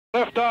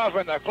Liftoff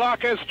and the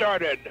clock has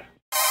started.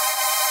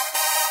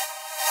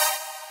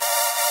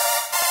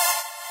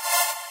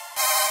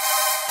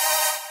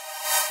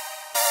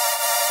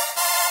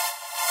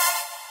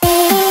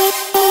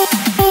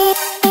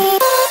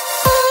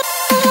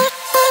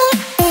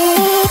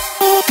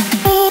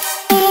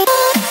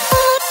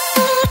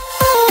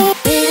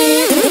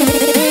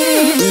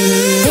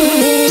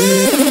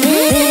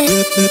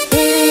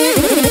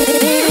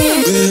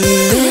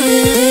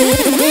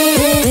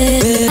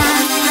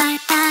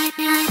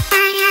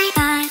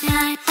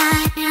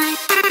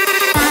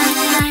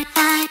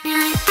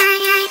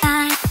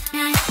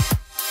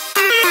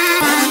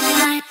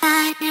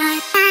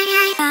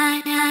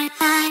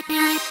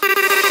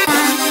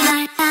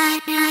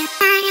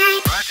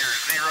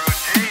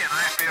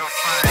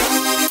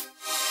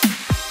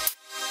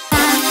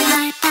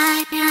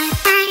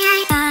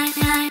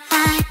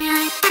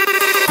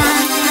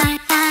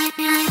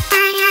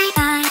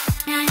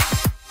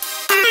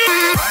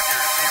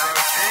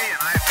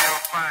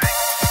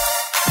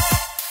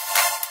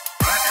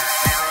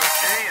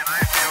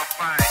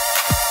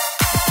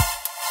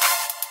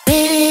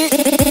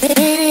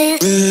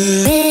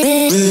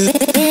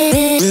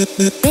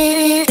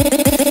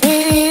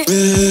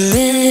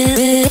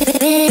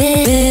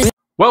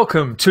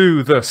 Welcome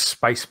to the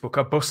Spacebook,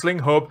 a bustling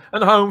hub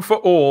and home for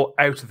all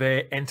out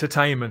there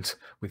entertainment.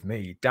 With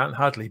me, Dan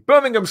Hadley,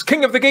 Birmingham's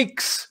King of the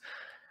Geeks.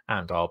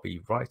 And I'll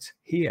be right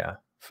here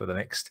for the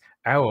next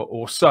hour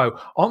or so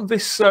on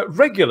this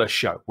regular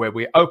show where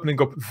we're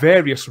opening up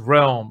various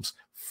realms,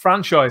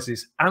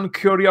 franchises and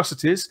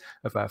curiosities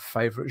of our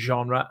favourite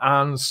genre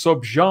and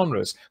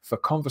subgenres for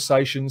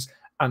conversations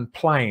and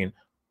plain,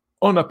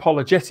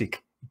 unapologetic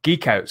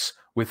geek outs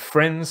with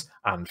friends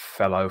and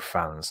fellow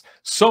fans.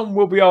 Some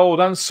will be old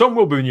and some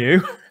will be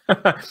new.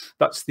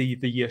 That's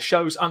the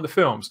shows and the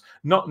films,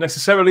 not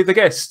necessarily the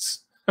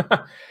guests.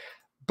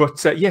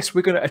 But yes,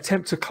 we're going to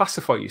attempt to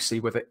classify, you see,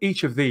 whether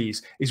each of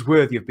these is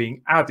worthy of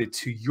being added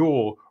to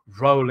your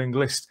rolling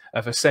list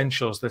of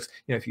essentials that,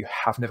 you know, if you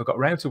have never got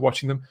around to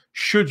watching them,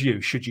 should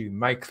you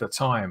make the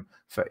time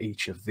for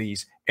each of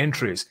these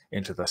entries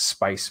into the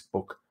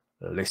Spacebook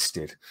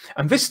listed.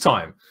 And this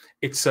time,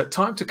 it's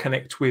time to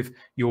connect with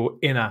your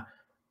inner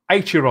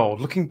 8-year-old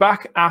looking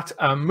back at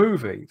a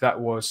movie that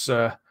was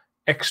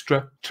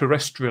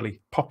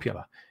extraterrestrially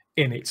popular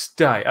in its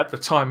day at the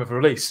time of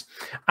release.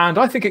 And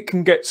I think it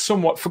can get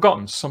somewhat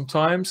forgotten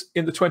sometimes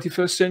in the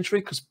 21st century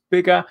because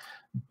bigger,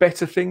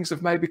 better things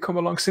have maybe come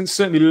along since,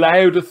 certainly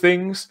louder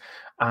things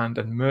and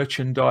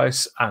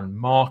merchandise and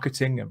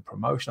marketing and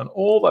promotion and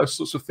all those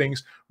sorts of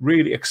things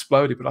really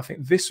exploded. But I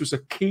think this was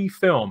a key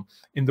film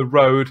in the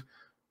road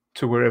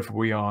to wherever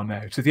we are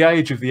now, to the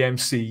age of the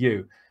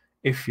MCU,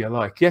 if you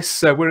like.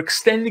 Yes, we're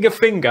extending a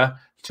finger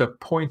to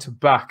point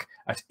back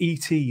at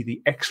E.T. the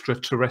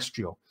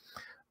Extraterrestrial.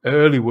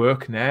 Early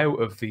work now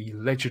of the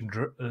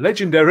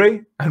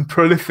legendary and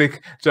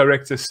prolific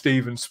director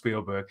Steven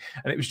Spielberg.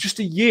 And it was just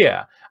a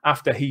year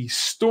after he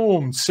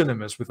stormed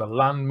cinemas with the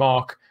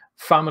landmark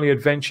family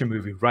adventure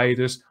movie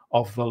Raiders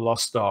of the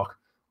Lost Ark.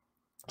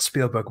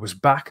 Spielberg was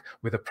back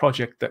with a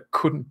project that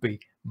couldn't be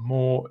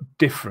more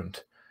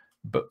different,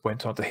 but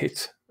went on to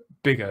hit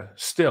bigger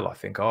still, I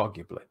think,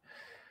 arguably.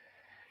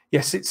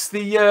 Yes, it's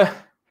it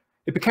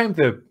became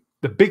the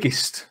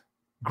biggest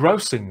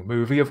grossing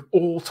movie of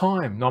all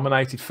time,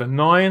 nominated for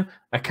 9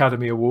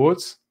 Academy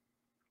Awards.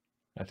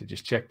 I had to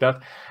just check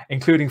that,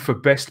 including for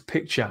Best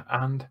Picture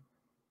and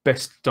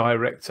Best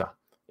Director.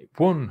 It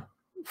won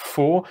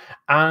 4,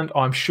 and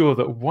I'm sure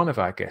that one of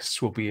our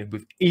guests will be in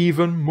with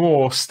even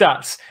more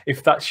stats,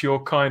 if that's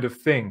your kind of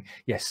thing.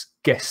 Yes,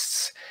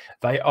 guests.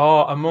 They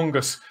are among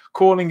us,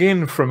 calling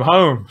in from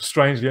home,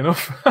 strangely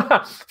enough.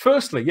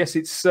 Firstly, yes,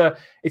 it's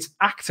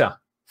actor,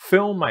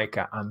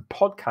 filmmaker and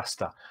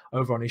podcaster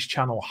over on his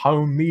channel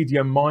Home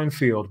Media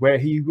Minefield, where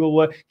he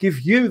will give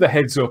you the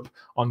heads up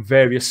on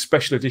various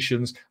special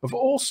editions of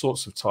all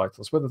sorts of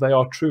titles, whether they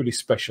are truly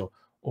special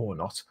or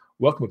not.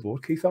 Welcome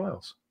aboard, Keith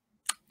Isles.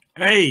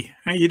 Hey,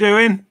 how you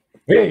doing?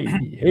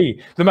 Hey,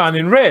 the man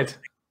in red.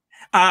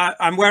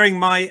 I'm wearing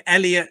my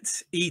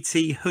Elliot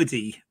E.T.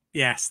 hoodie.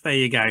 Yes, there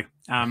you go.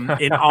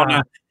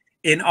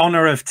 In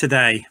honor of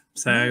today.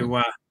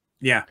 So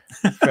yeah.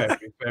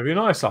 Very, very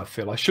nice. I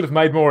feel I should have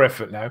made more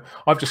effort now.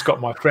 I've just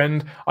got my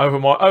friend over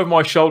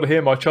my shoulder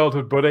here, my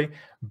childhood buddy,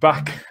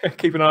 back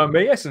keep an eye on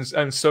me. Yes,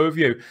 and so have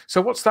you.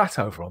 So what's that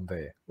over on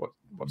there?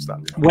 What's that?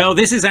 Well,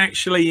 this is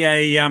actually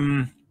a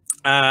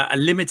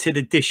limited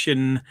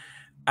edition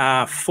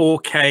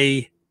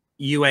 4K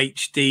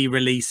UHD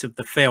release of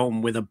the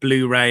film with a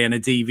Blu-ray and a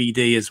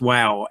DVD as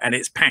well, and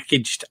it's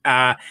packaged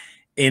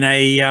in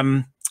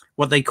a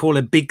what they call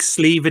a big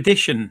sleeve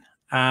edition,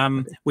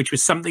 which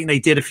was something they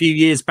did a few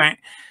years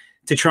back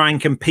to try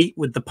and compete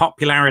with the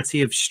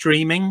popularity of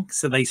streaming.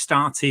 So they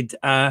started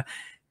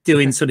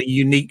doing sort of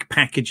unique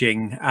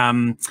packaging.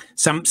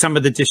 Some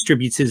of the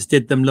distributors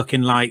did them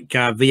looking like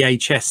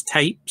VHS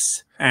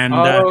tapes, and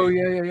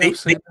yeah.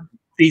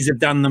 these have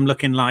done them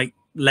looking like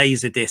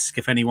Laserdisc,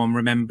 if anyone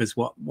remembers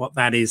what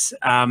that is.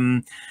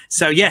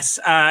 So yes,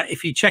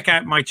 if you check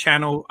out my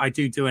channel, I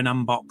do an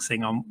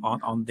unboxing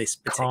on this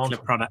particular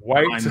product.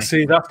 Wait to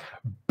see that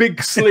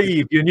big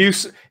sleeve.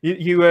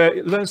 You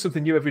learn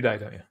something new every day,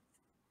 don't you?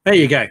 There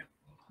you go.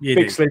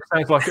 Big sleeve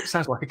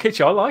sounds like a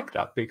kitchen. I like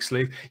that big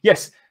sleeve.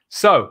 Yes.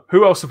 So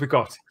who else have we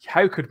got?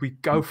 How could we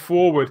go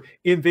forward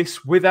in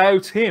this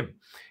without him?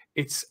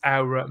 It's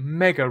our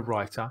mega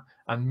writer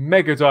and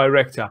mega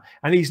director,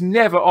 and he's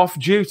never off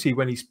duty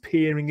when he's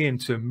peering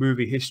into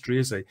movie history,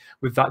 is he?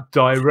 With that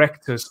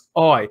director's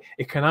eye.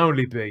 It can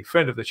only be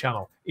friend of the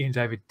channel, Ian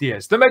David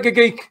Diaz, the Mega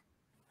Geek.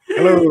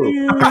 Hello.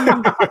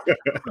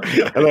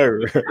 Hello.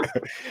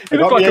 You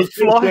look like a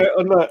fly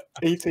on that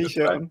ET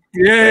shirt on.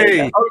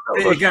 Yay!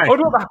 There you go. I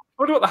wonder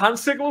what the hand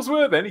signals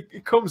were then. He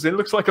comes in,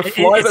 looks like a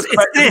fly.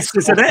 It's this,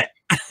 isn't it?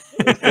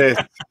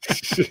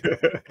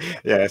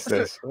 Yes,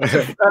 this.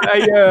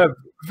 A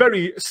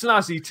very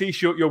snazzy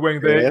T-shirt you're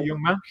wearing there,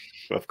 young man.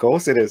 Of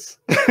course it is.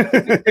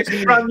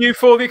 It's brand new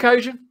for the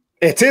occasion.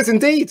 It is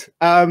indeed.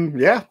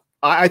 Yeah,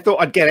 I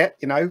thought I'd get it,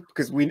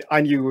 because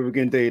I knew we were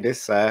going to do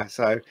this.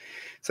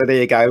 So there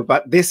you go.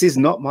 But this is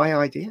not my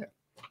idea.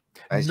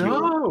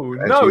 No,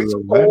 it's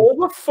all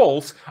the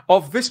fault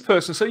of this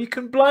person, so you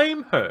can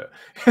blame her.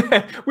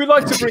 We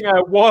like to bring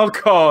our wild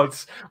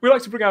cards. We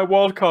like to bring our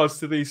wild cards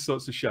to these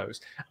sorts of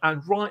shows.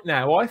 And right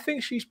now, I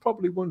think she's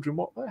probably wondering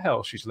what the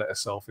hell she's let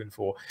herself in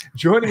for.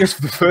 Joining us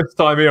for the first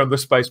time here on the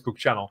Spacebook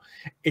channel,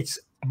 it's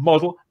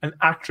model and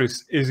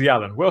actress Izzy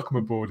Allen. Welcome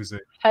aboard, Izzy.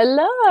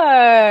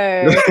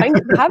 Hello. Thanks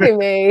for having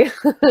me.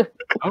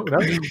 Oh, no.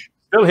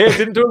 Still here,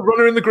 didn't do a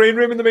runner in the green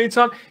room in the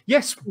meantime.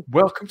 Yes,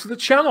 welcome to the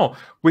channel.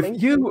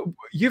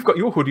 You've got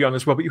your hoodie on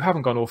as well, but you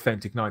haven't gone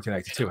authentic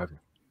 1982, have you?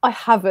 I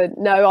haven't.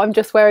 No, I'm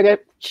just wearing a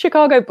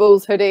Chicago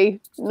Bulls hoodie.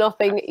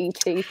 Nothing ET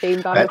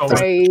themed, I'm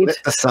afraid.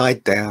 Let the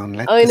side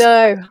down. I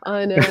know.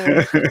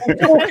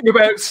 Talking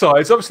about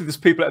sides, obviously there's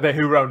people out there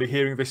who are only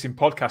hearing this in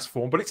podcast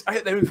form, but it's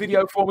out there in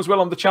video form as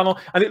well on the channel,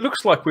 and it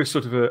looks like we're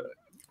sort of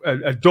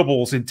a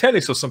doubles in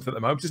tennis or something at the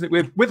moment, isn't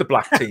it? We're the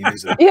black team,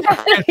 isn't it?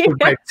 The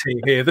red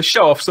team here, the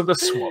show-offs and the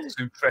swats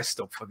who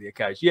dressed up for the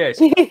occasion. Yes,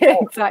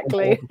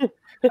 exactly.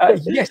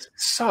 Yes.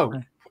 So,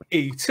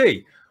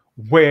 E.T.,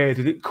 where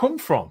did it come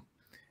from,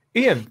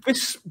 Ian?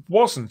 This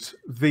wasn't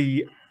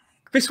the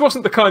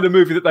kind of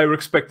movie that they were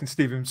expecting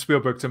Steven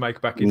Spielberg to make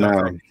back in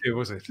 1982,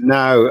 was it?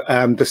 No.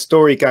 The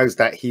story goes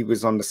that he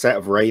was on the set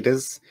of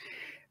Raiders,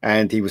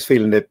 and he was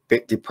feeling a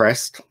bit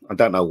depressed. I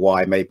don't know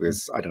why. Maybe it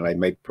was, I don't know,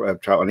 maybe,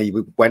 and he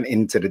went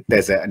into the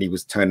desert and he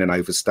was turning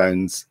over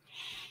stones.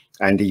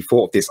 And he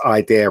thought of this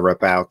idea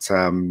about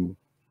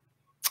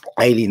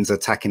aliens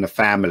attacking a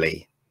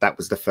family. That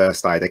was the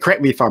first idea.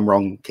 Correct me if I'm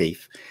wrong,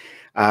 Keith.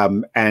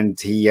 And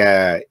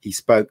he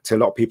spoke to a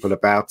lot of people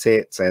about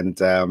it. And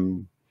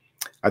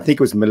I think it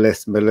was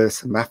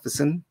Melissa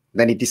Matheson.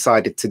 Then he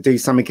decided to do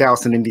something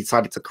else, and then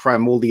decided to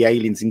cram all the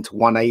aliens into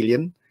one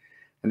alien.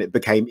 And it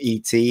became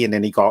E.T. And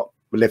then he got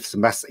Melissa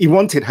Matheson. He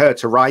wanted her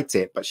to write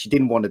it, but she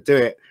didn't want to do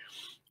it.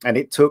 And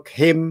it took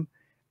him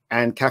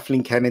and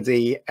Kathleen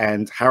Kennedy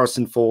and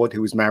Harrison Ford,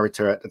 who was married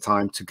to her at the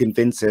time, to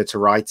convince her to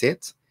write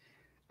it.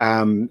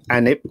 And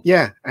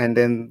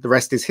then the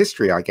rest is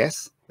history, I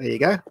guess. There you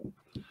go.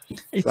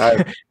 So,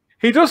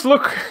 he does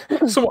look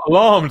somewhat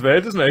alarmed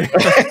there, doesn't he?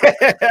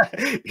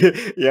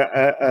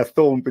 Yeah, a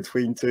thorn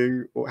between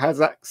two. How's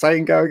that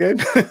saying go again?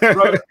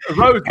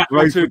 Rose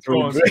between two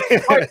thorns.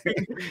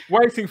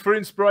 Waiting for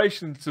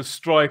inspiration to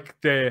strike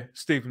there,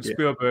 Steven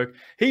Spielberg.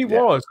 He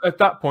was at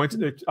that point.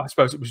 I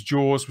suppose it was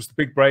Jaws was the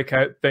big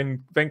breakout.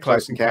 Then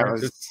Close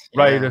Encounters,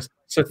 Raiders.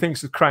 So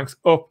things had cranked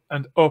up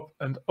and up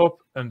and up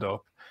and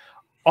up.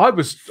 I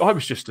was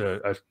just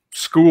a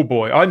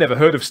schoolboy. I never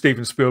heard of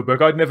Steven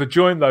Spielberg. I'd never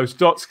joined those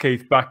dots,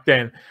 Keith, back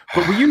then.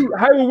 But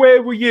how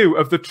aware were you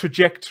of the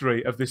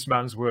trajectory of this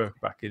man's work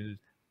back in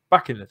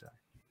the day?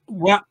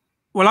 Well,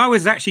 I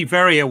was actually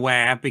very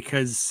aware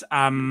because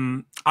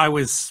I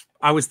was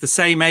the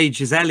same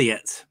age as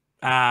Elliot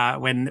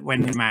when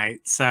he came out.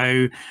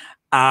 So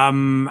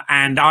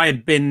and I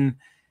had been,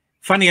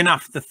 funny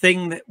enough, the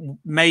thing that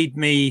made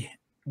me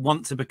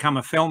want to become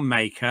a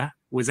filmmaker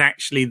was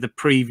actually the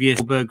previous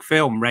Spielberg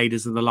film,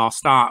 Raiders of the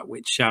Lost Ark,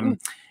 which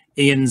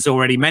Ian's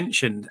already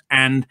mentioned.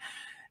 And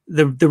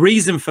the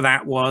reason for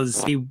that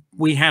was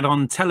we had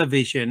on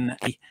television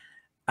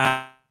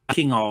a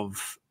making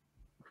of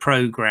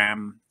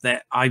program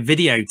that I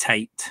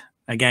videotaped,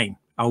 again,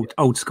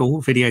 old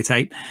school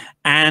videotape.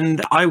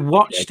 And I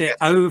watched it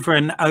over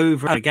and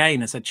over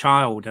again as a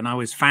child. And I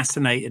was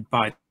fascinated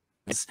by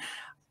this.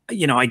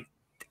 You know,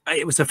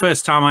 it was the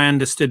first time I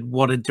understood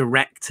what a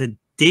director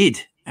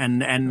did.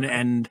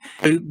 And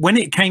when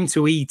it came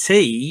to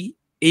E.T.,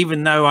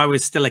 even though I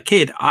was still a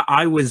kid,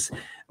 I was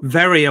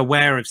very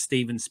aware of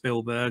Steven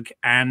Spielberg,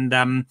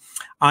 and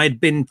I'd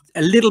been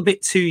a little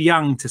bit too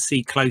young to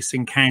see Close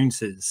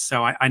Encounters,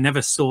 so I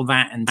never saw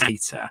that and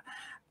later.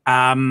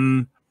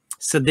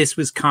 So this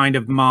was kind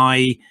of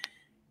my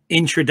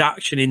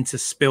introduction into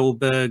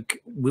Spielberg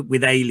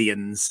with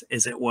aliens,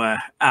 as it were,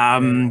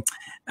 and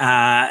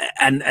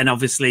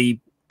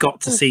obviously got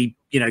to see,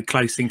 you know,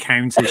 Close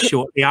Encounters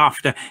shortly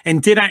after,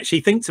 and did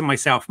actually think to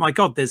myself, my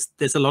God,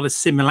 there's a lot of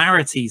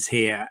similarities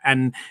here.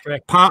 And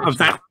part of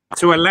that,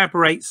 to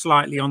elaborate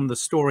slightly on the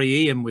story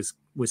Ian was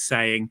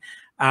saying,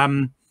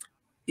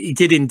 he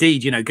did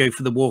indeed, you know, go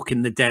for the walk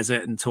in the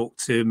desert and talk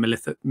to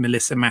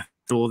Melissa Matthews,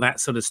 all that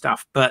sort of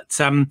stuff. But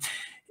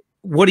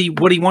what he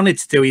wanted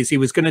to do is he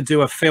was going to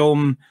do a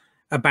film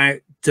about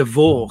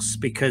divorce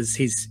because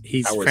his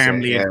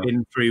family had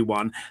been through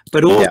one,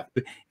 but also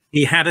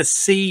he had a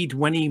seed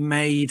when he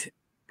made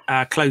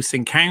Close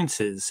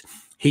Encounters.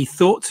 He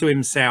thought to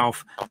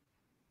himself, what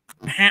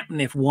would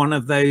happen if one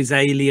of those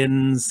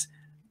aliens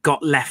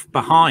got left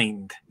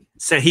behind?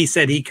 So he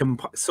said he can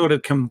sort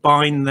of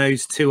combine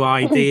those two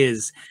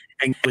ideas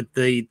and with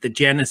the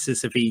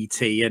genesis of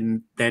ET,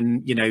 and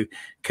then, you know,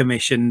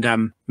 commissioned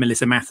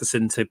Melissa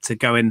Matheson to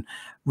go and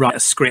write a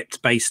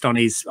script based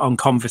on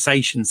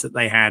conversations that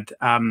they had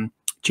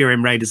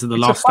during Raiders of the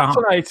Lost Ark.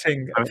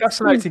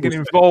 Fascinating and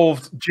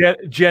involved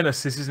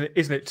genesis,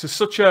 isn't it? To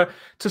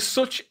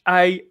such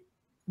a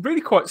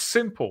really quite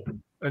simple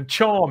and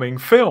charming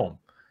film.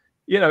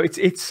 You know,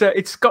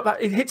 it's got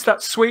that, it hits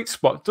that sweet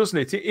spot, doesn't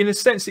it? In a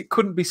sense, it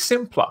couldn't be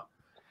simpler,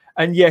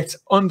 and yet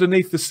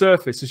underneath the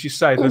surface, as you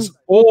say, there's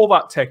all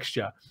that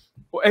texture,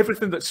 or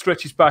everything that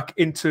stretches back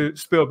into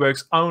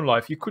Spielberg's own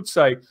life. You could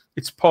say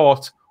it's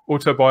part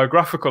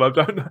autobiographical. I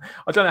don't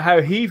know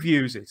how he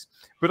views it,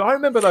 but I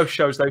remember those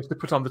shows they used to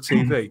put on the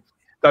TV.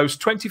 Those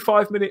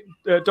 25-minute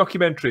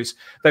documentaries,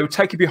 they would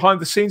take you behind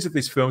the scenes of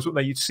these films,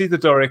 wouldn't they? You'd see the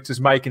directors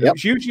making it. It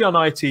was usually on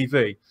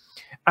ITV.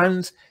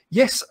 And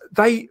yes,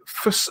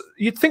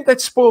 you'd think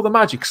they'd spoil the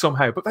magic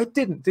somehow, but they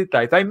didn't, did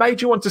they? They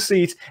made you want to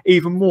see it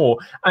even more.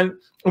 And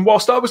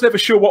whilst I was never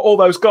sure what all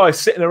those guys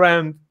sitting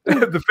around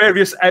the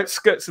various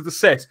outskirts of the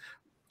set,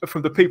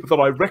 from the people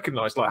that I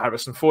recognised, like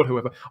Harrison Ford,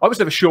 whoever, I was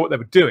never sure what they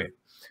were doing.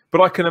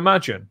 But I can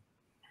imagine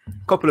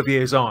a couple of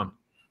years on,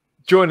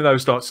 joining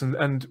those dots,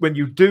 and when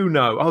you do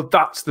know, oh,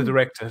 that's the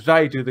director,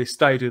 they do this,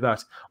 they do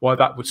that, why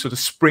that would sort of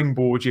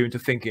springboard you into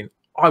thinking,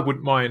 I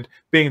wouldn't mind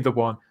being the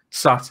one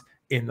sat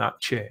in that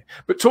chair.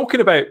 But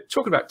talking about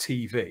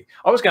TV,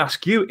 I was going to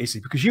ask you,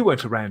 Izzy, because you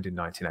weren't around in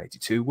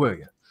 1982, were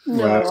you?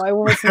 No, I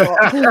was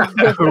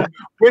not.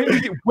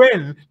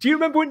 When do you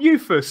remember when you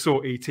first saw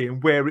ET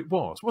and where it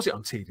was? Was it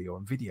on TV or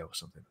on video or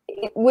something?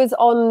 It was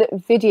on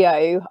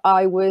video.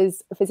 I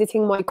was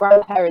visiting my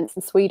grandparents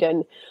in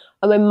Sweden,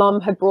 and my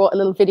mum had brought a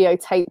little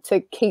videotape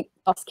to keep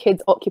us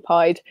kids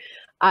occupied.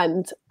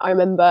 And I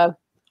remember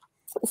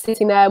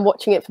sitting there and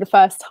watching it for the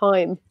first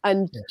time,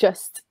 and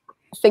just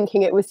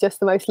thinking it was just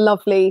the most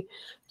lovely,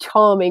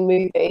 charming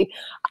movie.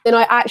 And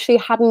I actually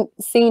hadn't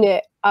seen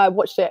it. I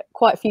watched it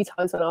quite a few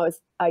times when I was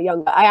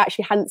younger. I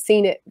actually hadn't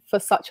seen it for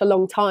such a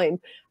long time.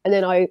 And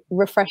then I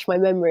refreshed my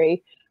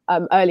memory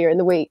earlier in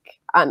the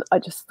week, and I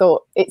just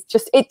thought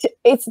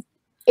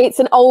it's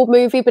an old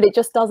movie, but it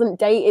just doesn't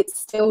date. It's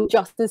still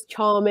just as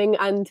charming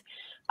and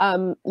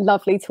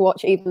lovely to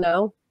watch even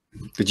now.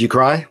 Did you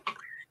cry?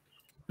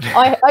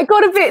 I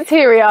got a bit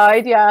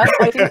teary-eyed, yeah.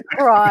 I didn't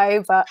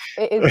cry, but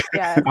it is,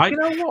 yeah. You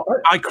know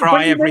what? I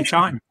cry every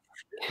time.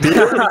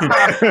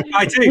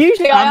 I do.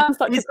 Usually I am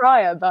such a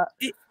crier, but...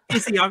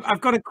 Izzy,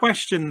 I've got a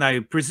question,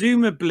 though.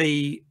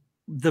 Presumably,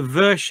 the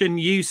version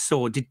you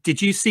saw,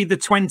 did you see the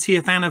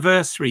 20th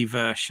anniversary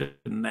version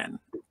then?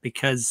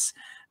 Because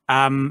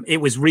it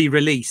was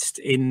re-released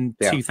in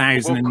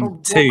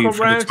 2002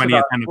 for the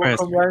 20th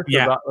anniversary. We'll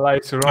that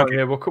later on.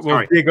 Yeah,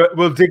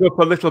 we'll dig up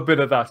a little bit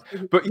of that.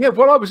 But yeah,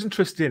 what I was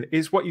interested in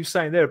is what you're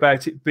saying there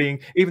about it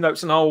being, even though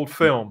it's an old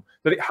film,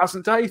 that it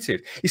hasn't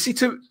dated. You see,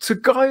 to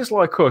guys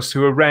like us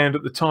who are around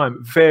at the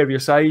time,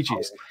 various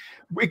ages,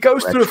 it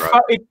goes through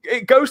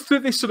it goes through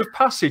this sort of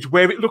passage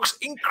where it looks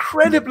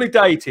incredibly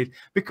dated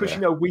because you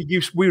know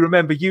we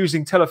remember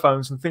using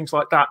telephones and things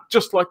like that,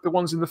 just like the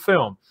ones in the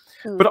film.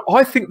 But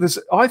I think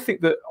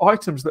that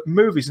items, that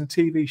movies and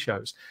TV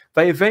shows,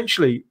 they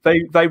eventually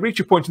they reach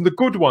a point in the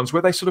good ones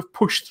where they sort of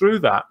push through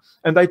that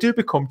and they do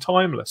become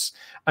timeless.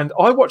 And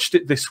I watched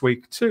it this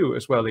week too,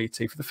 as well, ET,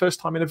 for the first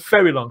time in a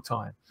very long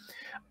time,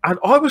 and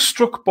I was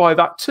struck by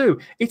that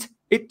too.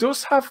 It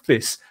does have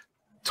this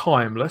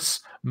timeless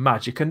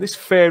magic and this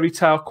fairy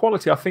tale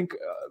quality. I think,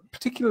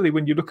 particularly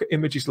when you look at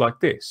images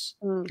like this.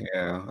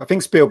 Yeah, I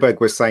think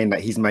Spielberg was saying that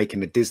he's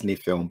making a Disney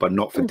film, but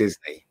not for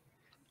Disney.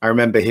 I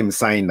remember him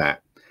saying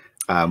that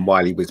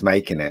while he was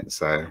making it.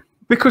 So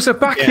because a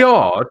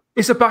backyard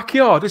is a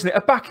backyard, isn't it?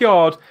 A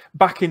backyard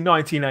back in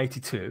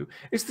 1982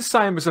 is the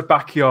same as a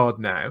backyard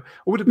now.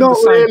 Or would have been not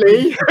the same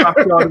really. As a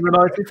backyard in the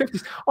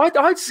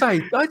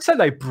 1950s. I'd say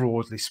they,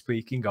 broadly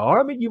speaking, are.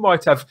 I mean, you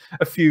might have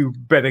a few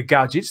better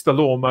gadgets. The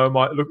lawnmower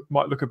might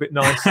look a bit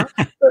nicer.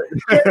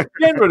 But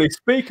generally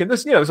speaking,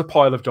 there's a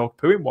pile of dog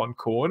poo in one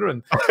corner,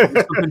 and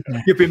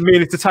you've been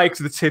meaning to take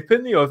to the tip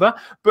in the other.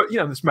 But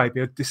there's maybe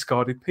a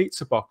discarded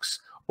pizza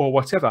box or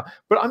whatever.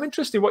 But I'm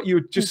interested in what you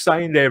were just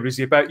saying there,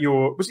 Izzy, about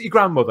was it your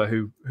grandmother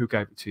who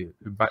gave it to you?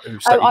 I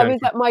was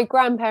at my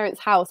grandparents'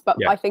 house, but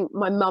I think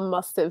my mum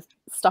must have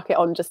stuck it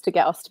on just to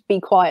get us to be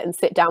quiet and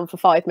sit down for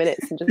 5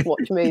 minutes and just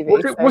watch a movie.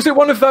 Was it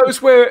one of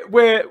those where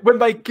when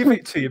they give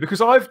it to you?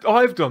 Because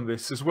I've done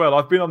this as well.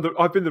 I've been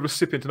the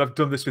recipient, and I've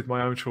done this with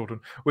my own children,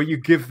 where you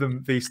give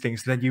them these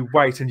things, and then you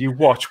wait and you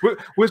watch.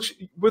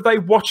 Were they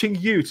watching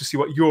you to see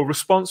what your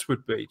response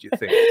would be? Do you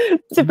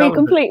think? To be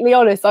completely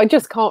honest, I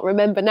just can't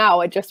remember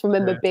now. I just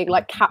remember being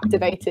like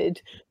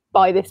captivated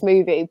by this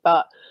movie,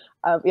 but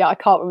yeah, I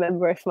can't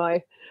remember if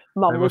my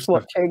mum was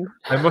watching.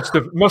 They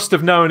must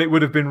have known it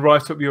would have been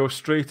right up your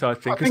street, I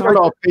think. I think a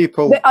lot of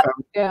people,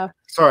 yeah.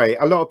 Sorry,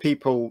 a lot of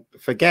people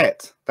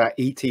forget that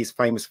ET is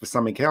famous for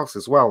something else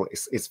as well.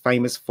 It's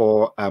famous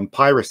for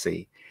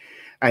piracy.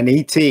 And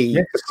ET,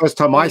 yes. The first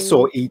time I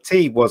saw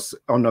ET was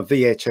on a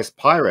VHS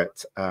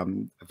pirate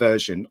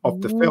version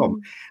of the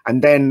film.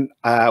 And then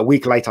a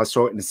week later, I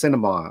saw it in the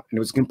cinema, and it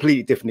was a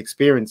completely different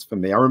experience for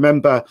me. I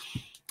remember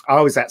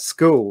I was at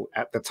school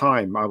at the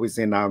time. I was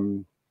in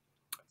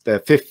the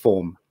 5th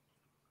form,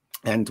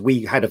 and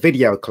we had a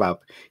video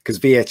club because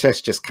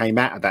VHS just came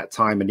out at that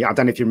time. And I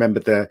don't know if you remember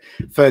the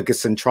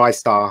Ferguson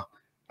TriStar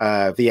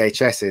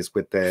VHSs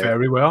with the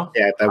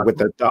with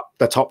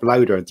the top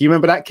loader. Do you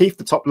remember that, Keith?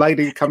 The top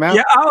loader come out?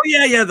 Yeah. Oh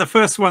yeah. The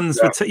first ones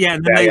were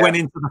and then they went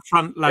into the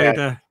front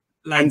loader.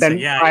 Later. And then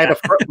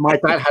my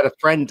dad had a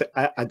friend,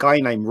 a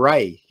guy named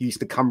Ray, who used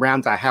to come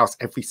round our house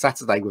every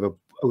Saturday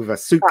with a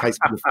suitcase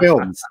full of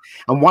films,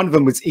 and one of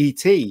them was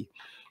ET.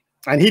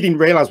 And he didn't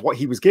realize what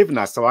he was giving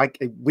us. So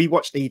we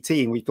watched ET,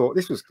 and we thought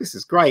this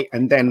is great.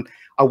 And then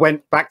I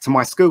went back to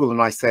my school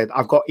and I said,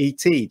 I've got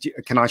ET.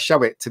 Can I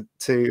show it to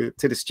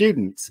the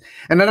students?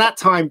 And at that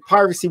time,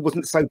 piracy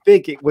wasn't so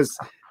big. It was,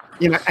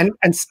 and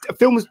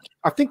films.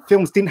 I think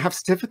films didn't have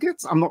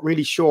certificates. I'm not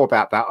really sure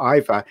about that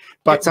either.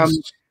 But I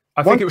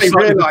think it was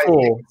slightly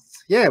before.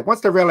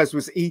 Once they realized it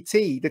was ET,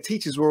 the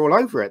teachers were all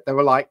over it. They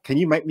were like, "Can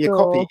you make me a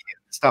copy?"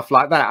 Stuff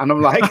like that. And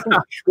I'm like,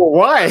 well,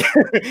 why?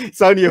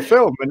 It's only a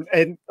film.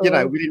 And we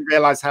didn't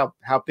realize how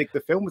big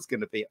the film was going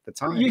to be at the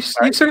time. You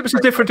said it was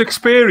a different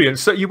experience.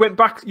 So you went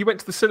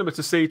to the cinema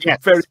to see it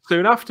very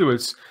soon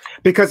afterwards.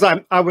 Because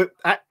I was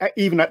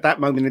even at that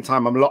moment in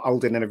time, I'm a lot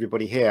older than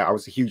everybody here. I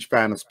was a huge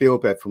fan of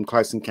Spielberg, from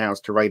Close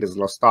Encounters to Raiders of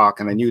the Lost Ark,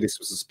 and I knew this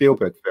was a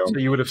Spielberg film. So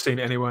you would have seen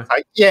it anyway.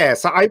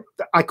 So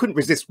I couldn't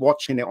resist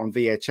watching it on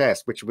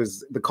VHS, which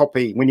was the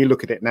copy. When you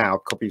look at it now,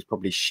 copy is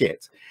probably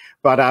shit.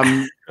 But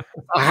I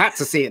had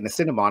to see it in the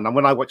cinema, and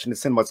when I watched it in the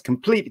cinema, it's a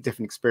completely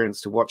different experience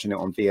to watching it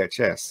on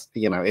VHS.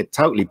 It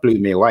totally blew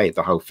me away,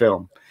 the whole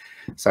film.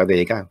 So there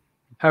you go.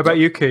 How about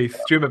you, Keith?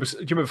 Do you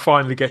remember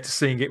finally get to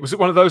seeing it? Was it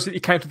one of those that you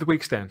counted the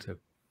weeks down to?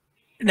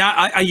 No,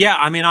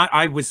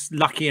 I was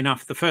lucky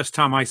enough. The first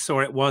time I saw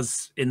it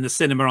was in the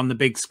cinema on the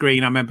big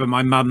screen. I remember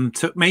my mum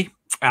took me,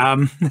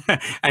 and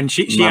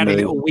she had a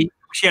little weep.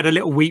 She had a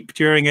little weep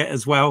during it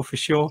as well, for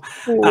sure.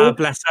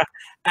 Bless her.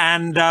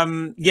 And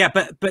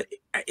but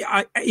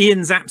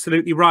Ian's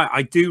absolutely right.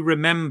 I do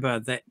remember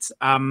that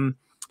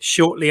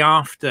shortly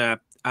after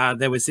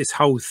there was this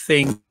whole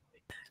thing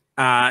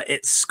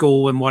at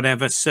school and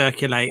whatever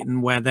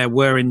circulating, where there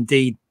were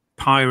indeed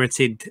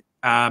pirated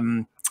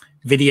videotapes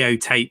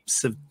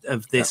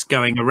of this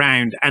going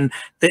around. And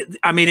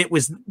it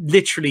was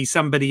literally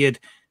somebody had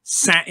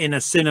sat in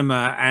a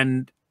cinema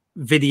and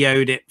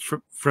videoed it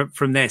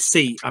from their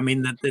seat. I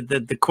mean,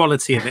 the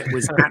quality of it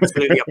was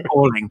absolutely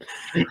appalling.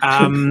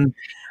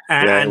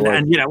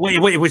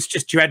 It was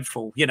just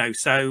dreadful,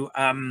 so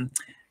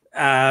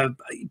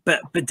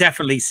but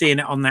definitely seeing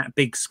it on that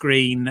big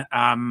screen, at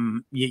a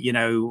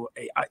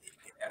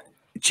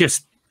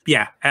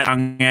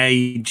young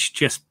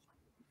age,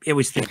 it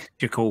was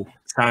magical.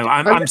 So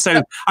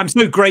I'm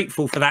so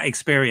grateful for that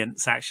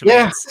experience, actually.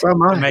 Yeah, so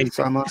am I.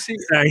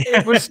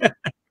 It was,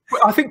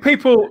 I think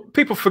people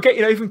forget,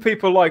 even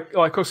people like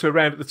us who were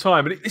around at the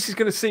time, and this is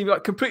going to seem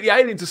like completely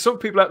alien to some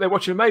people out there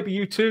watching, maybe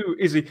you too,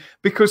 Izzy,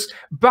 because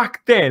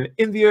back then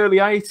in the early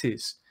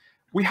 80s,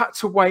 we had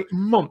to wait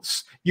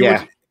months. We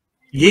had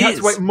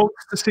to wait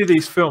months to see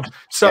these films.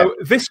 So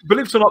this,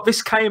 believe it or not,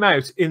 this came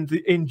out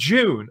in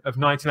June of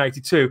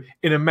 1982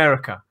 in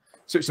America.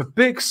 So it's a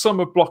big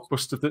summer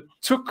blockbuster that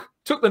took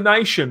the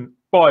nation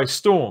by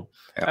storm,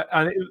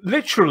 and it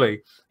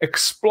literally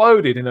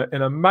exploded in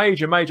a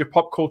major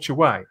pop culture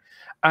way.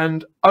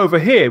 And over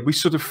here, we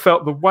sort of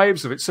felt the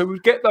waves of it. So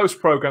we'd get those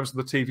programs on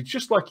the TV,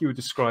 just like you were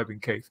describing,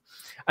 Keith,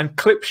 and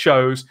clip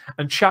shows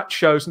and chat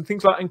shows and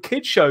things like that. And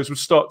kids shows would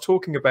start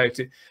talking about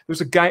it. There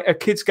was a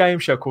kids game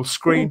show called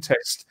Screen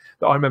Test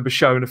that I remember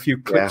showing a few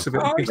clips of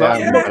it. And things like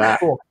that.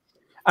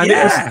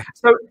 And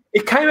so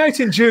it came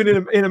out in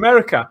June in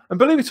America, and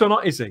believe it or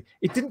not, Izzy,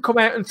 it didn't come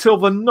out until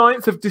the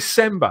 9th of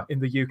December in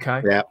the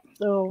UK.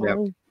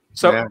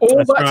 So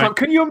all that time,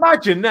 can you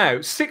imagine now,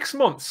 6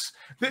 months,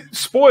 the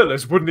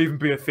spoilers wouldn't even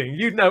be a thing.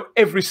 You'd know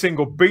every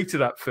single beat of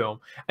that film,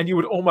 and you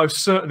would almost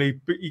certainly,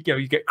 you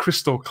get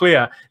crystal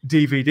clear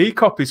DVD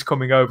copies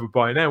coming over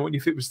by now, wouldn't you,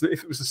 if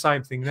it was the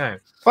same thing now?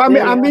 Well, I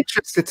mean, I'm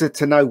interested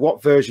to know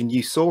what version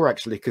you saw,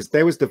 actually, because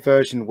there was the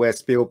version where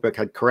Spielberg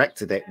had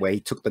corrected it, where he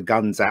took the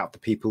guns out of the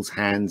people's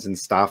hands and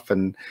stuff,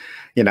 and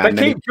they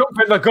keep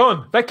jumping the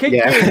gun. They keep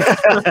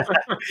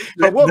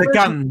the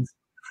guns.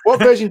 What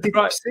version did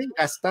Right. you see?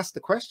 That's the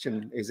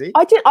question, Izzy.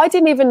 I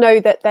didn't even know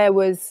that there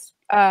was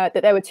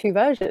that there were two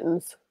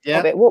versions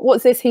of it.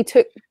 What's this? He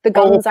took the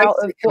guns out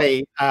of.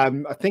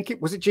 I think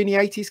it was Genie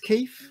 80s,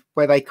 Keith,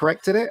 where they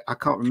corrected it. I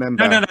can't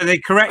remember. No, they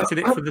corrected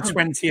it for the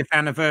 20th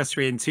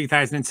anniversary in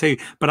 2002.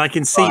 But I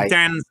can see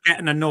Dan's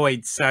getting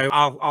annoyed, so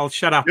I'll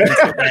shut up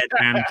until there,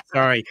 Dan.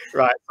 Sorry.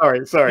 Right.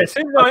 Sorry. Yes,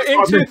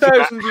 in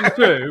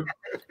 2002.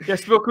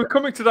 Yes, look, we're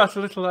coming to that a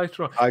little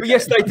later on. Okay. But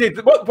yes, they did.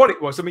 What it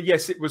was? I mean,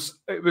 yes, it was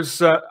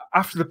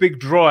after the big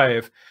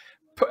drive,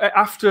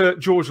 after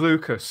George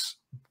Lucas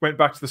went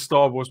back to the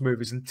Star Wars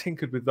movies and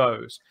tinkered with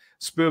those.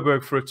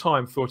 Spielberg, for a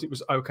time, thought it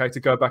was okay to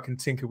go back and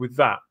tinker with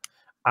that.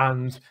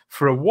 And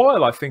for a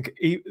while, I think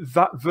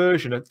that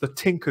version, the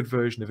tinkered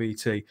version of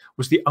E.T.,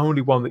 was the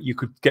only one that you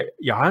could get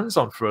your hands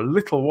on for a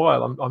little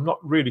while. I'm not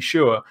really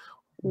sure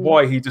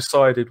why he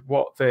decided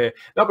what there.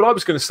 No, but I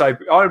was going to say,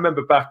 I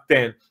remember back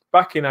then,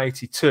 back in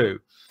 '82,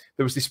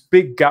 there was this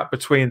big gap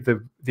between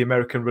the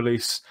American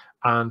release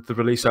and the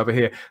release over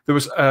here. There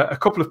was a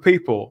couple of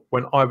people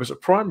when I was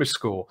at primary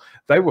school.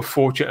 They were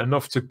fortunate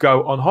enough to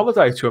go on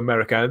holiday to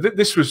America. And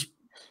this was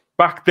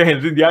back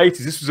then in the 80s.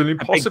 This was an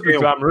impossibly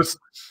glamorous.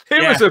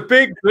 It was a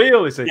big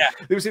deal, is it? Yeah.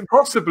 It was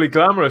impossibly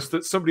glamorous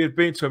that somebody had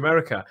been to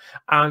America.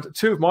 And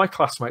two of my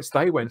classmates,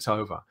 they went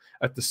over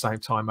at the same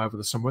time over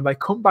the summer. When they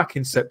come back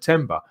in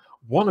September,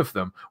 one of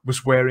them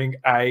was wearing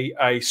a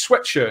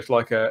sweatshirt,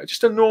 like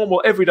just a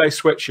normal everyday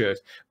sweatshirt,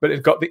 but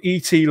it got the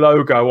ET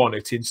logo on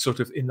it in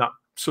that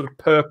sort of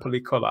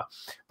purpley colour.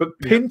 But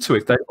pinned to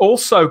it, they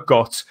also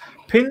got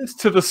pinned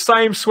to the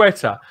same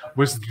sweater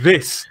was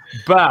this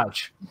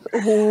badge.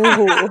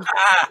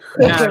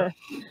 Now,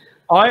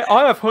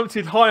 I have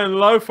hunted high and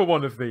low for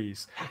one of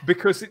these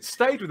because it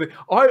stayed with me.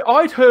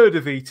 I'd heard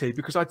of E.T.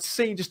 because I'd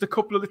seen just a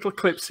couple of little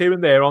clips here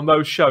and there on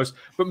those shows,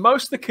 but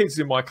most of the kids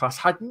in my class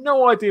had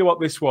no idea what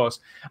this was.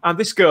 And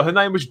this girl, her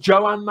name was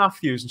Joanne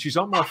Matthews, and she's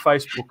on my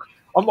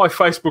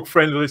Facebook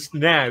friend list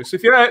now. So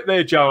if you're out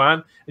there,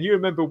 Joanne, and you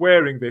remember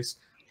wearing this,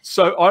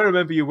 so I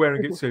remember you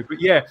wearing it too. But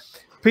yeah,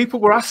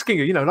 people were asking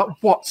her, like,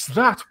 what's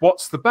that?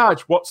 What's the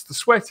badge? What's the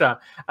sweater?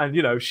 And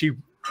she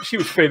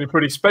was feeling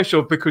pretty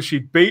special because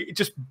she'd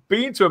just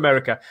been to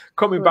America,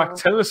 coming back,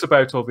 telling us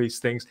about all these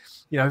things.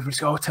 Everybody's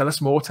go, tell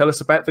us more, tell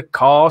us about the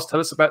cars, tell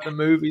us about the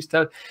movies,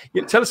 tell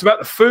us about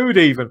the food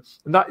even.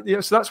 And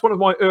that, so that's one of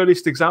my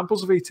earliest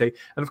examples of E.T.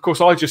 And of course,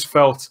 I just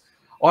felt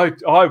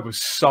I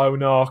was so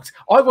knocked.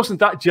 I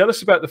wasn't that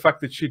jealous about the fact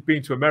that she'd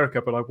been to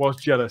America, but I was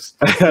jealous.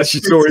 She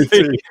saw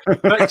E.T.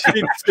 That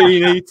she'd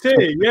seen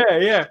E.T.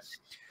 Yeah.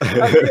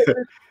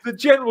 The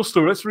general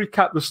story, let's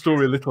recap the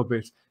story a little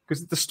bit,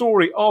 because the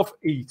story of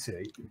E.T.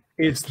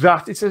 is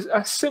that it's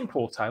a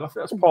simple tale. I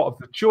think that's part of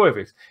the joy of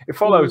it. It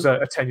follows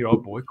a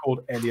 10-year-old boy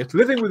called Elliot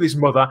living with his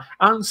mother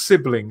and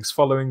siblings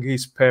following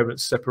his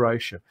parents'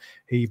 separation.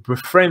 He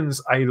befriends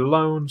a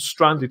lone,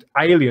 stranded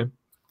alien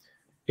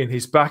in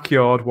his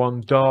backyard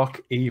one dark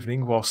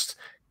evening whilst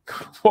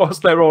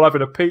they're all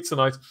having a pizza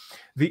night.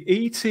 The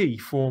E.T.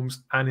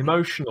 forms an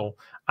emotional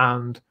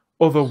and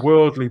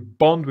otherworldly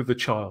bond with the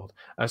child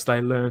as they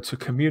learn to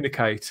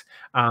communicate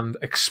and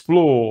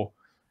explore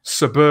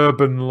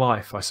suburban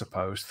life, I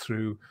suppose,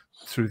 through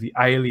the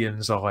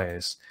alien's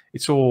eyes.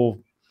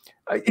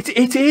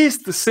 It is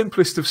the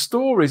simplest of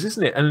stories,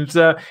 isn't it? And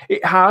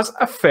it has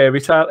a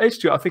fairy tale edge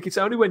to it. I think it's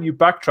only when you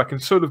backtrack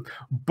and sort of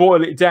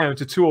boil it down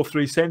to 2 or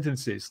 3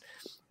 sentences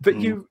that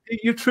you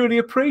truly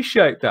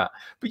appreciate that.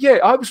 But yeah,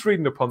 I was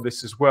reading up on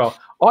this as well.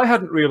 I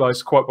hadn't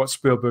realised quite what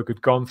Spielberg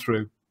had gone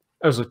through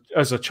as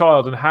a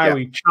child and how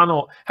he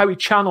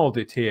channeled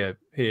it here,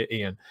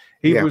 Ian.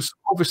 He was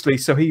obviously,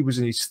 so he was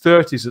in his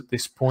 30s at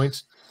this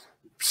point,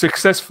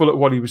 successful at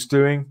what he was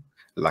doing.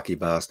 Lucky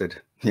bastard.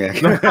 Yeah.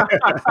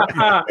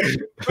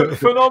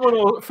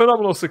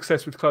 phenomenal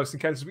success with Close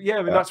Encounters. But yeah,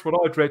 I mean, that's what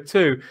I'd read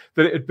too,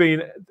 that it had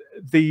been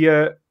they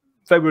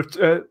were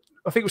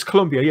I think it was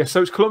Columbia. Yeah, so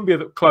it's Columbia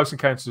that Close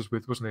Encounters was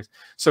with, wasn't it?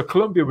 So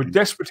Columbia were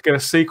desperate to get a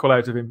sequel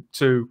out of him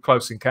to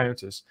Close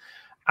Encounters,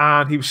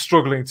 and he was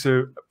struggling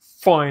to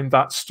find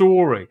that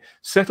story.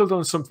 Settled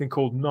on something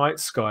called Night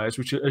Skies,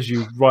 which, as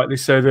you rightly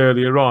said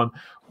earlier on,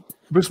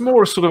 was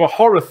more a sort of a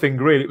horror thing,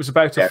 really. It was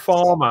about a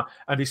farmer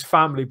and his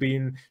family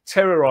being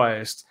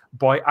terrorized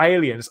by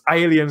aliens.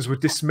 Aliens were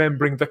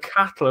dismembering the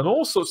cattle and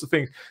all sorts of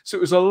things. So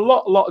it was a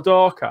lot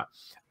darker.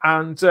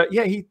 And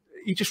he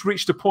just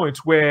reached a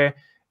point where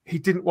he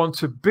didn't want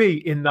to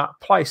be in that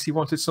place. He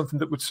wanted something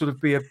that would sort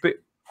of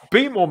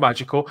be more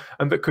magical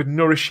and that could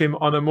nourish him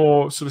on a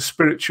more sort of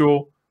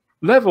spiritual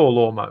level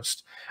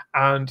almost.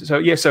 And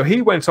so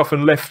he went off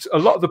and left a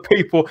lot of the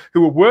people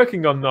who were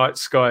working on Night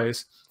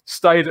Skies,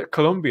 stayed at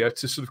Columbia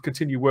to sort of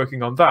continue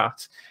working on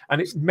that,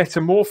 and it's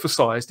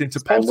metamorphosized into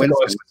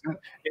Poltergeist.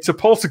 It's a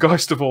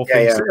Poltergeist of all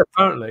things,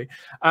 apparently.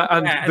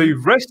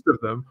 The rest of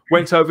them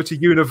went over to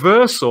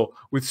Universal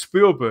with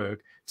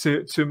Spielberg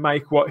to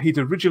make what he'd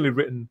originally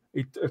written,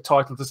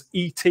 titled as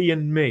E.T.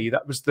 and Me.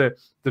 That was the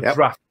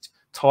draft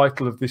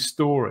title of this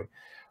story.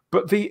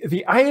 But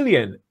the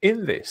alien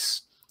in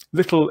this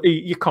little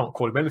you can't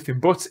call him anything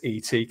but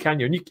E.T., can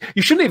you? And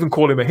you shouldn't even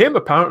call him a him.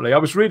 Apparently, I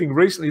was reading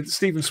recently that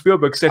Steven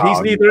Spielberg said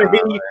he's neither a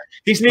he,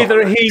 he's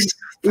neither a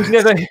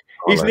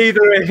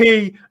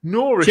he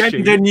nor a she.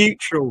 Gender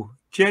neutral.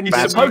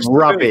 That's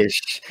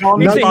rubbish. No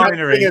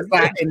binary is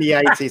that in the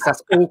 80s.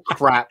 That's all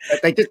crap.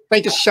 They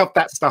just shove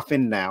that stuff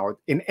in now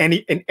in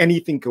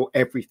anything or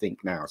everything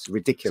now. It's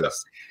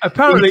ridiculous. So,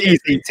 apparently,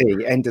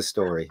 E.T. End of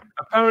story.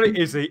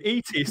 Apparently,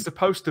 E.T. is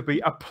supposed to be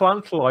a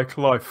plant-like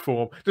life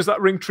form. Does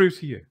that ring true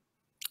to you?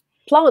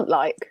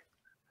 Plant-like.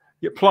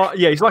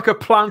 Yeah, he's like a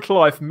plant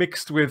life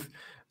mixed with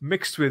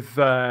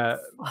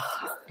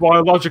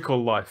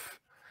biological life.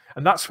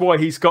 And that's why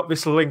he's got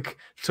this link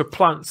to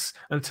plants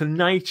and to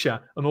nature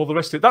and all the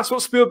rest of it. That's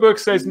what Spielberg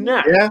says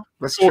now. Yeah,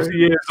 that's 40 true.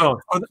 years on.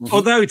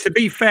 Although, to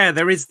be fair,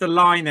 there is the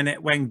line in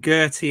it when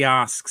Gertie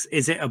asks,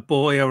 is it a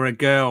boy or a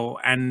girl?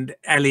 And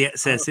Elliot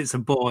says it's a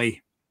boy.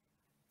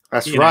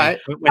 That's right.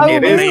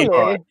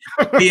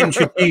 He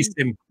introduced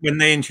him when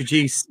they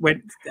introduced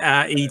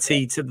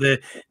E.T.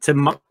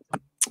 to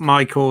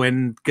Michael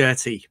and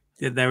Gertie.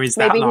 There is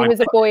that maybe line. He was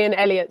a boy in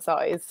Elliot's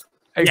eyes.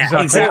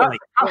 Exactly.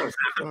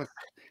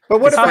 But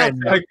what about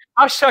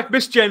hashtag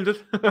misgendered?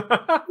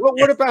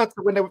 what about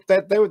when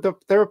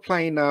they were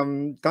playing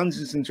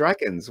Dungeons and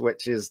Dragons,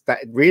 which is that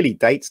really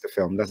dates the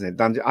film,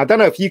 doesn't it? I don't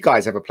know if you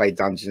guys ever played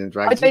Dungeons and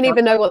Dragons. I don't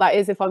even know what that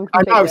is. If I'm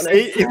completely honest.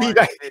 If you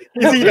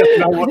don't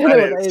know what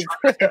that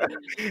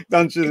is.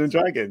 Dungeons and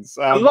Dragons.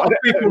 A lot of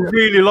people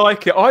really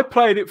like it. I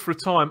played it for a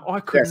time.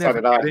 I could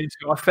never get into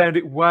it. I found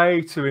it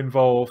way too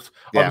involved.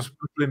 I was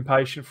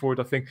impatient for it,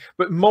 I think.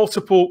 But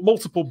multiple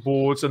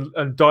boards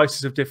and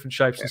dice of different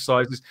shapes and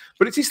sizes.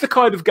 But it's the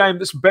kind of game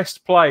that's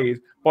best played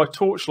by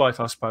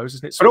torchlight, I suppose,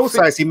 isn't it? But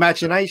also it's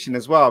imagination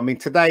as well. I mean,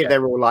 today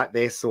they're all like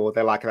this, or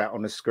they're like that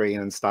on the screen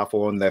and stuff,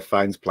 or on their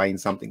phones playing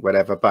something,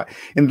 whatever. But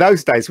in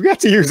those days, we had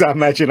to use our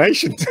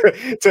imagination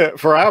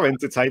for our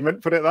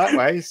entertainment. Put it that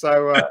way.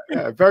 So,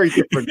 very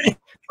different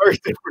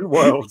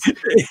worlds.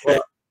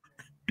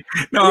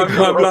 No,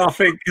 I'm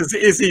laughing because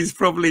Izzy's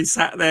probably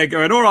sat there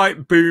going, "All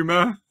right,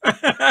 boomer."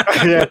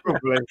 Yeah,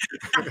 probably.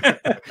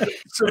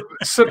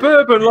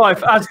 Suburban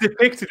life, as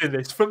depicted in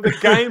this, from the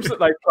games that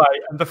they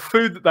play and the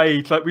food that they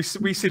eat. Like we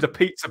see the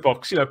pizza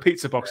box. You know,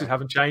 pizza boxes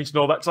haven't changed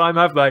in all that time,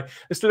 have they?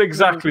 They're still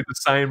exactly the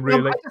same,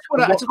 really. I just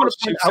want to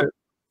point out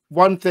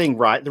one thing,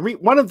 right?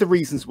 One of the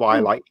reasons why I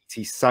like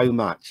E.T. so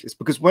much is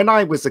because when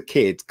I was a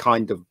kid,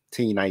 kind of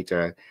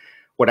teenager,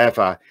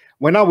 whatever.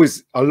 When I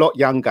was a lot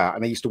younger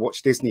and I used to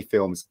watch Disney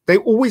films, they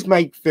always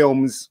made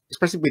films,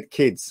 especially with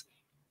kids,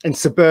 in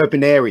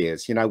suburban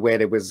areas, you know, where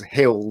there was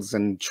hills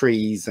and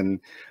trees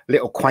and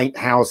little quaint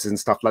houses and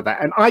stuff like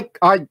that. And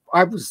I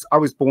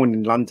was born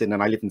in London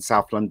and I lived in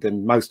South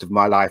London most of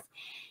my life.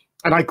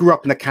 And I grew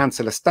up in a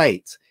council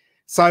estate.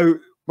 So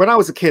when I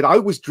was a kid, I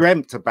always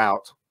dreamt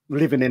about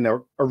living in a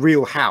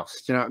real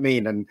house, do you know what I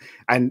mean?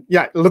 And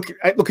yeah, looking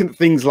at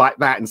things like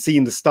that and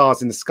seeing the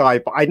stars in the sky,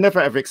 but I never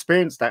ever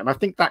experienced that. And I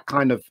think that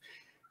kind of,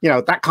 you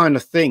know, that kind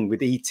of thing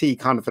with E.T.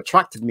 kind of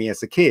attracted me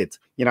as a kid,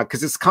 you know,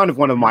 because it's kind of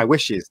one of my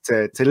wishes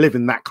to live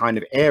in that kind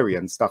of area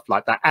and stuff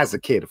like that as a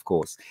kid, of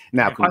course.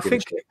 Now I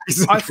think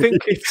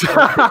it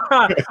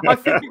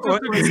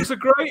does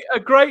a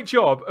great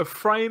job of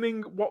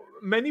framing what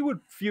many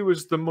would view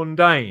as the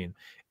mundane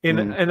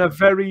in a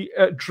very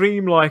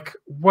dreamlike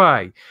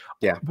way.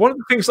 Yeah. One of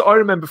the things that I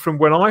remember from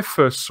when I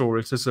first saw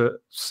it as a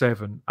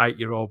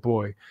 7-8-year-old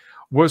boy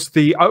was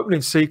the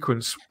opening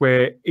sequence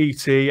where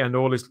E.T. and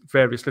all his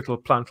various little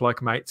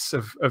plant-like mates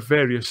of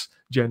various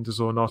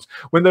genders or not,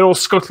 when they're all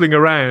scuttling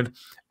around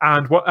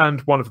and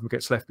one of them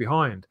gets left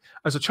behind.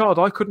 As a child,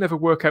 I could never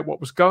work out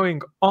what was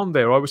going on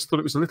there. I always thought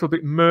it was a little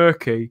bit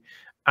murky,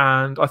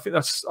 and I think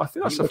that's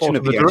the fault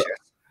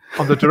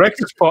on the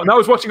director's part. And I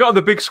was watching it on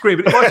the big screen,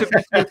 but it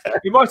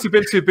might have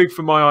been too big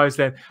for my eyes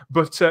then.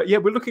 But yeah,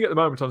 we're looking at the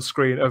moment on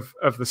screen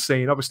of the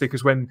scene, obviously,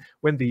 because when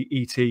the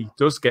E.T.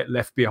 does get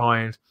left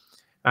behind,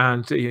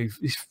 and he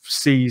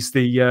sees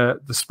the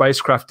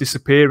spacecraft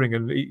disappearing,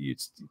 and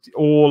it's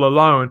all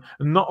alone,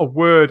 and not a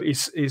word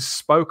is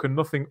spoken,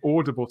 nothing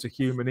audible to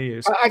human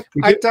ears.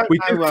 We do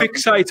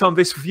fixate on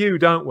this view,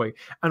 don't we?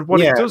 And what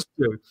it does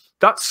do,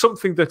 that's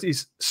something that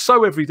is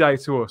so everyday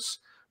to us,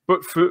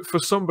 but for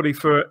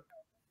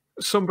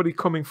somebody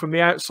coming from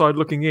the outside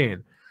looking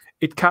in,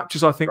 it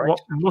captures, I think,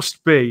 what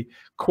must be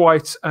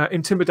quite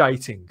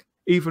intimidating.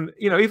 Even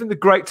the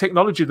great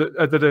technology that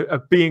a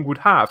being would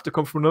have to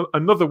come from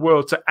another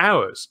world to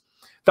ours,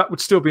 that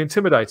would still be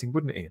intimidating,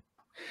 wouldn't it, Ian?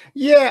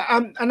 Yeah.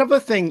 Another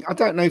thing, I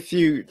don't know if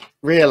you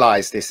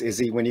realised this,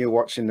 Izzy, when you were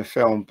watching the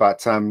film,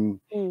 but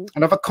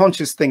another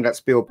conscious thing that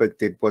Spielberg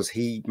did was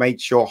he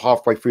made sure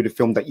halfway through the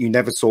film that you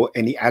never saw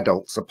any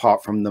adults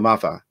apart from the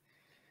mother.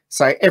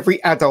 So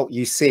every adult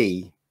you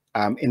see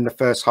in the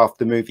first half of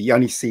the movie, you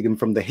only see them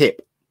from the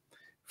hip.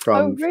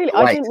 Oh really?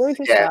 I didn't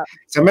notice that.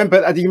 So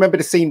do you remember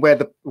the scene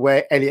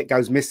where Elliot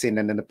goes missing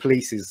and then the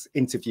police is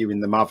interviewing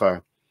the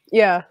mother?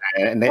 Yeah.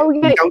 And you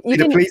don't see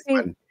the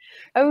policeman.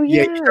 Oh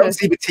Yeah, yeah. you don't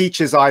see the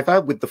teachers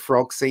either with the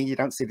frog scene. You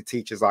don't see the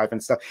teachers either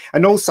and stuff.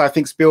 And also, I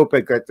think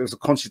Spielberg, there was a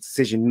conscious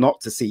decision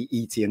not to see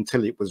E.T.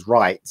 until it was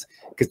right,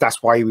 because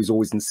that's why he was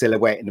always in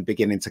silhouette in the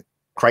beginning, to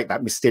create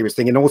that mysterious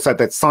thing. And also,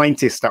 the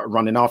scientists that were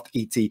running after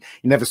E.T.,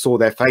 you never saw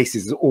their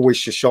faces. It's always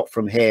just shot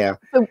from here.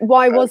 So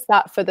why was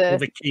that for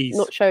the keys.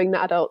 not showing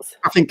the adults?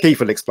 I think Keith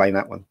will explain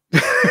that one.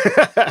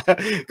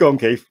 Go on,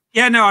 Keith.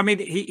 Yeah, no, I mean,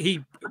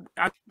 he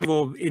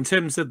well, in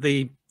terms of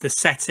the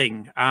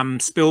setting,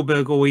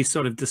 Spielberg always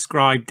sort of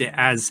described it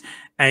as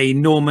a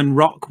Norman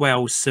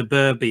Rockwell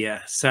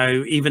suburbia.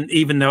 So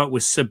even though it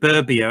was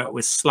suburbia, it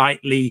was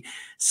slightly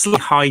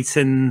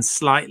heightened,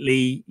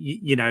 slightly,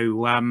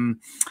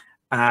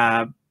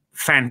 a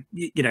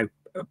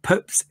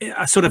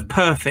sort of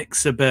perfect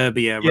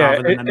suburbia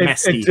rather than a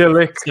messy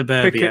idyllic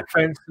suburbia.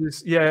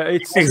 Fences. Yeah,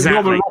 it's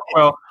exactly. Norman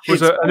Rockwell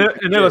was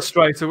an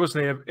illustrator,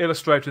 wasn't he? An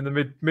illustrator in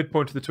the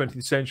midpoint of the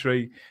 20th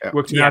century.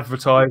 Worked in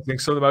advertising.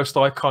 Some of the most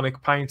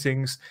iconic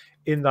paintings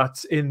in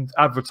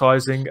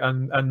advertising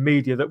and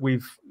media that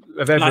we've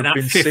ever like that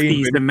been 50s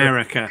seen.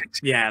 America.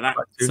 Yeah, that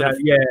sort of,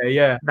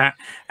 that.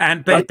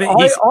 And but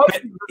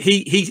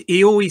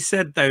he always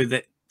said, though,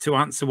 that, to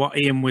answer what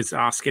Ian was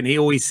asking, he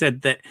always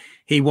said that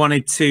he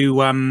wanted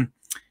to,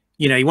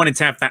 he wanted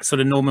to have that sort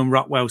of Norman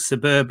Rockwell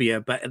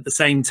suburbia, but at the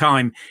same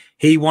time,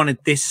 he wanted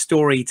this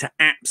story to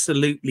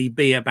absolutely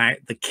be about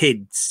the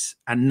kids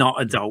and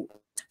not adults.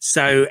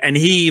 So, and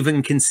he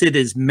even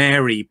considers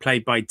Mary,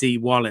 played by Dee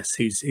Wallace,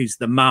 who's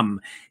the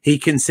mum, he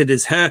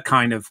considers her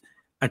kind of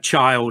a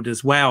child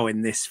as well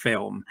in this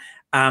film.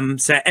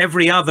 So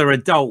every other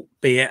adult,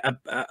 be it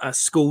a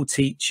school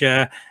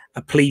teacher,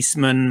 a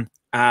policeman,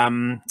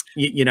 or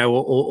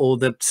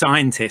the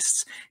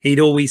scientists, he'd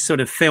always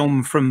sort of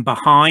film from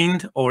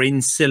behind or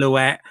in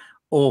silhouette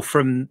or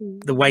from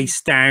the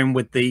waist down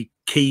with the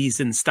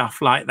keys and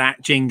stuff like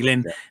that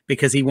jingling,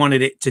 because he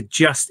wanted it to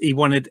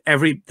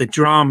the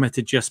drama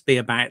to just be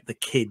about the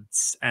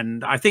kids.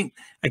 And I think,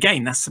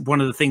 again, that's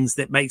one of the things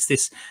that makes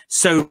this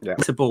so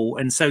relatable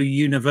and so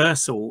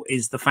universal,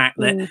 is the fact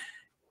that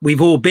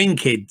we've all been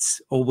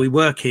kids, or we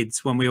were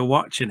kids when we were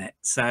watching it.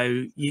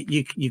 So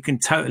you can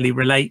totally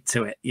relate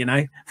to it,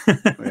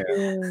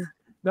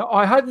 Now,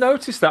 I had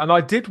noticed that, and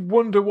I did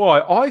wonder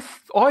why.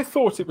 I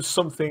thought it was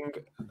something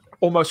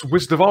almost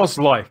Wizard of Oz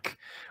like,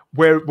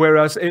 whether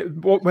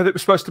it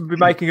was supposed to be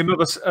making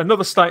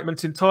another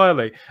statement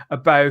entirely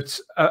about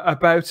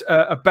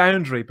a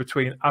boundary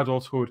between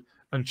adulthood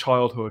and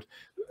childhood,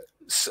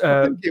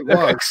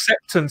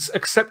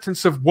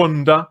 acceptance of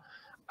wonder.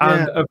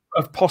 And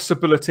of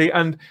possibility,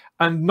 and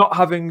not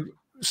having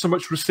so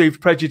much received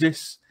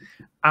prejudice,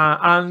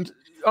 and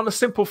on a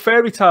simple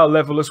fairy tale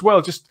level as well,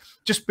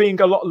 just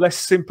being a lot less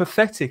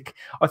sympathetic.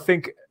 I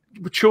think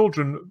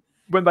children,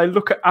 when they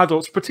look at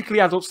adults,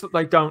 particularly adults that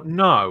they don't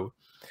know,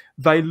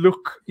 they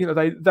look,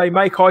 they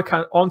make eye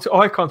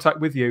contact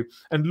with you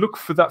and look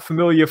for that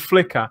familiar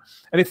flicker.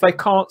 And if they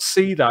can't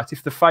see that,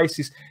 if the face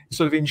is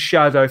sort of in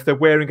shadow, if they're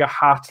wearing a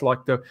hat like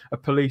a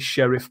police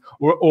sheriff,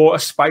 or a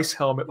space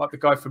helmet like the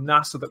guy from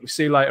NASA that we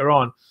see later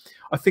on,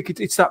 I think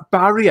it's that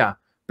barrier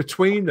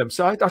between them.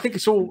 So I think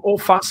it's all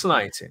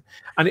fascinating.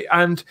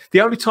 And the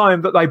only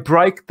time that they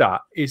break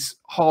that is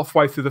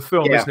halfway through the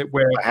film, isn't it?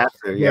 Where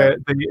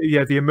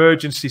the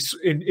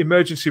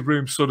emergency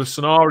room sort of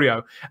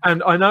scenario.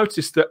 And I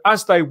noticed that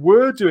as they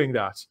were doing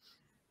that,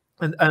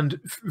 and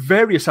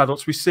various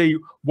adults, we see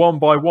one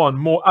by one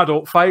more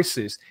adult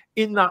faces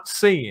in that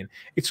scene.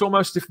 It's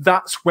almost if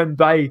that's when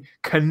they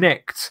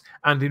connect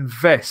and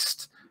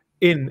invest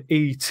in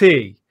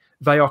E.T.,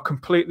 they are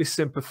completely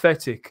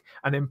sympathetic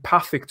and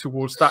empathic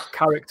towards that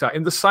character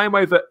in the same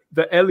way that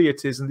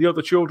Elliot is and the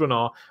other children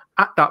are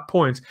at that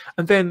point.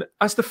 And then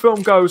as the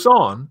film goes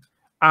on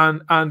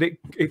and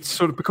it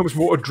sort of becomes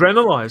more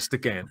adrenalized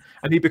again,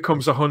 and he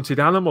becomes a hunted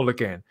animal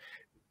again,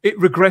 it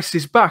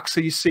regresses back. So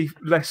you see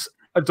less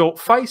adult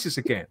faces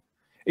again.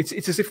 It's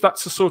as if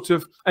that's a sort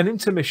of an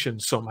intermission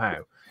somehow.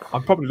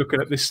 I'm probably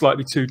looking at this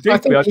slightly too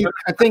deeply. I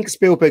think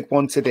Spielberg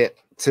wanted it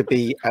to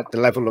be at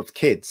the level of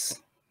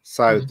kids.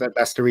 So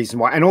that's the reason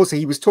why. And also,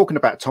 he was talking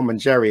about Tom and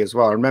Jerry as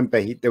well. I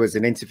remember there was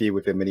an interview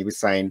with him, and he was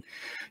saying,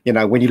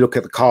 when you look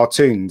at the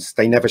cartoons,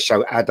 they never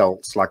show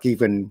adults. Like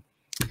even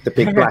the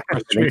big black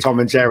person in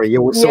Tom and Jerry, you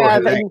always saw her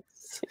legs.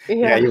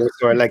 You always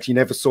saw her legs. You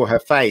never saw her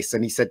face.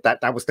 And he said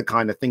that was the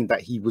kind of thing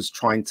that he was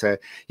trying to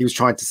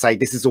say.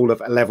 This is all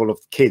of a level of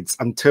kids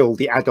until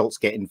the adults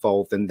get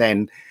involved, and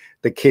then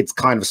the kids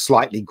kind of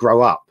slightly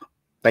grow up.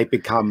 They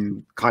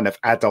become kind of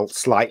adult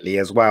slightly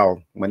as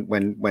well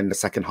when the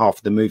second half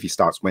of the movie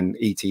starts, when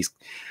E.T.'s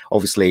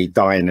obviously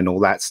dying and all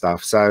that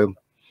stuff. So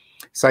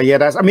yeah,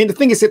 the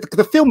thing is that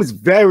the film is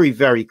very,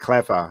 very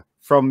clever,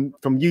 from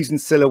using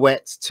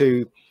silhouettes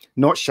to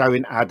not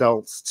showing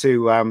adults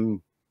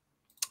to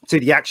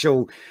the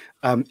actual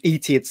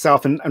E.T.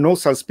 itself, and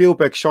also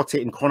Spielberg shot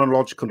it in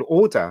chronological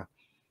order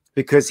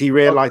because he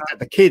realized that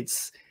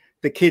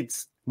the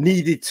kids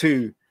needed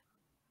to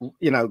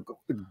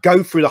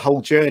go through the whole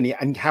journey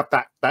and have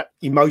that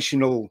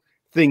emotional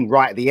thing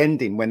right at the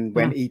ending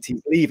when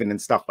E.T.'s leaving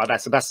and stuff like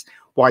that. So that's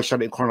why I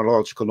shot it in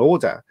chronological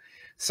order.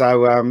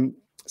 So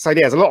so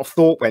there's a lot of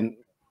thought went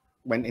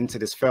into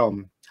this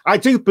film. I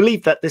do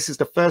believe that this is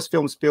the first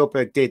film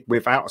Spielberg did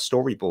without a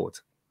storyboard.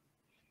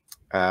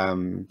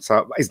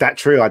 So is that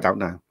true? I don't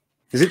know.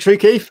 Is it true,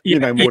 Keith? Yeah, you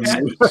know more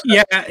than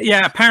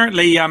yeah.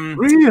 Apparently,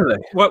 really,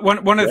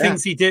 one of the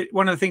things he did.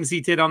 One of the things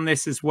he did on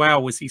this as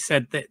well was he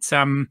said that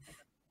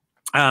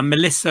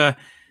Melissa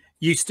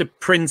used to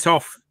print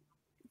off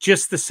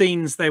just the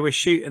scenes they were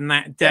shooting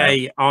that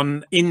day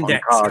on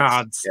index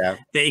cards that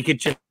he could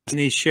just in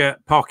his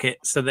shirt pocket,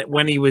 so that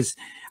when he was,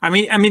 I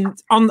mean,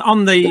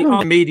 on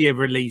the media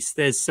release,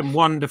 there's some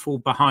wonderful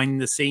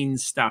behind the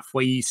scenes stuff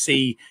where you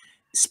see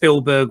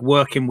Spielberg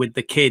working with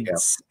the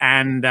kids,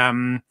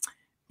 and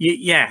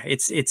yeah,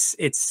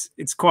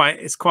 it's quite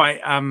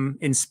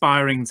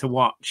inspiring to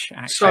watch.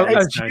 Actually.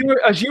 So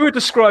as you were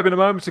describing a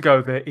moment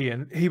ago there,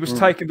 Ian, he was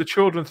taking the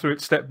children through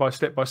it step by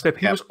step by step.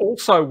 He was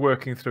also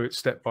working through it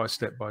step by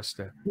step by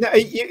step. No,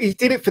 he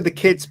did it for the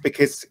kids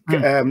because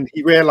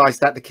he realized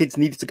that the kids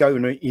needed to go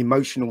on an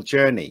emotional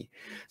journey.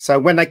 So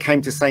when they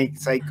came to say,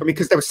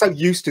 because they were so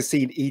used to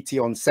seeing E.T.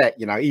 on set,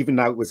 you know, even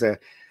though it was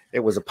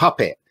a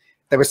puppet.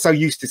 They were so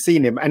used to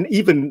seeing him, and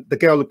even the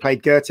girl who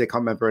played Gertie, I can't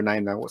remember her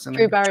name now. What's her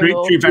name?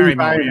 Drew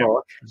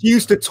Barrymore. She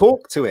used to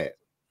talk to it,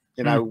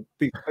 you know,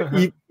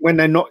 when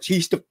they're not. She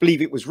used to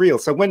believe it was real.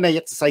 So when they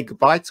had to say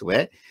goodbye to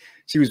it,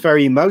 she was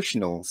very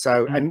emotional.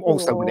 So and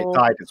also when it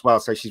died as well.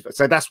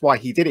 So that's why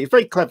he did it. He's a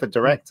very clever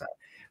director.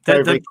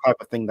 Very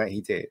clever thing that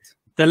he did.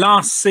 The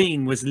last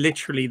scene was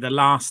literally the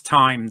last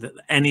time that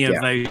any of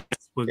those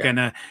were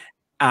gonna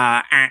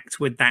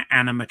act with that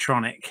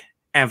animatronic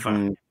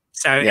ever.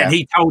 So, and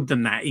he told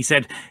them that. He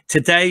said,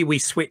 today we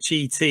switch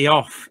E.T.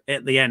 off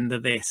at the end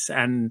of this,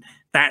 and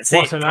that's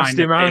what a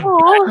nasty man.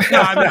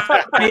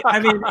 I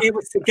mean, it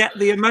was to get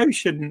the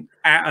emotion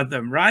out of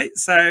them, right?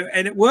 So,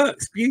 and it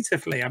works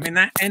beautifully. I mean,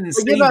 that end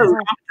scene is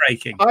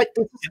heartbreaking.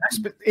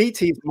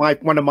 E.T. is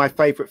one of my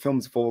favorite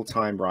films of all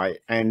time, right?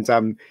 And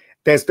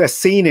there's a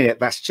scene in it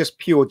that's just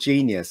pure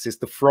genius. It's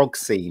the frog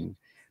scene.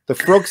 The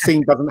frog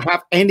scene doesn't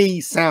have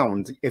any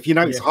sound. If you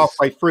notice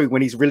halfway through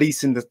when he's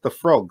releasing the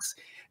frogs,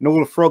 and all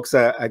the frogs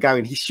are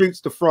going, he shoots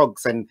the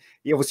frogs, and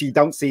obviously you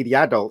don't see the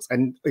adults,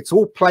 and it's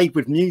all played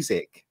with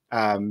music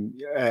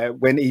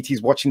when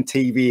E.T.'s watching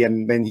TV,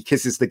 and then he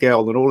kisses the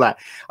girl and all that.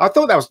 I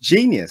thought that was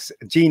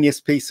a genius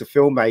piece of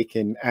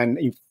filmmaking, and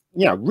you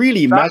know,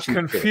 really imaginative.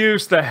 That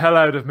confused the hell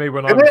out of me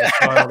when I was a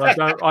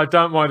child. I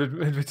don't mind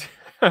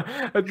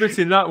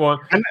admitting that one.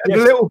 And the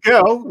little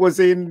girl was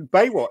in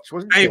Baywatch,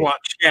 wasn't she? Baywatch,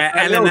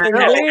 yeah.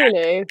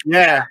 Really?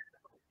 Yeah.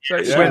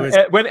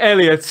 So when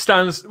Elliot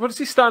stands, what does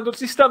he stand?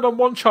 Does he stand on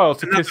one child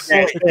to kiss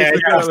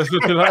the girl or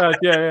something like that?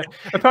 Yeah.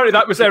 Apparently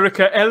that was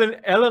Erica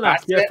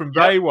Elenak, from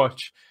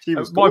Baywatch.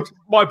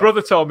 My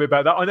brother told me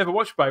about that. I never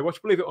watched Baywatch,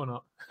 believe it or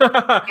not.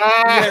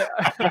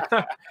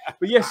 But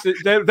yes,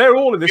 they're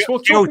all in this.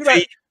 We'll talk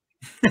about.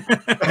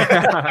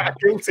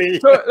 Guilty.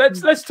 So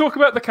let's talk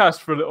about the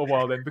cast for a little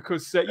while then,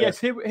 because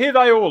yes, here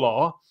they all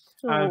are,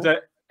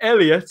 and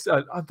Elliot,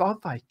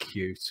 aren't they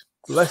cute?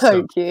 Bless so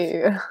them.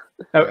 Cute.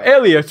 Now,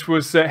 Elliot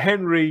was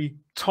Henry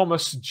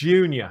Thomas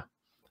Jr.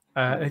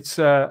 It's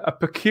a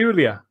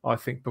peculiar, I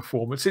think,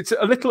 performance. It's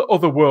a little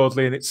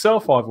otherworldly in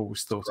itself, I've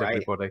always thought,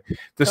 everybody.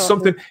 There's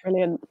something...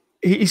 Brilliant.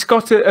 He's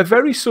got a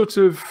very sort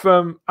of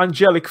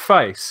angelic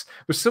face,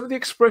 but some of the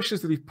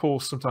expressions that he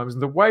pulls sometimes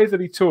and the way that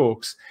he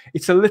talks,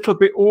 it's a little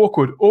bit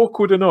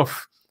awkward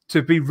enough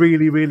to be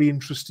really, really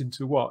interesting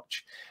to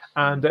watch.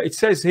 And it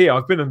says here,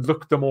 I've been and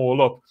looked them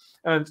all up,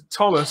 and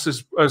Thomas,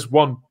 as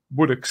one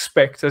would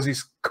expect, as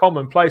is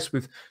commonplace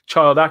with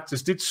child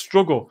actors, did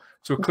struggle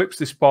to eclipse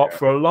this part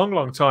for a long,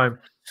 long time.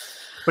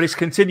 But he's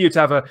continued to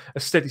have a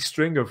steady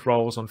string of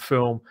roles on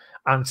film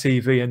and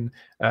TV. And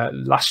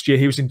last year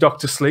he was in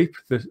Doctor Sleep,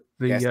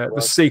 the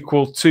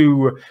sequel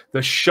to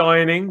The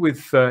Shining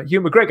with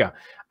Hugh McGregor.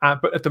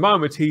 But at the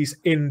moment he's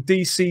in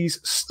DC's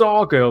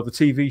Stargirl, the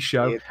TV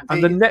show,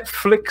 and the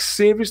Netflix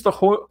series, The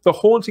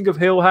Haunting of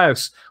Hill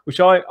House, which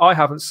I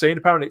haven't seen.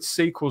 Apparently its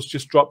sequel's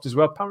just dropped as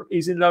well. Apparently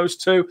he's in those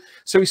too.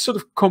 So he's sort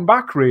of come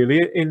back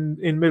really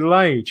in middle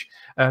age.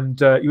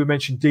 And you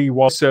mentioned Dee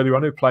Wallace earlier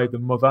on, who played the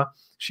mother.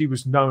 She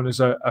was known as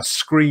a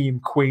scream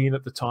queen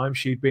at the time.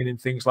 She'd been in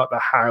things like The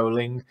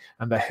Howling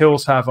and The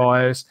Hills Have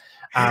Eyes.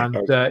 And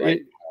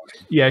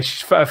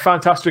she's a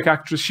fantastic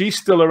actress. She's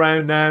still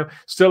around now,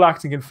 still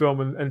acting in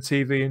film and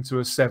TV into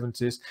her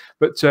 70s.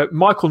 But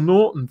Michael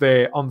Norton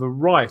there on the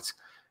right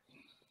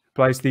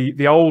plays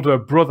the older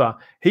brother.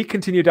 He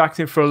continued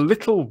acting for a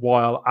little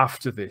while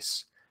after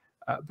this,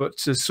 but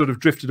has sort of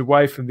drifted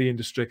away from the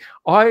industry.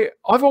 I've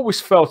always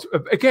felt,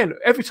 again,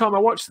 every time I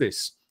watch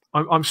this,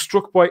 I'm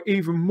struck by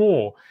even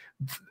more.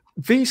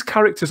 These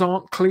characters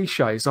aren't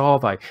cliches, are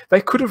they?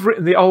 They could have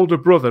written the older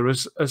brother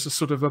as a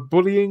sort of a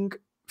bullying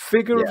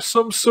figure of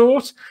some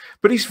sort,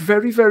 but he's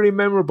very, very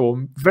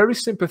memorable, very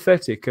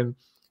sympathetic, and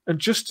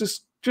just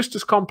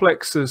as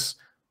complex as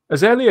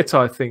Elliot,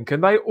 I think.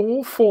 And they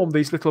all form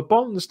these little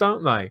bonds,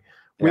 don't they?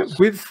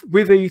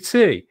 With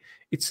E.T.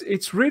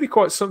 it's really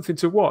quite something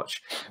to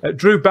watch.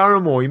 Drew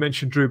Barrymore, you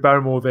mentioned Drew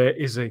Barrymore there,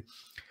 Izzy.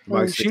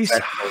 She's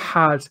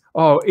had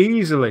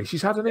easily.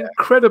 She's had an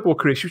incredible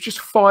career. She was just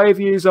 5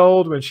 years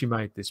old when she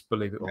made this,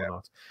 believe it or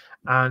not.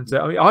 And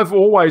I mean, I've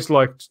always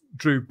liked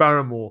Drew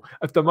Barrymore.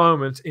 At the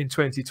moment in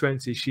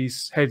 2020,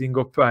 she's heading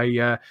up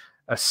a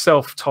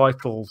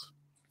self-titled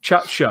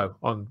chat show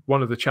on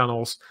one of the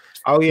channels.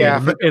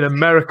 In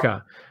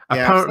America.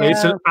 Apparently,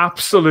 it's an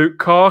absolute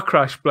car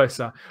crash, bless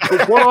her.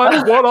 But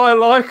what I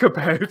like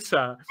about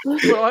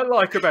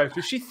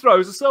her, she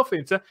throws herself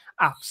into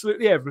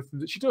absolutely everything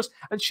that she does,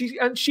 and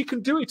she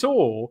can do it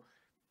all.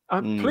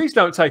 Please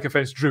don't take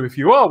offense, Drew, if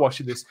you are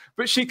watching this,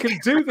 but she can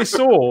do this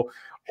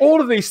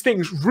all of these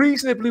things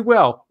reasonably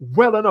well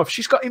enough.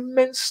 She's got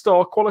immense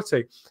star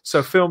quality.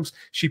 So films,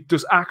 she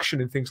does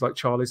action in things like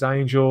Charlie's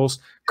Angels,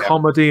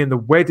 comedy in The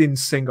Wedding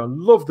Singer.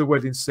 Love The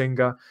Wedding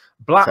Singer.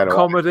 Black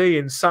comedy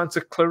in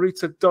Santa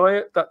Clarita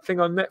Diet, that thing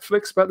on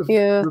Netflix about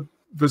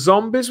the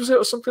zombies, was it,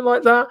 or something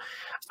like that?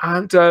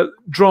 And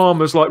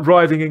dramas like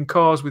Riding in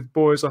Cars with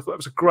Boys. I thought that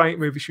was a great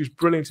movie. She was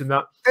brilliant in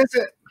that.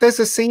 There's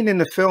a scene in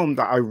the film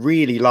that I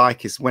really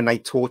like, is when they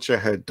torture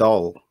her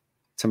doll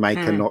to make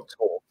her not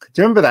talk.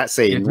 Do you remember that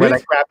scene where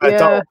they grab her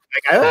doll,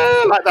 they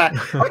go, like that?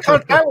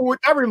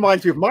 That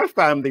reminds me of my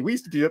family. We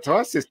used to do that to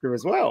our sister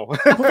as well.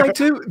 Well, they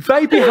do.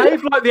 They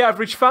behave like the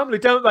average family,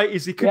 don't they,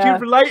 Izzy? Can you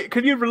relate?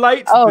 Can you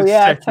relate? To oh this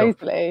yeah, setup?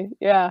 totally.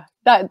 Yeah,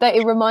 that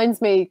it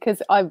reminds me,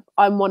 because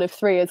I'm one of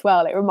three as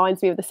well. It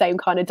reminds me of the same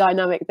kind of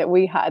dynamic that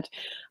we had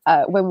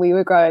when we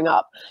were growing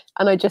up.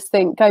 And I just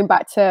think, going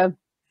back to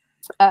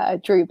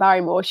Drew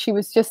Barrymore, she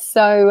was just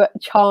so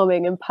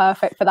charming and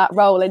perfect for that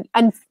role.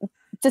 And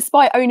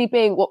despite only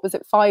being,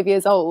 5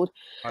 years old,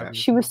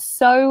 she was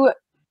so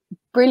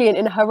brilliant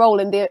in her role,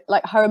 and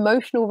her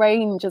emotional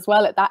range as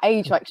well at that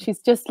age. Like, she's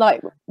just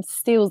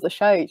steals the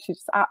show. She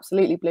just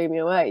absolutely blew me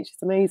away.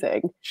 She's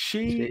amazing.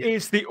 She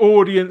is the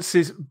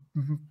audience's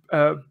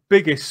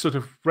biggest sort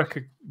of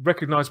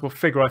recognizable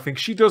figure, I think.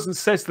 She does and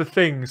says the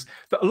things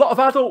that a lot of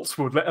adults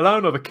would, let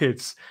alone other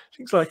kids.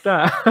 Things like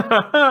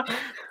that.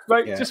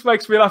 Just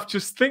makes me laugh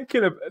just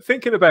thinking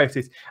about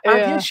it.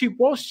 And she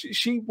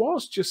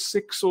was just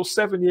 6 or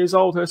 7 years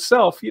old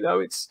herself. You know,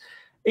 it's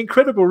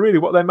incredible, really,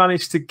 what they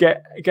managed to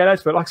get out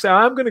of it. Like I say,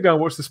 I'm going to go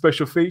and watch the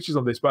special features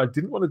on this, but I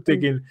didn't want to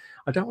dig in.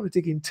 I don't want to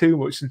dig in too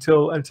much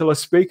until I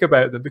speak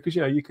about them, because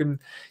you can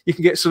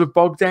get sort of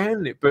bogged down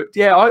in it. But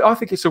yeah, I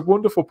think it's a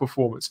wonderful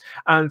performance.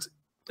 And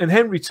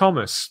Henry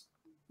Thomas,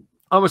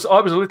 I was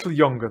a little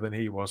younger than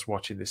he was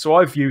watching this, so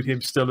I viewed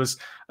him still as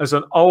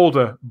an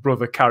older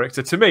brother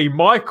character. To me,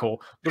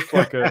 Michael looked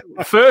like a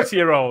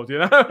 30-year-old, you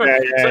know.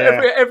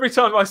 Every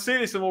time I see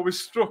this, I'm always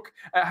struck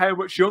at how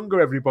much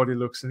younger everybody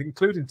looks, and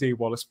including Dee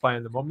Wallace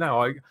playing the mum.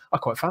 Now, I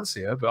quite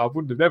fancy her, but I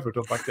wouldn't have never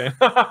done back then.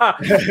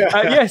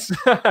 Yes,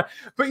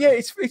 but yeah,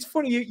 it's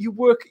funny.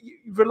 You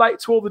relate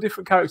to all the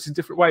different characters in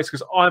different ways,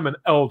 because I'm an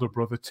elder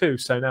brother too.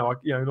 So now,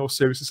 in all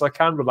seriousness, I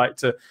can relate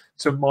to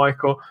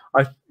Michael.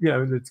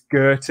 There's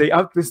Gertie.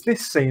 There's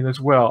this scene as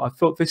well. I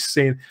thought this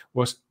scene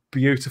was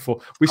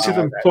beautiful. We see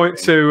them point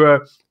to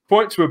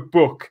a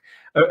book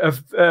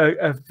of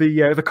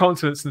the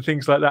continents and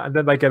things like that, and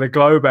then they get a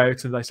globe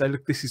out and they say,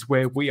 "Look, this is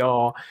where we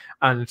are."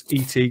 And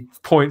E.T.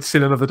 points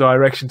in another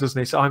direction, doesn't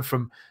he? So I'm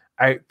from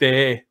out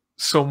there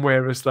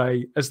somewhere as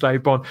they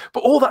bond.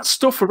 But all that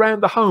stuff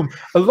around the home,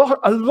 a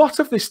lot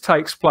of this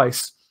takes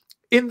place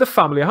in the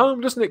family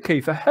home, doesn't it,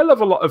 Keith? A hell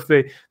of a lot of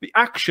the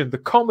action, the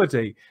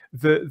comedy,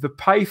 the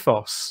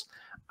pathos,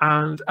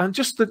 and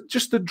just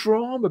the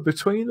drama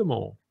between them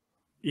all.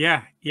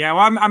 Yeah. Well,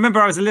 I remember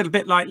I was a little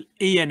bit like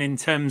Ian in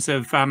terms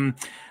of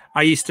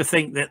I used to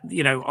think that,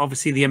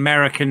 obviously the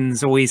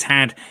Americans always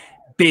had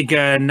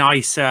bigger,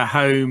 nicer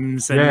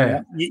homes,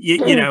 and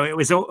it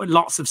was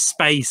lots of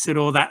space and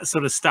all that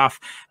sort of stuff.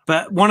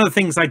 But one of the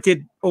things I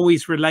did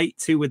always relate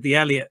to with the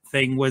Elliot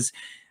thing was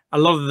a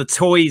lot of the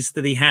toys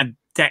that he had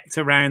decked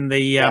around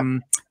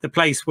the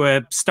place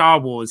were Star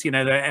Wars.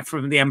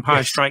 From The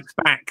Empire Strikes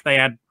Back, they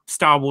had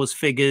Star Wars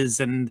figures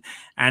and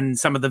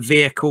some of the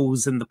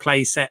vehicles and the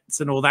play sets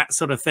and all that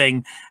sort of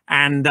thing.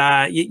 And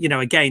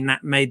again,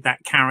 that made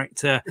that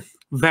character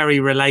very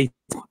relatable,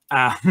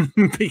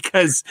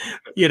 because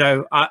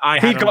I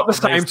he got the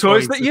same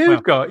toys that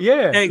you've got.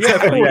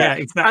 Exactly.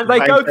 And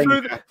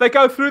they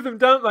go through them,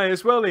 don't they,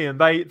 as well, Ian?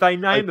 They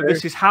name them.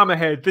 This is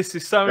Hammerhead, this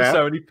is so and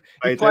so, and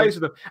he plays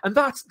with them. And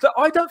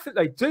I don't think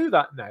they do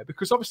that now,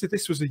 because obviously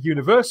this was a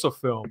Universal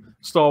film.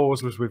 Star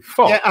Wars was with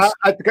Fox.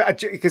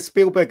 Because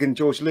Spielberg and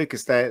George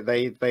Lucas,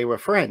 they were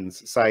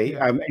friends. So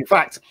in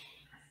fact,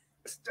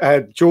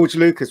 George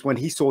Lucas, when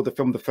he saw the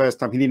film the first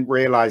time, he didn't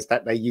realize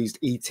that they used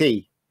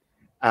E.T.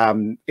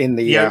 In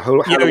the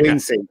Halloween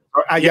scene,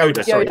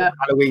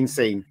 Halloween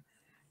scene,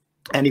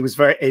 and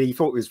he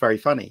thought it was very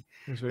funny.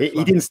 He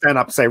didn't stand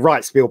up and say,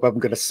 "Right, Spielberg, I'm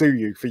going to sue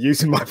you for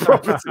using my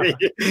property,"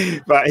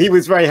 but he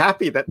was very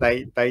happy that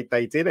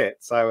they did it.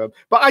 So,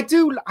 but I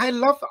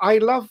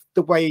love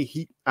the way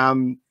he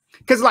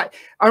because I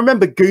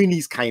remember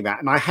Goonies came out,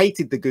 and I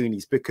hated the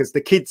Goonies because the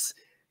kids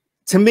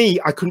to me,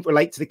 I couldn't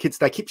relate to the kids.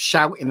 They kept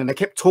shouting and they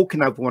kept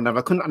talking over one another.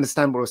 I couldn't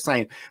understand what I was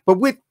saying. But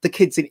with the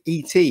kids in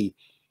ET,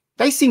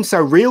 they seemed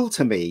so real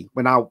to me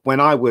when I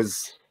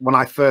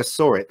first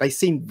saw it. They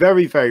seemed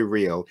very, very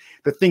real.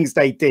 The things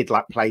they did,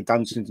 like play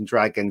Dungeons and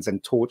Dragons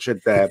and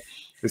tortured the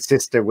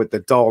sister with the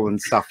doll and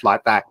stuff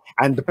like that,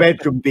 and the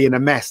bedroom being a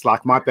mess,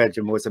 like my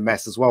bedroom was a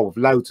mess as well, with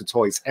loads of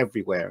toys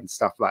everywhere and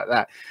stuff like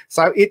that.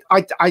 So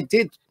I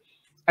did,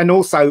 and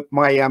also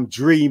my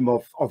dream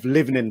of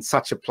living in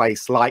such a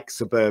place like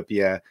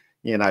suburbia,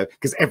 you know,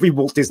 because every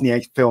Walt Disney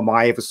film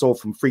I ever saw,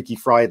 from Freaky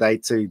Friday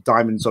to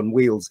Diamonds on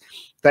Wheels,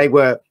 they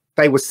were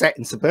set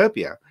in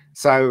suburbia.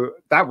 So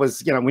that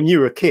was, you know, when you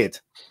were a kid,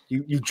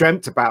 you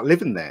dreamt about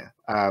living there,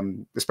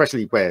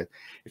 especially where,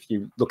 if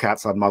you look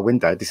outside my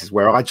window, this is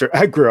where I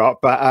grew up.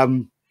 But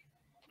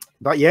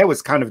yeah, it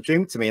was kind of a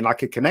dream to me, and I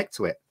could connect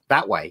to it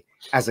that way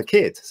as a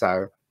kid.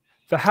 So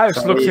the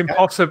house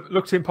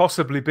looked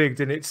impossibly big,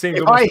 didn't it? Seemed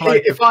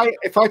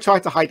if I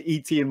tried to hide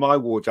ET in my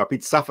wardrobe,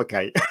 he'd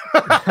suffocate.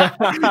 look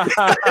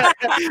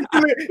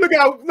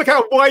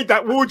how wide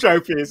that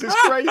wardrobe is. It's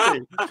crazy.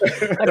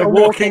 Like a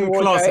walk-in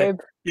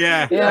closet.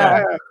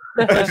 Yeah.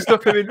 They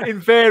stuck them in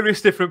various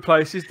different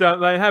places,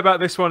 don't they? How about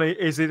this one,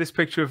 Izzy? This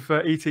picture of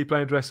ET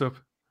playing dress up.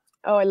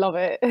 Oh, I love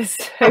it. It's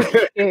so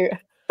cute.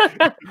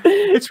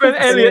 It's when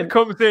Elliot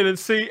comes in and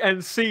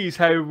sees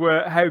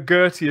how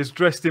Gertie has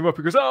dressed him up.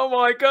 He goes, "Oh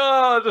my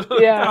God!"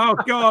 Yeah. Oh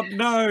God,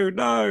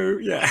 no,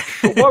 yeah.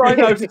 But what I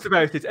noticed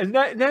about it, and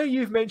now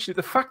you've mentioned it,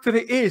 the fact that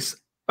it is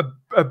a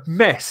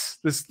mess.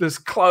 There's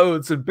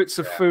clothes and bits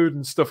of food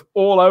and stuff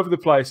all over the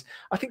place.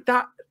 I think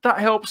that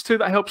helps too.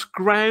 That helps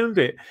ground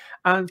it.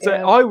 And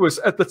I was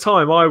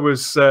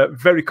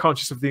very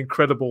conscious of the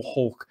Incredible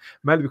Hulk,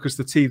 mainly because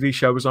the TV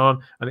show was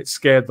on and it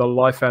scared the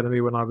life out of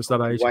me when I was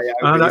that age.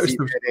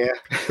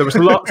 There was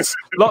lots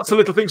of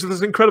little things. So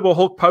there's an Incredible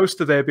Hulk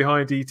poster there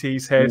behind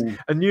ET's head,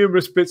 and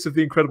numerous bits of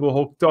the Incredible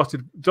Hulk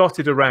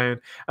dotted around.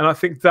 And I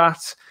think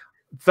that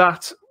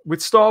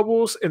with Star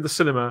Wars in the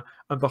cinema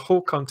and the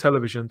Hulk on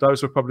television,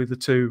 those were probably the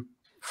two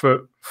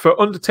for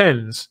under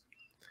 10s.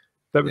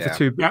 That was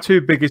the two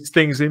biggest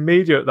things in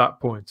media at that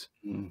point.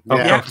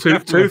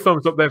 Two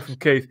thumbs up there from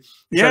Keith.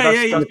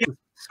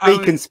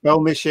 Speak and Spell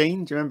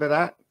machine. Do you remember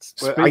that?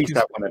 I used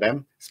to have one of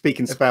them. Speak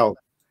and Spell.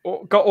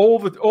 Got all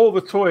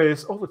the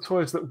toys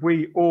that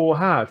we all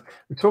had.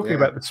 We're talking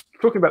about the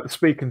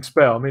Speak and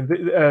Spell. I mean,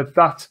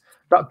 that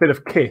bit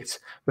of kit.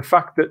 The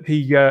fact that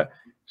he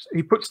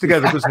puts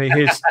together, doesn't he,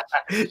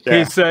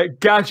 his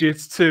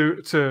gadgets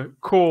to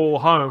call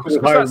home.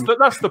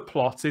 That's the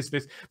plot, isn't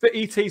it? That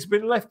ET's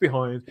been left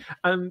behind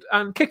and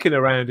kicking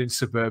around in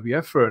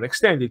suburbia for an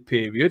extended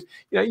period.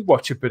 You know, you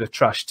watch a bit of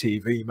trash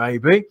TV,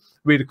 maybe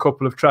read a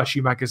couple of trashy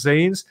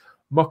magazines,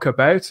 muck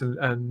about,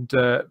 and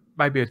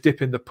maybe a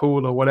dip in the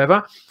pool or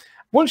whatever.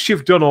 Once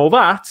you've done all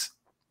that,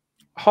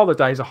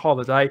 holiday's a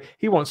holiday.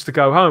 He wants to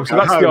go home. So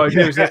that's the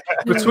idea, is that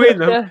between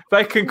them,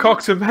 they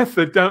concoct a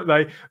method, don't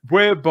they,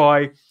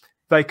 whereby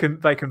they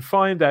can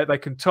find out, they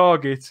can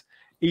target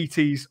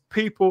ET's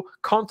people,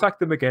 contact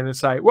them again and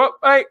say, well,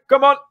 hey,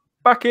 come on,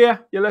 back here.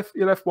 You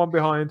left one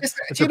behind.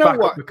 Do you know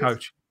what? The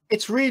coach.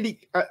 It's really,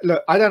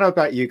 look, I don't know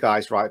about you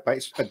guys, right? But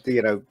it's,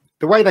 you know,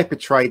 the way they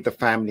portrayed the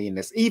family in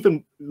this,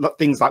 even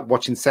things like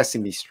watching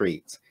Sesame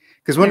Street.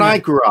 Because when I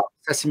grew up,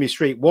 Sesame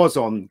Street was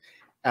on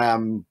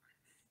 1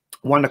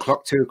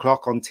 o'clock, 2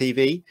 o'clock on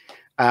TV.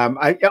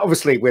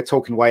 Obviously, we're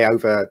talking way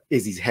over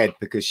Izzy's head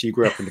because she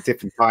grew up in a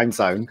different time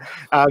zone.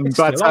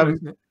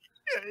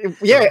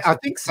 Yeah, I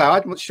think so.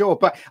 I'm not sure,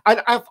 but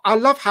I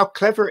love how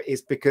clever it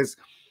is, because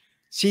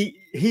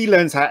he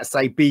learns how to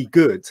say "be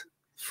good"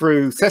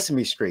 through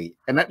Sesame Street,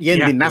 and at the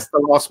ending, that's the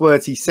last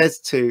words he says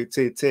to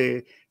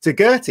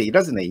Gertie,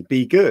 doesn't he?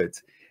 Be good.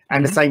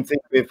 And the same thing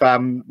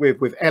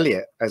with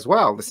Elliot as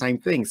well. The same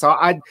thing. So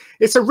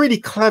it's a really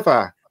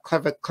clever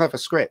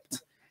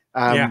script.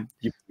 You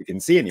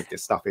didn't see any of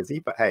this stuff, Izzy,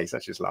 but hey,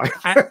 such is life.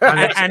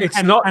 Sorry.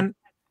 No.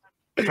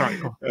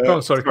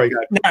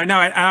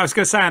 I was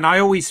going to say, and I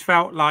always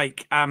felt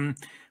like,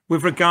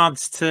 with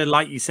regards to,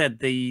 like you said,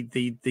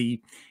 the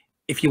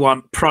if you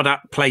want,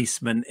 product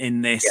placement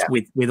in this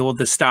with all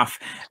the stuff,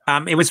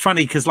 it was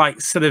funny because,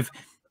 like, sort of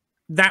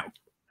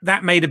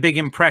that made a big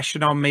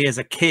impression on me as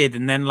a kid,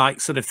 and then,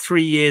 like, sort of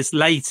 3 years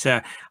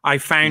later, I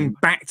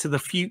found Back to the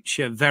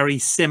Future very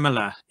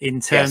similar in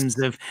terms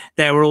of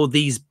there were all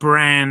these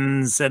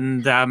brands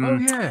and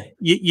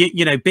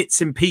you know,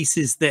 bits and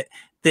pieces that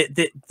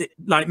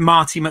like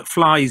Marty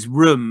McFly's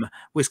room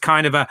was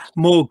kind of a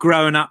more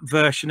grown up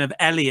version of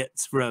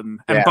Elliot's room,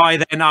 and by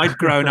then I'd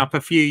grown up a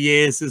few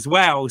years as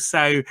well.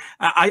 So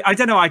I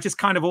don't know, I just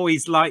kind of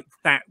always liked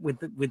that with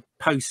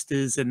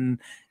posters and,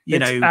 you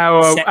know,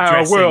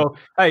 our world.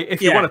 Hey,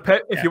 if you want a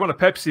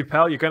Pepsi,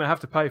 pal, you're going to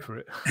have to pay for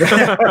it.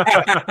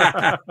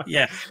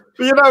 Yeah.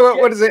 But you know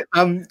what is it?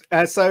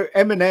 So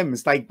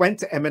M&M's, they went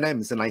to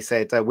M&M's and they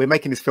said, we're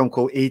making this film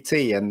called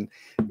E.T. and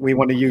we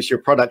want to use your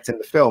product in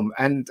the film.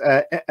 And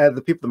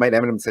the people that made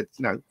M&M's said,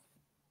 you know,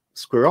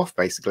 screw off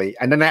basically,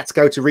 and then they had to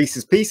go to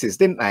Reese's Pieces,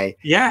 didn't they?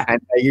 Yeah. And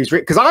they used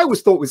because I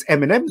always thought it was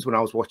M&M's when I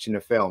was watching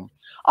the film.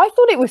 I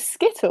thought it was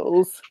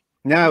Skittles.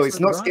 No, it's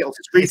not Skittles.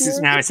 It's Reese's.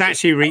 No, it's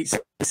actually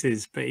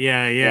Reese's, but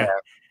yeah.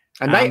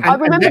 And I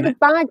remember the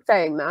bag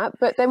saying that,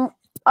 but then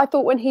I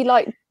thought when he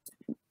like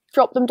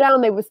dropped them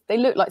down, they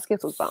looked like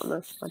Skittles, but I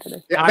don't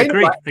know. Yeah, I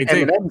agree. Like they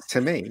do M&M's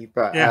to me,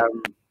 but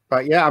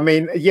yeah, I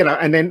mean, you know,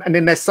 and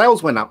then their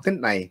sales went up,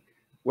 didn't they?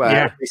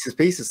 Well, Reese's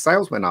Pieces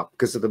sales went up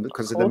because of the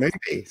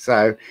movie.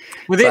 So,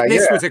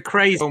 this was a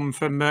crazy film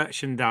for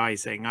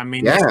merchandising. I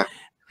mean,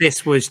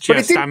 this was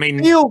just. I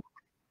mean,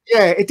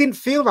 it didn't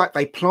feel like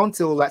they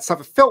planted all that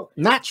stuff. It felt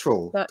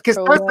natural because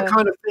that's the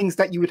kind of things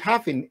that you would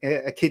have in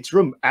a kid's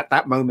room at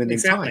that moment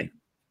in time.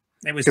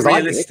 It was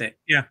realistic.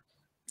 Yeah.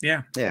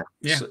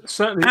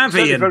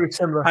 Certainly very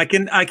similar. I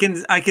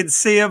can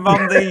see him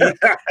on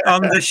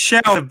the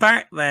shelf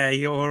back there.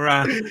 Your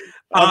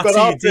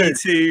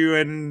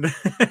R2D2 and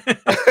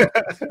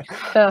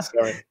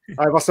sorry,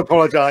 I must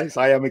apologise.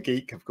 I am a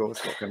geek, of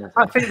course. What can I say?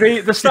 I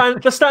think the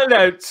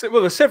standout.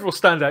 Well, there's several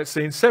standout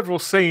scenes, several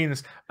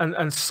scenes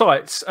and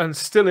sites and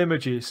still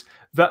images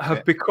that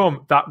have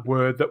become that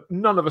word that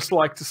none of us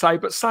like to say,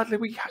 but sadly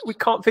we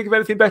can't think of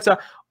anything better.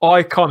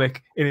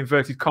 Iconic in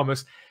inverted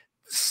commas.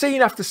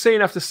 Scene after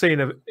scene after scene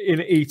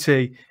in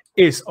E.T.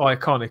 is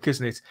iconic,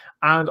 isn't it?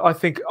 And I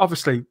think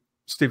obviously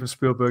Steven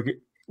Spielberg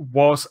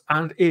was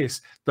and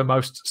is the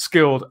most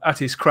skilled at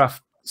his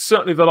craft,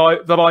 certainly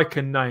that I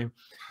can name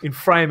in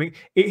framing.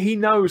 He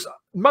knows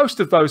most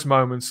of those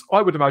moments,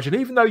 I would imagine,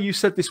 even though you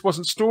said this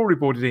wasn't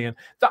storyboarded, Ian,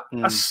 that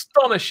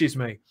astonishes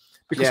me.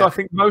 Because I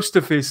think most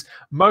of his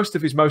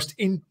most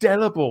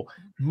indelible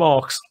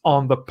marks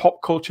on the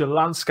pop culture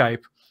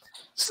landscape,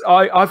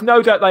 I've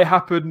no doubt they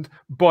happened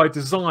by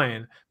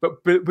design,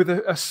 but with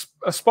a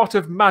spot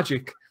of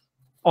magic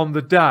on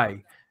the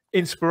day,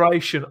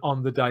 inspiration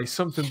on the day,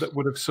 something that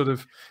would have sort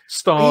of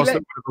stars that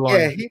would have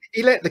aligned. Yeah,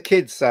 he let the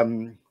kids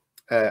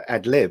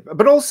ad lib,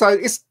 but also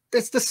it's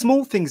the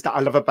small things that I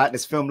love about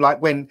this film,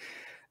 like when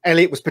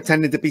Elliot was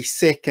pretending to be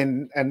sick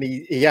and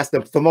he has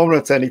the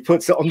thermometer and he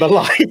puts it on the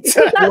light. That's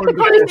the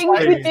kind of thing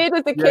we did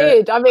as a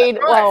kid. I mean,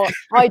 well,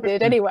 I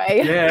did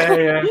anyway.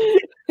 Yeah.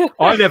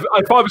 I never.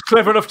 If I was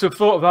clever enough to have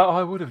thought of that,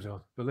 I would have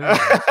done. Believe me.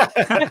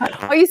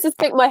 I used to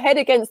stick my head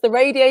against the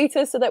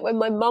radiator so that when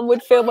my mum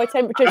would feel my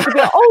temperature, she'd be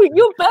like, "Oh,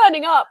 you're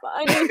burning up.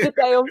 I need a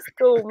day off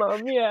school,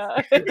 mum."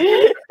 Yeah.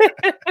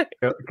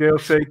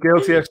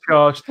 Guilty as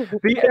charged.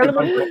 The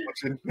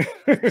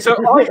element. So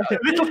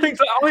little things.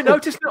 I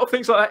notice little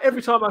things like that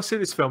every time I see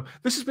this film.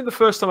 This has been the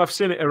first time I've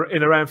seen it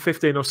in around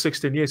 15 or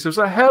 16 years. So it was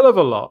a hell of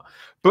a lot.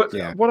 But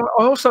what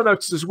I also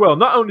noticed as well,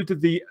 not only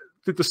did the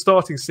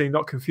starting scene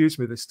not confuse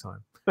me this time,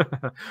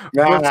 but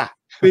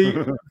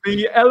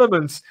the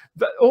elements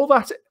all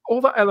that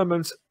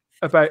elements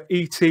about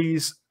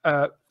E.T.'s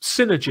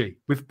synergy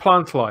with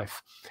plant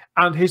life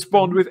and his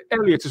bond with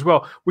Elliot as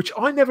well, which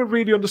I never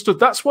really understood.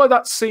 That's why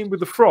that scene with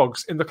the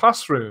frogs in the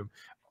classroom,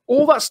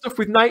 all that stuff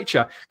with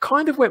nature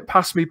kind of went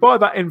past me by,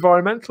 that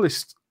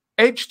environmentalist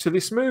edge to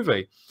this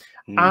movie.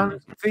 And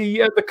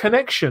the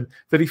connection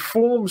that he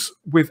forms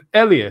with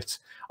Elliot,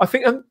 I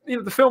think, and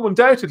the film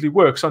undoubtedly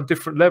works on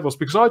different levels,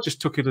 because I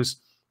just took it as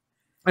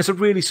a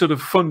really sort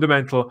of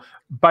fundamental,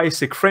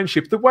 basic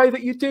friendship, the way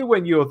that you do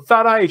when you're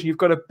that age and you've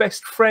got a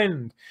best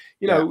friend,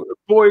 you know,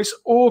 boys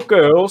or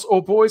girls,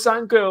 or boys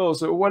and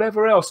girls, or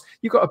whatever else.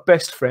 You've got a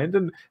best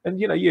friend, and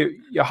you know, you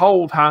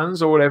hold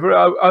hands or whatever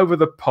over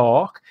the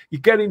park. You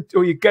get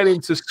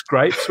into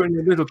scrapes when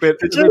you're a little bit.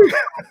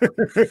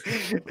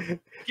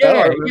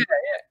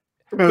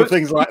 But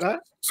things like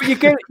that. But you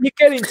get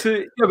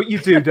into, but you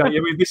do, don't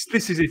you? I mean,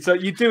 this is it. So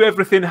you do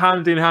everything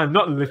hand in hand,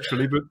 not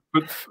literally,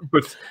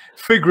 but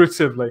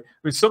figuratively. I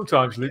mean,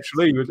 sometimes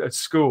literally at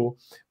school.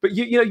 But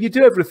you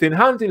do everything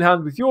hand in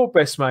hand with your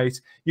best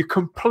mate. You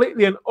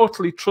completely and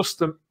utterly trust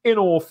them in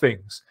all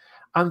things,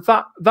 and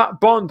that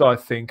bond, I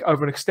think,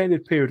 over an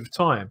extended period of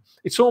time,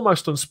 it's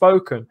almost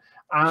unspoken,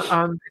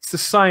 and it's the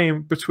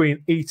same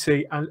between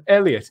E.T. and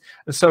Elliot.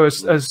 And so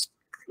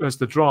as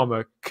the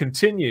drama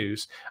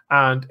continues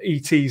and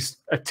E.T.'s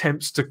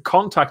attempts to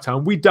contact her,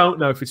 and we don't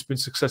know if it's been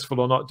successful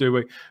or not, do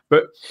we?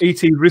 But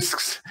E.T.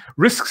 risks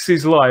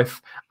his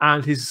life,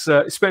 and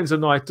spends a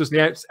night, doesn't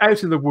he,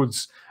 out in the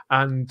woods,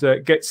 and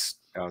gets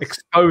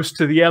exposed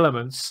to the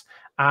elements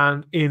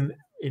and in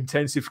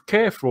intensive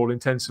care for all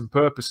intents and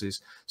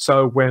purposes.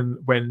 So when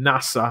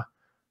NASA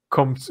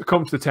come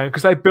to the town,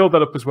 because they build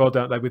that up as well,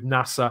 don't they, with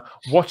NASA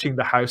watching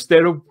the house,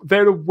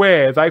 they're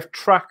aware, they've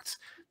tracked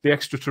the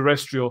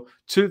extraterrestrial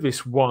to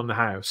this one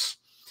house,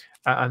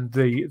 and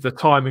the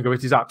timing of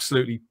it is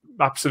absolutely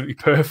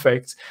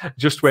perfect.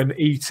 Just when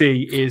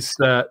E.T. is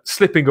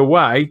slipping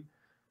away,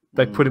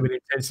 they put him in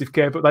intensive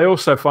care, but they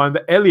also find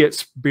that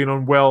Elliot's been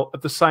unwell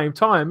at the same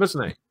time,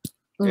 hasn't he?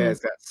 Yeah,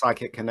 it's that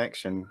psychic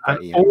connection.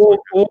 And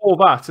all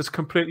that has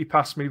completely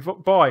passed me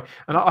by,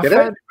 and I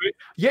found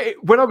it,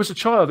 when I was a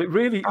child, it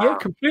really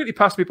completely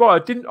passed me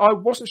by. I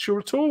wasn't sure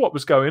at all what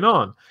was going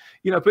on,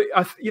 but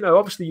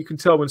obviously you can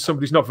tell when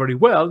somebody's not very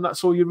well, and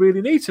that's all you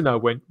really need to know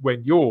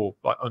when you're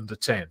like under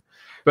 10.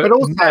 But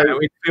also now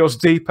it feels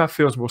deeper,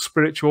 feels more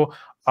spiritual.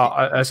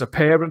 As a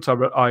parent,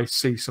 I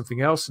see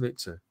something else in it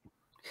too.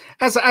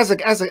 As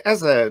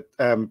a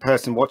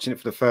person watching it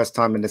for the first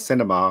time in the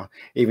cinema,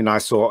 even though I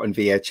saw it on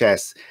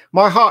VHS,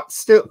 my heart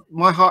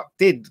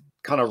did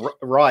kind of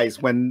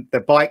rise when the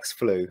bikes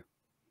flew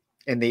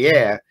in the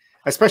air,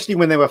 especially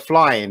when they were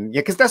flying.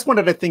 Yeah, because that's one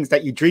of the things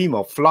that you dream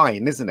of,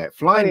 flying, isn't it?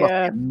 Flying must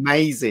be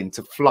amazing,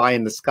 to fly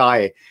in the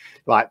sky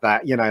like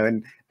that, you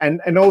know,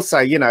 and also,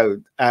 you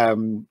know,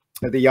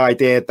 the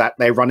idea that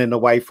they're running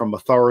away from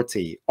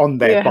authority on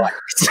their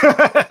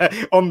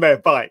bikes, on their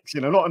bikes,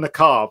 you know, not in a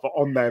car, but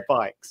on their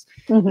bikes.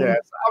 Yeah,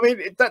 I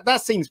mean,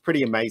 that seems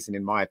pretty amazing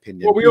in my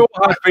opinion. Well, we all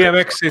had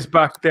BMXs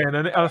back then,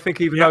 and I think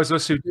even those of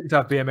us who didn't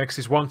have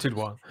BMXs wanted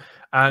one.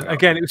 And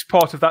again, it was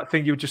part of that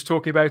thing you were just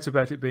talking about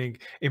it being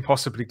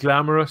impossibly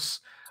glamorous.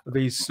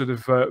 These sort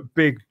of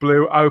big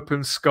blue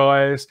open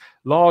skies,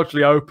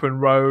 largely open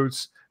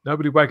roads,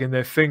 nobody wagging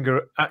their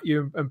finger at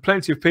you, and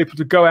plenty of people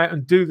to go out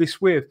and do this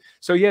with.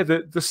 So yeah,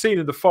 the scene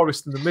in the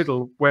forest in the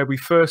middle where we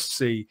first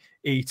see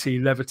E.T.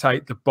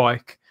 levitate the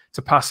bike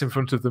to pass in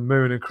front of the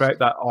moon and create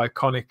that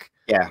iconic,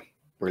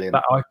 brilliant,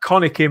 that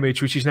iconic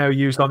image, which is now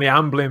used on the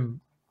Amblin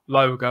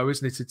logo,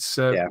 isn't it? It's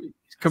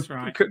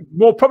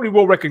probably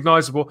more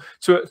recognizable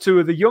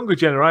to the younger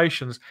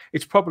generations.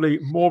 It's probably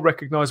more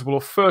recognizable,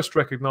 or first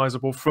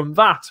recognizable from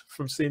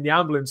seeing the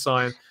Amblin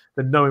sign,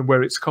 than knowing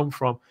where it's come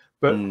from.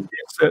 But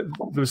there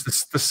was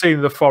the scene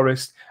in the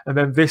forest, and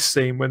then this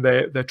scene when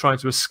they're trying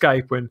to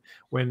escape,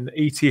 when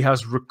E.T.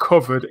 has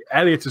recovered,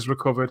 Elliot has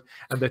recovered,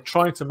 and they're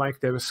trying to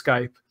make their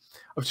escape.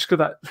 I've just got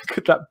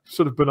that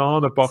sort of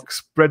banana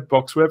box, bread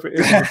box, whatever it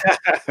is.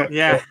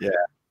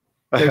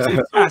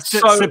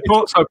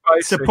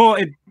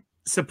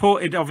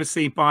 Supported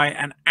obviously by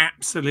an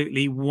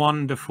absolutely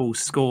wonderful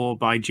score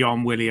by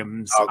John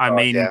Williams. Oh,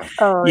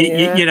 God,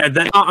 you know,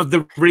 part of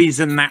the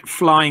reason that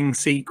flying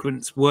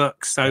sequence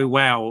works so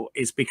well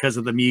is because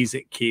of the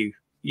music cue.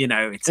 You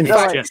know, it's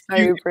just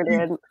so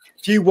brilliant.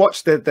 If you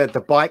watch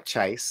the bike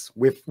chase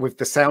with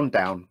the sound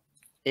down,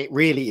 it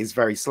really is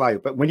very slow.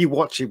 But when you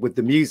watch it with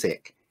the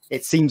music,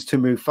 it seems to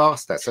move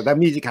faster. So that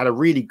music had a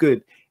really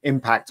good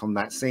impact on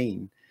that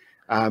scene.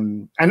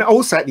 And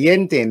also at the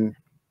ending,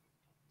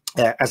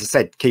 as I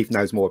said, Keith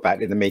knows more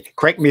about it than me.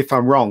 Correct me if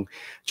I'm wrong.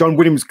 John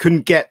Williams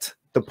couldn't get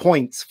the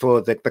points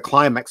for the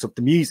climax of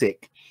the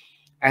music,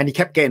 and he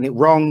kept getting it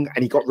wrong,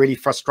 and he got really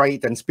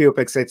frustrated. And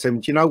Spielberg said to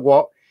him, "Do you know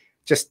what?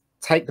 Just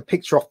take the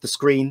picture off the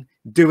screen,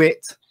 do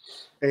it,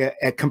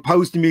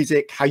 compose the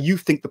music how you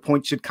think the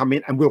point should come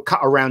in, and we'll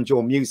cut around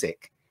your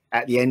music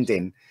at the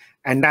ending."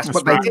 And that's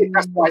what they did.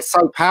 That's why it's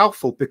so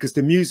powerful, because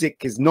the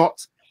music is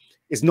not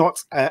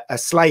a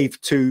slave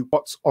to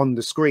what's on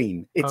the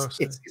screen.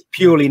 It's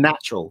purely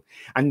natural.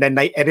 And then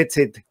they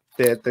edited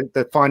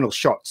the final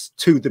shots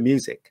to the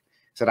music.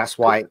 So that's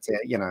why it,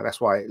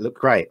 that's why it looked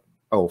great.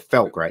 Oh,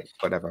 felt great,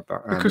 whatever.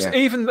 But, because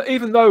even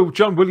though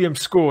John Williams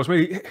scores, I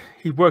mean,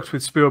 he worked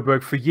with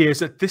Spielberg for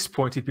years. At this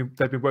point, they've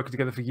been working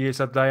together for years,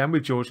 had they? And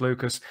with George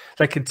Lucas,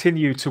 they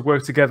continue to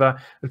work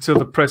together until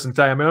the present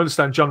day. I mean, I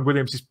understand John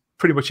Williams is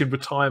pretty much in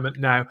retirement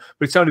now,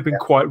 but it's only been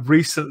quite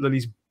recent that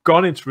he's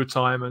gone into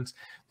retirement.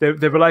 Their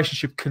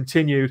relationship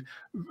continued.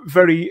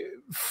 Very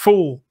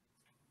full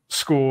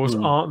scores,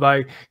 aren't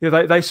they? You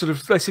know, they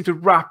seem to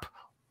wrap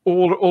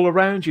all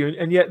around you,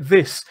 and yet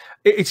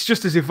it's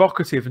just as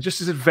evocative and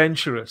just as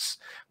adventurous,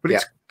 but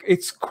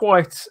it's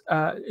quite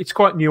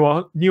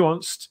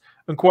nuanced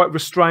and quite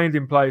restrained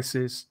in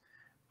places.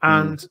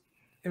 And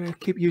I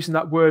keep using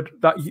that word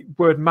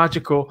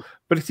magical,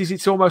 but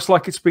it's almost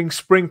like it's being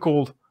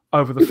sprinkled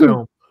over the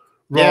film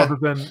rather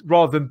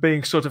than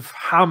being sort of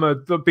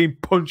hammered, being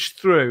punched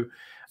through.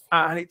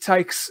 And it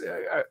takes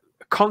a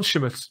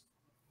consummate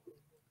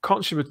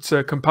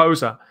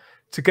composer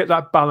to get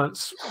that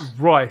balance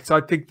right.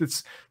 I think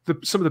that's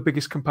some of the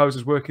biggest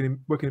composers working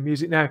in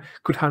music now.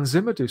 Could Hans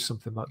Zimmer do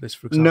something like this,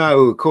 for example? No,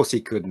 of course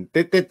he couldn't.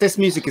 This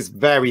music is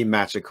very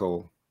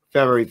magical.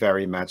 Very,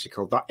 very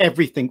magical. But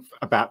everything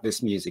about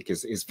this music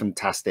is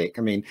fantastic.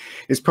 I mean,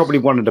 it's probably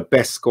one of the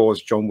best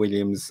scores John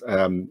Williams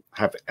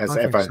has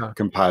ever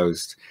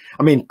composed.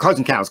 I mean, Close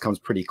Encounters comes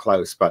pretty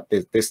close, but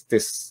this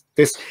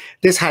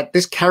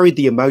carried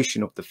the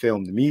emotion of the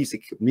film. The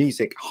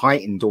music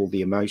heightened all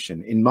the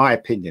emotion, in my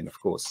opinion. Of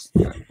course,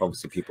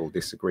 obviously people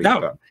disagree.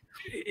 No. But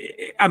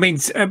I mean,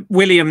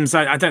 Williams.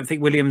 I don't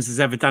think Williams has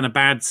ever done a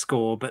bad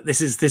score, but this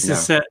is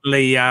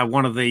certainly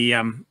one of the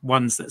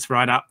ones that's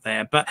right up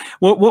there. But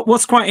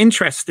what's quite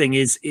interesting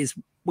is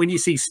when you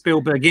see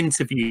Spielberg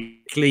interview,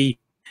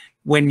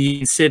 when you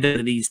consider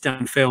that he's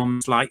done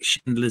films like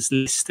Schindler's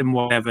List and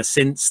whatever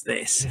since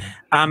this,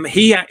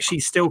 he actually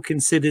still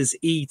considers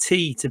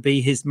E.T. to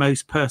be his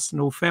most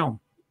personal film,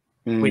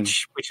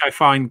 which I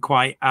find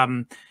quite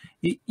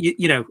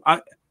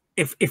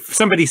If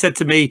somebody said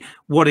to me,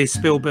 what is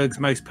Spielberg's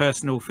most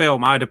personal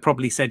film, I'd have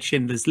probably said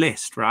Schindler's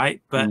List,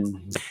 right? But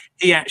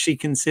he actually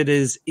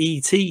considers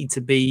E.T. to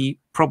be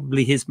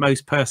probably his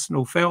most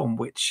personal film,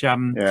 which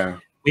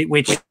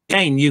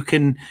again, you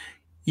can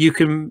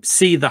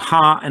see the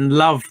heart and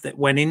love that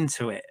went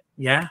into it.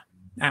 Yeah.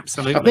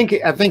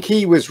 Absolutely. I think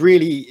he was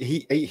really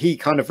he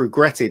kind of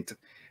regretted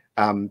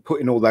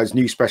putting all those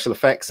new special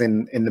effects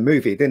in the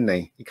movie, didn't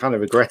he? He kind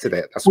of regretted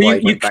it. That's why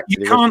he went back to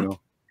the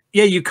original.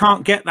 Yeah, you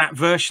can't get that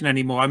version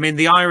anymore. I mean,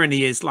 the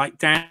irony is, like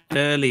Dan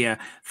earlier,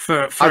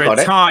 for a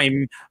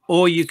time,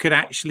 all you could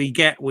actually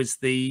get was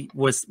the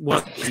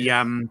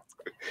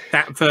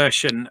that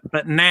version,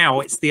 but now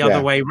it's the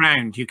other way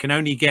around. You can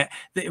only get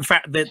in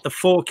fact the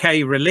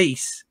 4K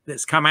release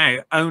that's come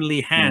out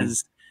only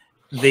has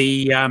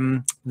the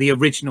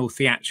original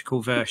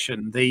theatrical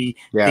version, the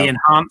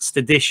enhanced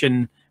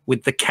edition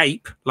with the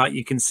cape, like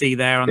you can see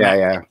there on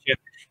that picture,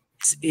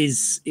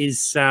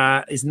 is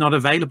not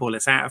available.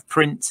 It's out of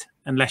print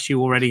unless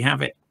you already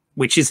have it,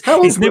 which is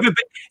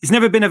it's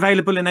never been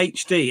available in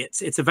HD.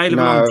 It's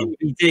available on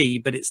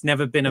DVD, but it's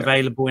never been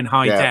available in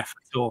high def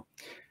at all.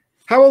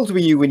 How old were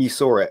you when you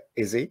saw it,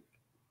 Izzy?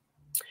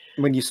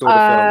 When you saw the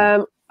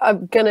film?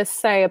 I'm gonna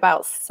say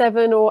about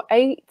 7 or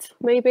 8,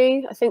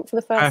 maybe. I think for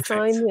the first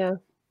time. Yeah.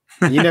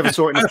 You never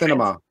saw it in the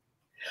cinema?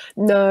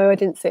 No, I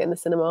didn't see it in the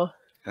cinema.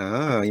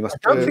 Oh, you must.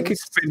 I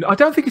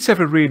don't think it's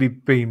ever really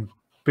been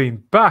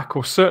back,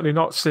 or certainly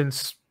not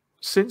since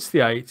the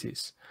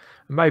 80s.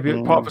 Maybe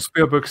part of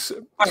Spielberg's.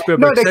 No,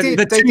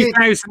 the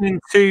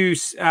 2002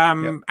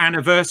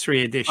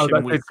 anniversary edition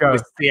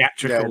was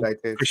theatrical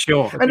for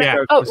sure. And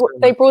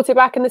they brought it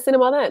back in the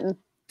cinema then.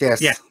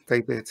 Yes,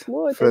 they did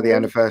for the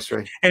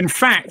anniversary. In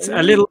fact,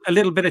 a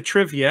little bit of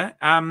trivia.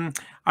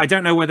 I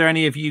don't know whether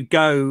any of you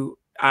go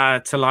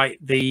to like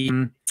the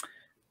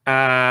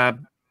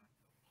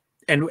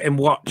and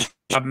watch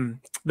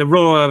the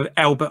Royal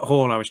Albert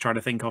Hall. I was trying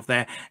to think of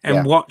there,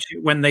 and watch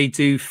it when they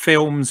do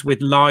films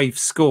with live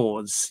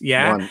scores.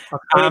 Yeah,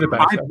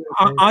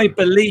 I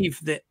believe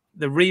that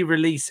the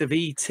re-release of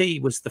E.T.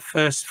 was the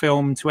first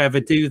film to ever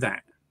do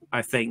that,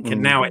 I think,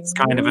 and now it's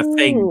kind of a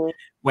thing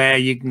where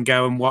you can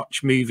go and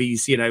watch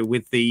movies, you know,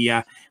 with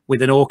the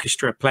with an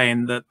orchestra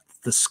playing the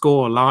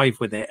score live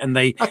with it, and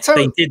they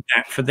did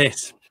that for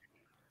this.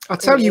 I'll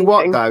tell you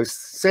what, though,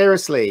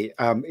 seriously,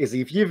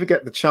 Izzy, if you ever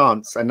get the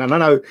chance, and I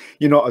know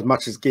you're not as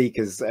much as geek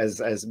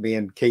as me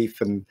and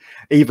Keith and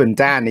even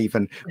Dan,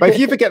 but if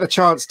you ever get the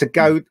chance to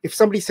go, if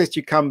somebody says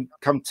to you come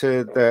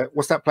to the,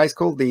 what's that place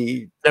called?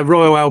 The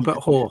Royal Albert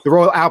Hall. The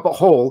Royal Albert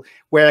Hall,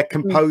 where a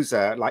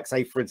composer, like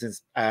say, for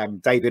instance,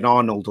 David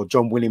Arnold or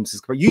John Williams,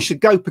 you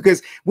should go,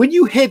 because when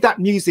you hear that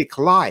music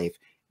live,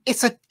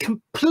 it's a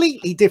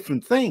completely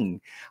different thing.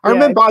 I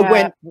remember I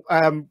went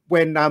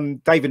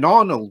when David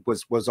Arnold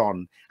was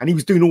on, and he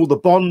was doing all the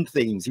Bond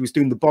themes. He was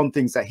doing the Bond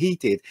things that he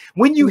did.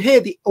 When you hear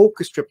the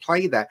orchestra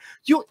play that,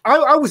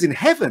 I was in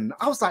heaven.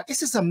 I was like,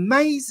 this is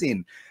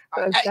amazing.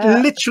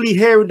 Literally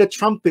hearing the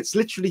trumpets,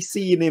 literally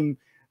seeing him,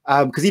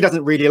 because he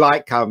doesn't really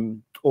like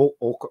doing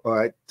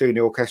the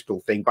orchestral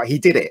thing, but he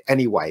did it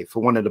anyway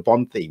for one of the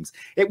Bond themes.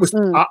 It was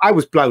I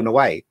was blown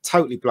away,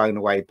 totally blown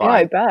away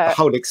by the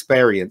whole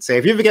experience. So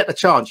if you ever get the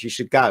chance, you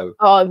should go.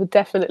 Oh, I would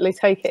definitely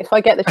take it. If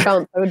I get the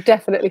chance, I would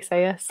definitely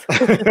say yes.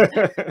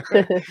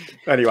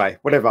 Anyway,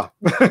 whatever.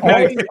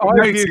 I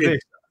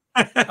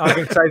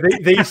can say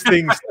these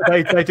things,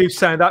 they do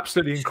sound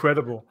absolutely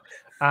incredible,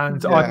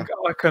 and I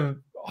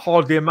can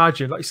hardly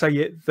imagine, like you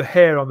say, the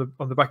hair on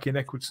the back of your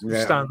neck would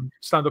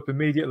stand up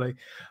immediately.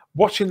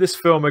 Watching this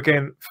film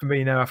again for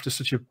me now after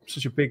such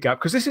a big gap,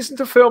 because this isn't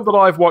a film that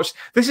I've watched.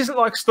 This isn't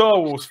like Star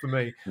Wars for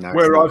me,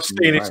 where I've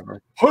seen it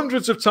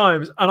hundreds of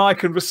times and I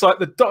can recite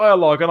the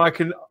dialogue and I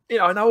can,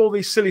 I know all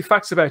these silly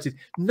facts about it.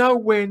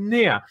 Nowhere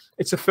near.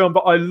 It's a film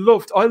that I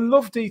loved. I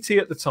loved E.T.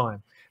 at the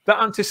time.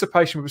 That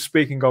anticipation we were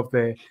speaking of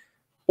there,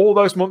 all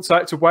those months I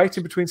had to wait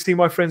in between See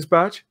My Friend's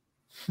Badge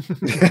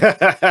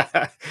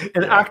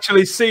and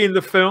actually seeing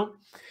the film.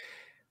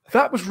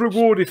 That was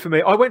rewarded for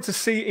me. I went to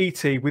see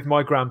E.T. with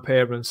my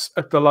grandparents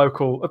at the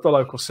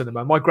local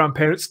cinema. My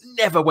grandparents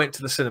never went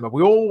to the cinema.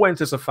 We all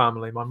went as a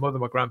family. My mother,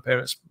 my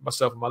grandparents,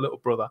 myself, and my little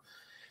brother.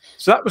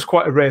 So that was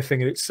quite a rare thing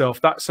in itself.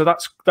 That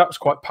was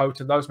quite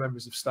potent. Those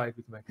memories have stayed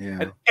with me. Yeah.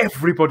 And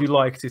everybody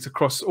liked it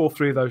across all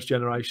three of those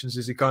generations,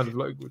 is he kind of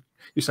like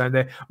you're saying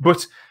there.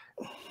 But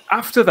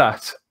after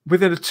that,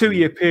 within a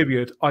 2-year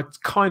period,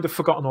 I'd kind of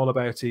forgotten all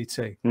about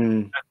E.T.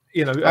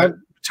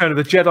 Return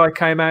of the Jedi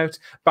came out,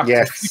 Back to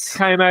the Future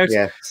came out,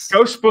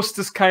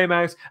 Ghostbusters came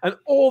out, and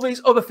all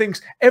these other things.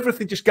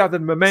 Everything just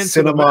gathered momentum.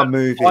 Cinema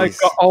movies. I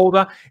got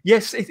older.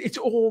 Yes, it's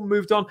all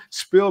moved on.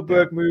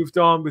 Spielberg moved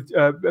on with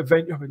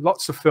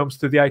lots of films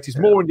through the 80s.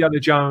 More Indiana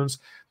Jones,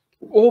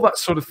 all that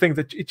sort of thing.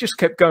 That it just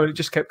kept going. It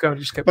just kept going.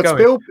 It just kept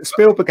going.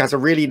 Spielberg has a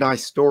really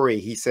nice story.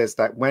 He says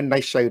that when they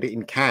showed it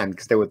in Cannes,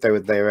 because they were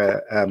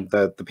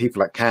the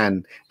people at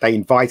Cannes, they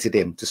invited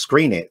him to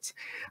screen it,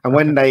 and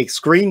when they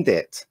screened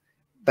it,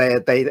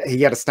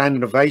 he had a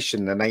standing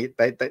ovation, and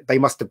they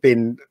must have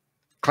been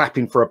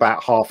clapping for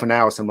about half an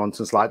hour, some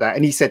nonsense like that.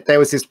 And he said there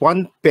was this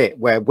one bit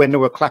where when they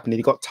were clapping,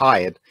 he got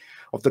tired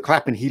of the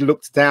clapping. He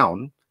looked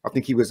down. I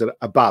think he was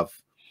above,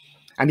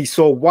 and he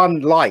saw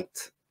one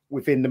light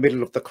within the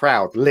middle of the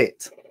crowd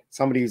lit.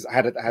 Somebody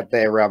had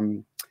their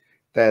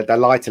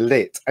lighter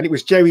lit, and it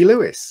was Jerry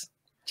Lewis.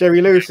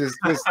 Jerry Lewis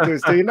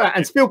was doing that,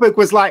 and Spielberg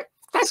was like,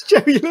 That's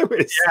Jerry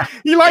Lewis. Yeah.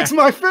 He likes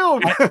my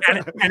film.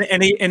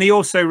 and he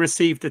also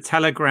received a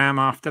telegram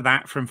after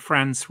that from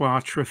Francois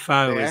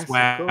Truffaut Yes, as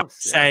well, of course,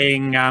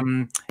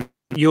 saying,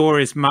 "You're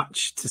as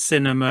much to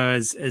cinema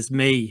as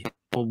me,"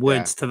 or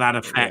words to that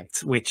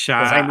effect. Which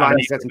same line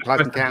he says in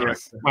Pleasant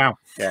Counts. Wow.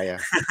 Yeah.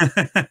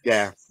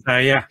 So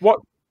yeah.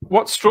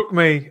 What struck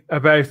me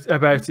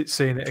about it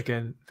seeing it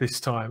again this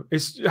time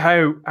is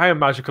how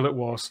magical it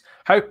was,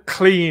 how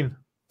clean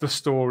the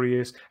story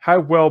is, how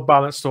well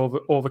balanced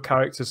all the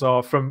characters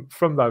are from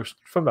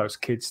those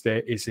kids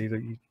there. Izzy,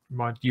 that you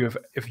remind you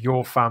of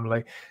your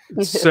family.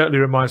 It certainly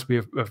reminds me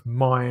of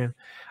mine,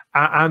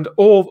 and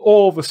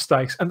all the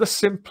stakes and the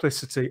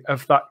simplicity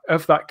of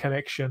that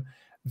connection,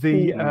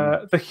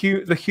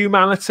 the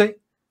humanity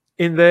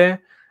in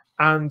there.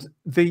 And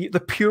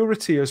the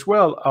purity as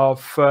well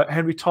of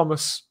Henry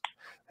Thomas.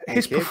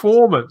 His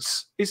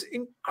performance is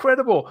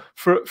incredible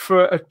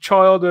for a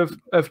child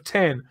of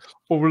 10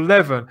 or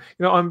 11.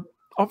 You know, I'm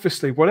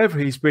obviously, whatever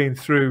he's been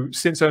through,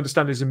 since I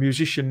understand he's a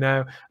musician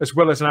now as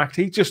well as an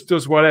actor, he just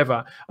does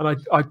whatever. And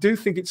I do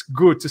think it's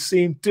good to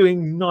see him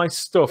doing nice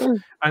stuff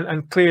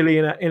and clearly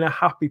in a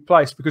happy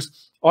place,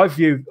 because I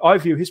view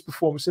his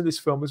performance in this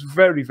film as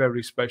very,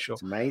 very special.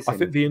 It's amazing. I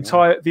think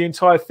the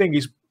entire thing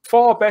is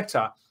far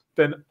better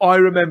than I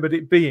remembered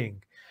it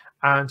being.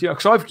 And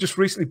because I've just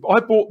recently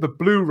bought the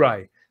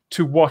Blu-ray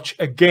to watch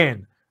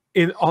again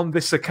on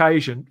this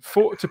occasion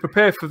to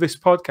prepare for this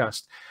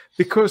podcast,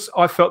 because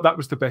I felt that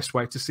was the best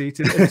way to see it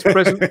in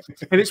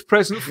its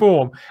present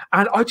form.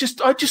 And I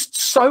just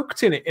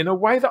soaked in it in a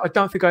way that I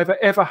don't think I've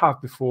ever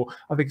have before.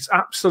 I think it's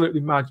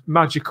absolutely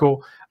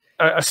magical,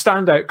 a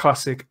standout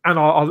classic, and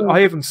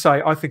I even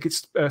say I think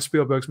it's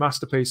Spielberg's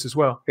masterpiece as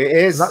well. It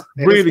is. That's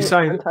really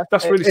saying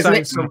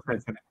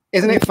something.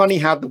 Isn't it funny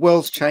how the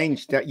world's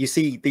changed? That you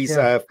see these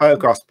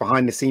photographs,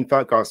 behind the scene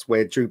photographs,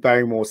 where Drew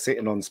Barrymore's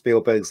sitting on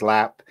Spielberg's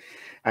lap,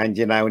 and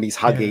and he's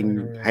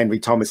hugging Henry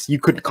Thomas. You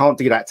can't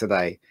do that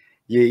today.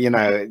 You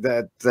know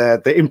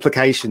the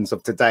implications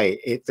of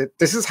today.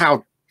 This is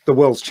how the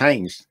world's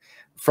changed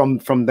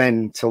from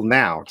then till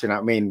now. Do you know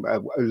what I mean?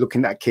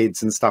 Looking at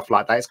kids and stuff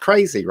like that, it's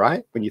crazy,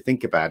 right? When you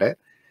think about it,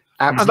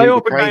 absolutely. And they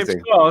all crazy.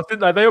 became stars,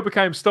 didn't they? They all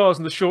became stars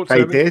in the short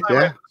term. They did,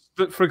 yeah.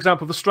 For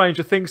example, the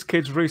Stranger Things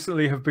kids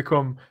recently have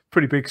become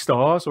pretty big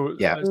stars, or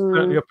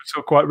certainly up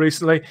until quite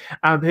recently.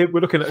 And here we're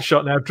looking at a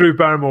shot now, Drew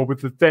Barrymore with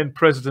the then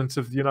President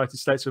of the United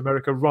States of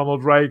America,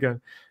 Ronald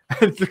Reagan.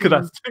 And look at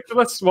that! Look at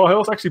that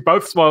smiles. Actually,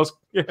 both smiles.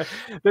 Yeah,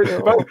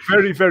 they're both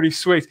very, very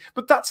sweet.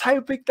 But that's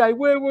how big they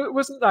were,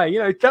 wasn't they? You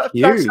know,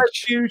 that's how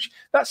huge.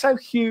 That's how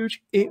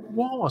huge it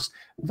was.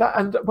 That,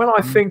 and when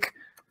I think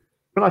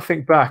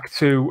back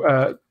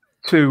to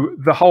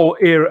the whole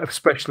era of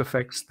special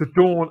effects, the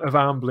dawn of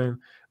Amblin,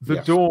 the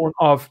dawn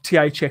of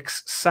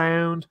THX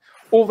sound,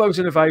 all those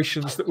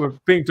innovations that were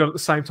being done at the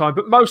same time,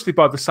 but mostly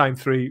by the same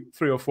three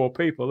or four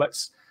people.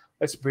 Let's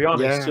be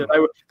honest. Yeah.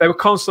 They were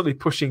constantly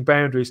pushing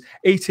boundaries.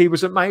 E.T.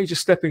 was a major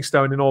stepping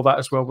stone in all that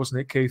as well, wasn't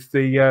it, Keith?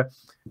 The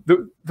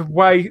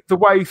way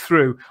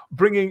through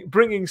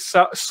bringing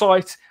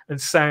sight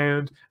and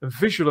sound and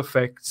visual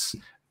effects,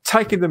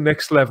 taking them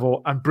next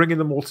level and bringing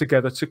them all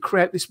together to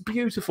create this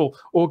beautiful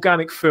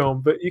organic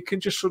film that you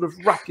can just sort of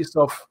wrap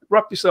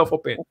yourself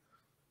up in.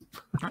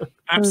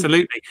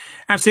 Absolutely.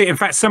 In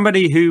fact,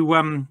 somebody who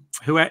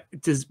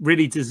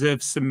really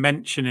deserves some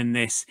mention in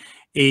this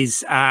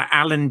is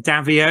Alan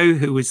Davio,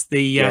 who was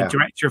the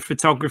director of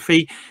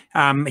photography.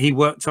 He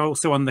worked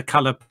also on The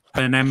Color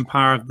and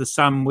Empire of the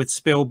Sun with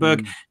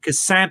Spielberg, because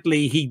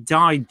sadly he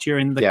died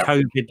during the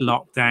COVID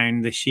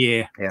lockdown this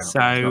year.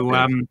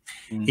 So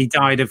he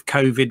died of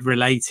COVID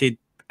related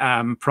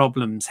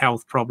problems,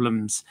 health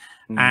problems.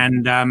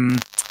 And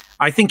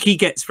I think he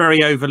gets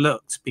very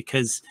overlooked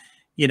because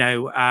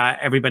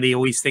everybody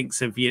always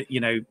thinks of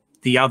the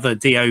other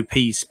DOP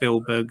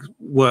Spielberg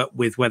worked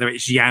with, whether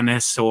it's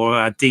Janis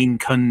or Dean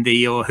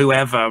Cundy or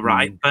whoever,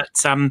 right? But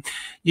the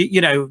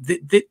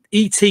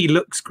ET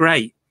looks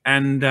great,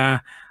 and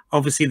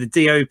obviously the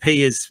DOP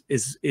is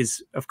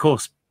of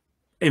course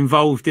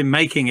involved in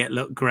making it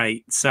look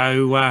great.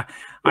 So I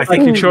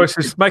think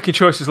making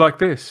choices like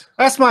this.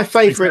 That's my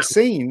favorite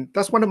scene.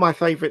 That's one of my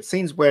favorite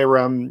scenes where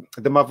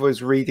the mother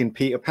was reading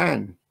Peter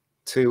Pan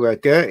to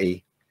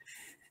Gertie.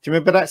 Do you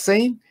remember that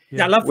scene?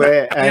 Yeah, I love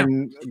where, that.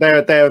 And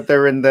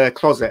they're in the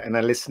closet and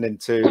they're listening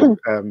to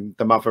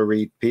the mother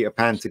read Peter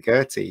Pan to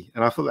Gertie,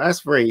 and I thought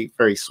that's very,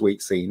 very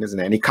sweet scene, isn't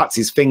it? And he cuts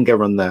his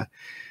finger on the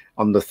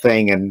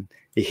thing, and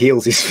he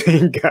heals his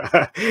finger,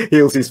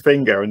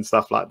 and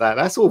stuff like that.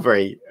 That's all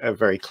very,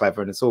 very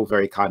clever, and it's all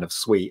very kind of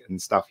sweet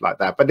and stuff like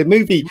that. But the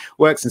movie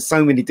works in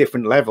so many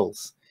different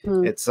levels.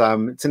 It's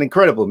an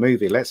incredible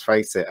movie. Let's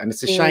face it, and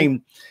it's a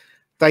shame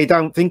they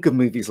don't think of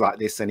movies like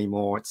this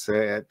anymore. It's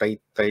they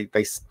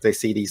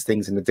see these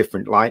things in a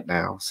different light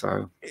now.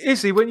 So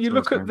Izzy, when you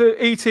look at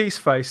the ET's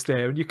face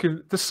there,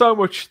 and there's so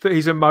much that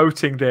he's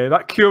emoting there,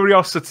 that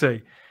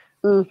curiosity.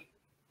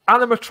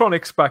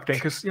 animatronics back then,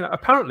 because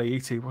apparently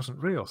ET wasn't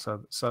real,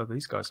 so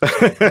these guys.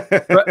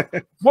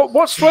 But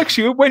what strikes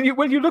you when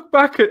you look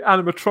back at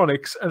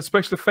animatronics and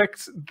special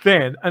effects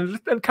then, and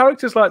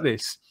characters like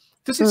this?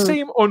 Does it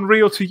seem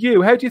unreal to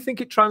you? How do you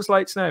think it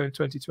translates now in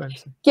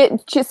 2020? Yeah.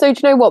 So do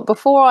you know what?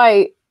 Before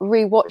I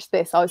rewatched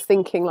this, I was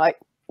thinking like,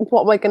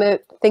 what am I going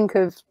to think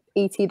of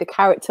E.T. the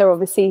character?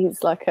 Obviously,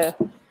 he's like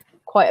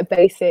quite a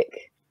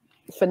basic,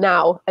 for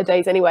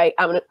nowadays anyway,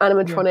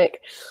 animatronic.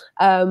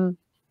 Yeah.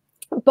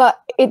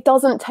 But it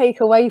doesn't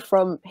take away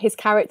from his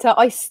character.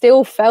 I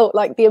still felt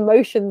like the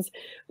emotions,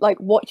 like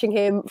watching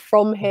him,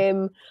 from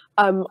him.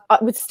 I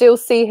would still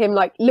see him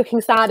like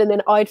looking sad, and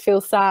then I'd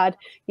feel sad,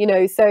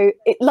 so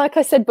like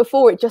I said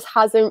before, it just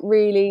hasn't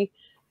really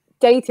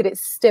dated.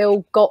 It's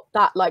still got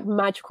that like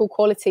magical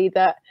quality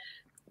that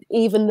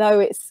even though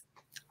it's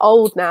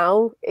old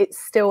now, it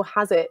still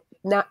has it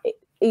now,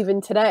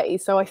 even today.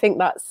 So I think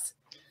that's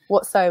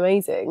what's so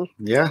amazing.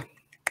 Yeah,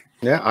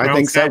 I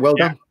think so. Well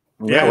done.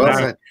 Yeah, well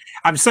said.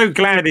 I'm so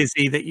glad,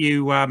 Izzy, that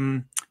you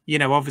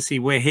obviously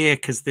we're here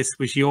because this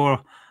was your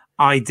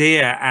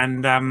idea,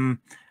 and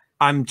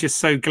I'm just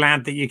so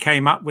glad that you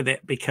came up with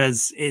it,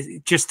 because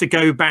just to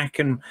go back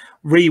and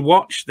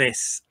rewatch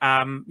this,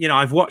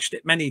 I've watched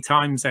it many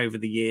times over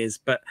the years,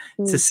 but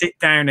to sit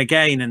down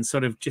again and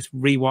sort of just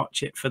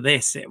rewatch it for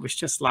this, it was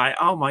just like,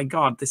 oh my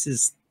God, this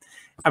is,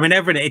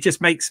 everything. It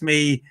just makes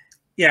me,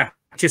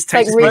 just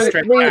takes me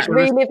straight back.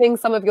 Reliving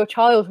some of your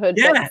childhood,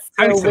 but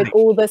still totally. with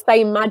all the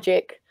same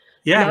magic.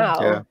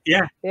 Now.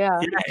 Yeah.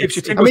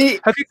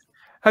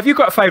 Have you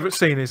got a favourite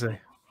scene, Izzy?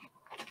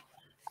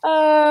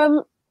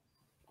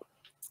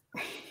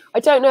 I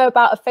don't know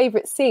about a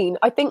favourite scene.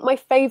 I think my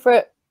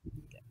favourite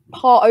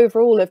part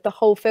overall of the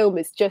whole film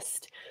is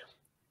just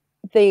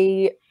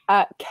the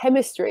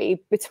chemistry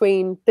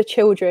between the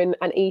children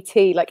and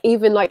E.T. Like,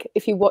 even like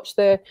if you watch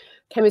the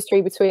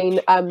chemistry between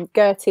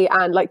Gertie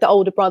and like the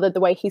older brother, the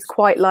way he's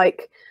quite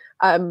like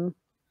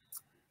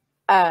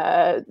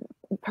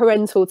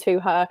parental to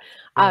her.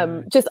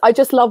 I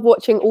just love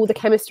watching all the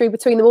chemistry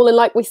between them all. And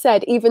like we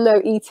said, even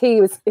though E.T.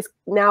 is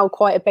now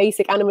quite a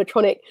basic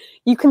animatronic,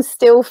 you can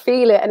still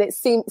feel it, and it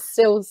seems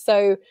still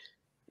so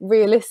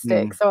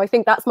realistic. So I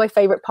think that's my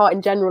favorite part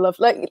in general of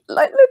like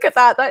look at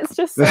that, that's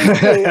just so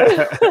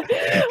cute.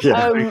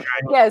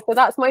 So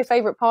that's my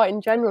favorite part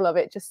in general of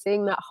it, just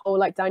seeing that whole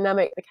like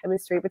dynamic, the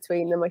chemistry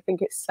between them. I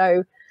think it's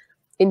so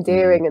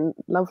endearing and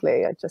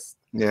lovely. I love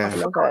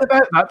it.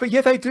 About that, but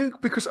they do,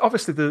 because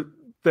obviously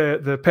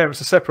the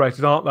parents are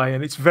separated, aren't they?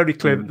 And it's very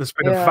clear that there's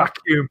been a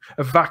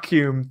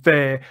vacuum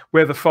there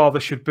where the father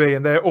should be,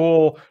 and they're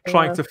all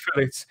trying to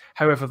fill it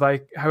however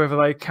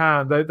they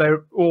can.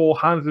 They're all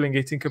handling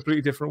it in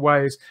completely different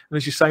ways. And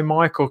as you say,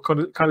 Michael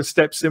kind of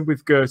steps in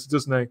with Gertie,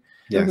 doesn't he?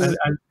 Yes.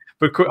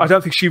 But I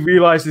don't think she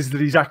realizes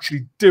that he's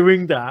actually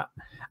doing that.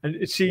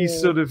 And she's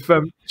sort of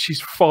she's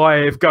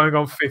 5 going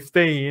on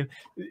 15.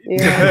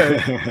 To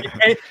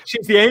her,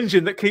 she's the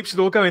engine that keeps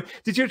it all going.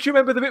 Do you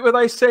remember the bit where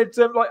they said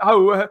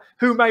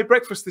who made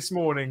breakfast this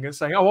morning, and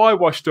saying, I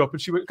washed up,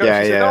 and she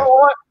said,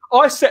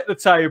 I set the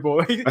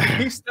table.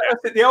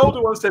 The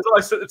older one says,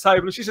 I set the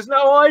table, and she says,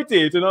 no, I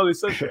did, and all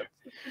this.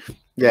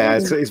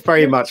 It's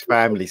very much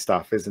family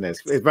stuff, isn't it?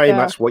 It's very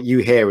much what you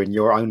hear in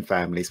your own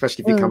family,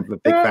 especially if you come from a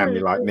big family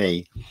like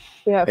me.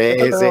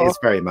 It's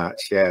very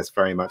much. It's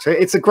very much.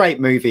 It's a great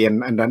movie,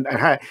 and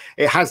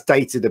it has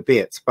dated a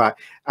bit, but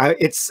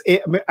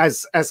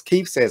as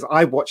Keith says,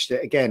 I watched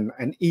it again,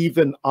 and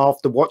even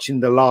after watching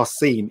the last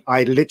scene,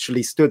 I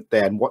literally stood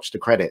there and watched the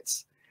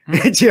credits.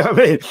 Do you know what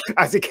I mean?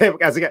 As it came,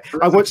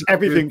 I watched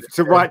everything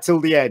right till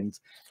the end,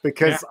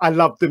 because I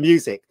love the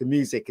music. The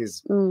music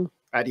is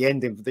at the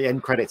end of the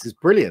end credits is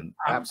brilliant,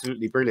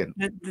 absolutely brilliant.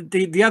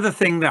 The other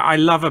thing that I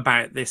love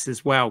about this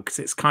as well, because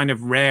it's kind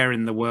of rare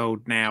in the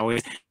world now,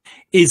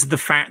 is the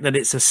fact that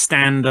it's a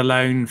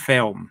standalone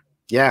film.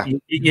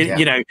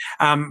 You know,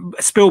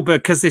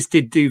 Spielberg, because this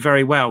did do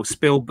very well,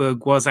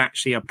 Spielberg was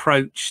actually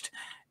approached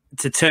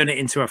to turn it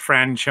into a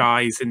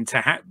franchise, and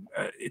to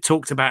it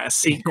talked about a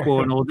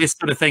sequel and all this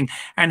sort of thing.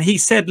 And he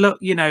said, look,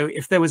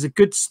 if there was a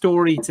good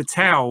story to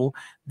tell,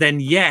 then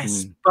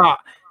yes, but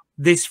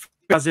this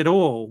does it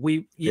all.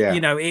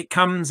 It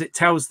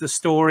tells the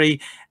story,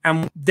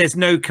 and there's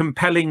no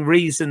compelling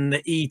reason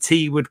that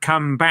E.T. would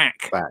come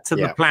back to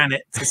the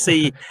planet to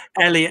see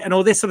Elliot and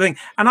all this sort of thing.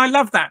 And I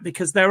love that,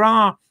 because there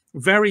are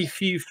very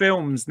few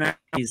films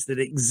nowadays that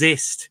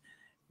exist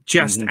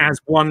just as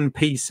one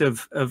piece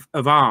of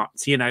art,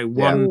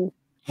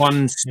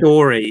 one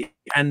story.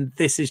 And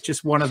this is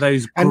just one of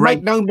those great. And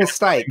make no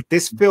mistake,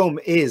 this film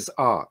is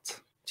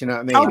art. Do you know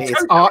what I mean?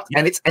 It's art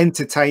and it's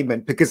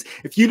entertainment, because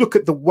if you look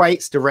at the way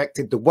it's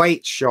directed, the way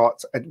it's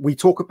shot, and we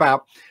talk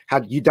about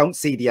how you don't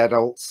see the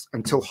adults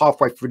until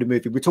halfway through the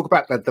movie. We talk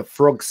about the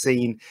frog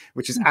scene,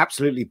 which is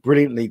absolutely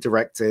brilliantly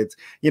directed.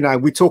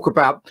 We talk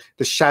about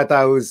the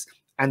shadows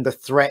and the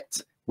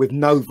threat with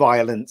no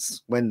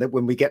violence when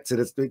we get to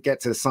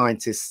the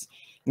scientists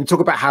We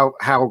talk about how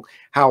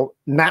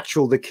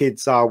natural the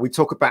kids are. We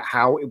talk about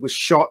how it was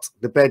shot,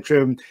 the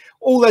bedroom,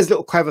 all those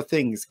little clever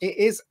things. It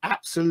is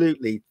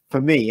absolutely,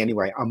 for me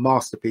anyway, a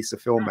masterpiece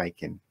of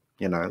filmmaking.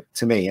 You know,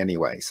 to me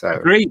anyway. So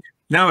agreed.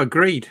 No,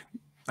 agreed.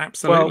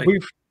 Absolutely. Well,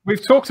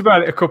 we've talked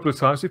about it a couple of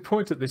times. We've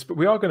pointed at this, but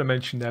we are going to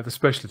mention now the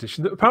special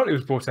edition that apparently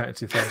was brought out in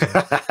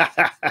 2000.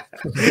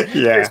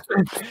 Yeah.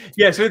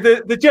 Yeah. So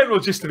the general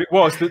gist of it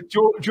was that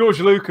George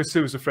Lucas,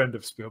 who was a friend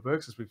of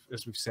Spielberg's,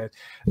 as we've said,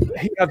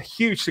 he had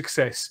huge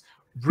success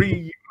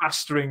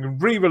remastering and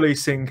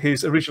re-releasing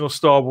his original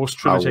Star Wars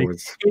trilogy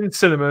in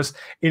cinemas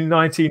in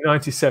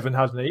 1997,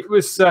 hadn't he? It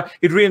was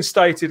he'd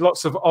reinstated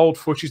lots of old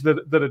footage that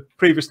had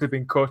previously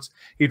been cut.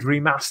 He'd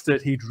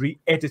remastered, he'd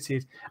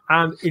re-edited,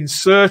 and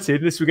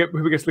inserted. This we get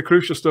to the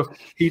crucial stuff.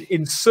 He'd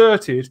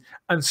inserted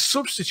and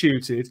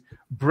substituted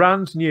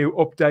brand new,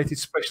 updated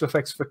special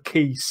effects for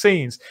key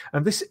scenes,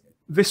 and this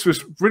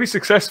was really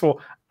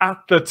successful at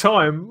the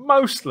time,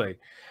 mostly.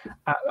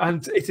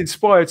 And it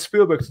inspired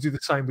Spielberg to do the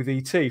same with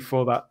E.T.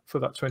 for that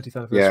 20th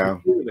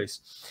anniversary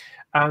release.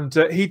 And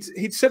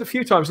he'd said a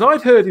few times, and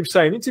I'd heard him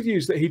say in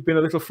interviews that he'd been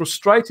a little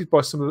frustrated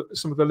by some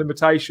of the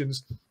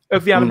limitations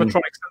of the animatronics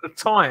at the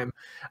time,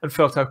 and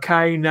felt,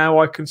 okay, now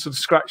I can sort of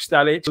scratch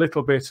that itch a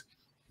little bit,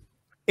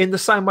 in the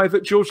same way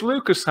that George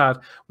Lucas had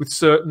with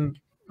certain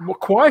more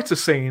quieter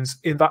scenes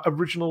in that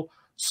original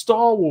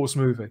Star Wars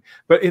movie.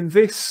 But in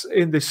this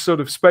sort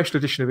of special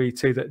edition of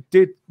E.T. that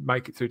did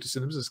make it through to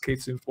cinemas, as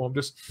Keith informed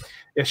us,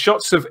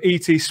 shots of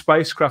E.T.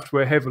 spacecraft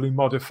were heavily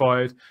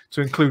modified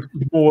to include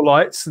more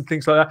lights and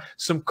things like that.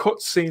 Some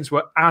cut scenes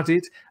were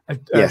added.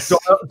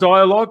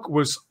 Dialogue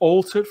was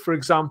altered. For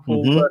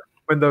example,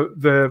 when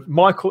the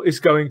Michael is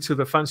going to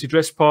the fancy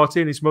dress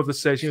party and his mother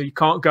says, you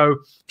can't go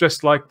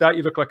dressed like that.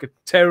 You look like a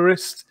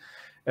terrorist.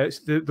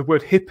 The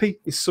word hippie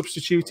is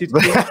substituted.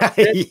 So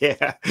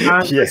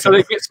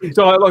they get some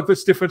dialogue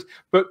that's different.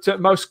 But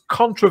most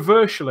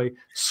controversially,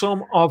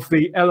 some of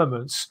the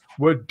elements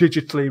were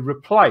digitally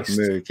replaced.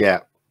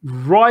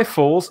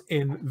 Rifles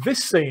in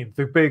this scene,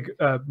 the big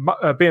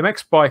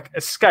BMX bike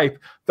escape,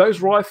 those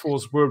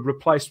rifles were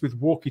replaced with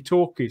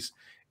walkie-talkies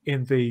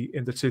in the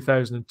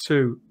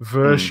 2002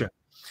 version.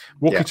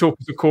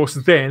 Walkie-talkies, of course,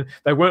 then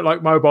they weren't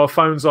like mobile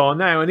phones are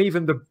now, and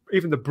even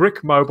the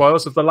brick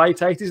mobiles of the late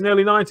 80s and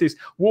early 90s,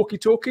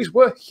 walkie-talkies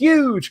were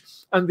huge,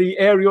 and the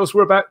aerials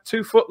were about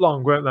 2 foot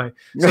long, weren't they?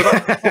 So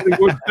that probably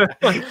would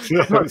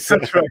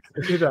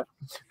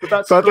but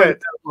that's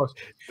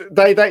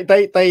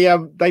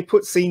they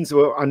put scenes that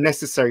were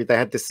unnecessary. They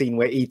had the scene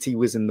where E.T.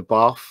 was in the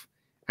bath.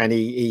 And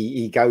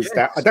he goes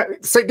down.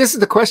 So this is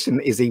the question,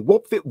 Izzy.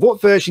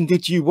 What version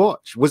did you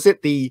watch? Was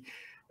it the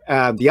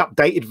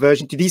updated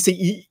version? Did you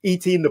see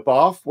E.T. in the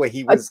bath where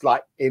he was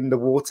like in the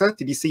water?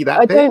 Did you see that?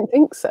 I don't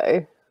think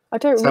so. I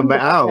don't remember.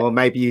 Well,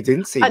 maybe you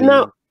didn't see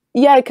it.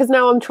 Because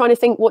now I'm trying to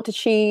think, what did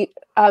she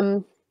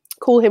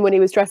call him when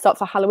he was dressed up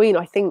for Halloween?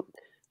 I think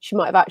she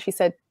might have actually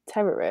said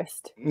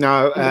terrorist.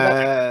 No,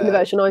 in the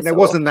version I saw. It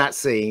wasn't that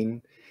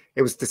scene.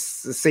 It was the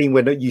scene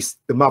when the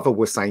mother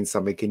was saying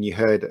something and you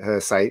heard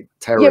her say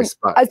terrorist.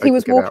 Yeah, as he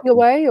was walking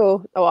away,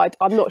 or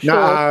I'm not sure.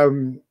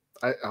 No,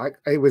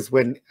 it was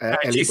when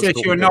she said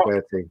you were not.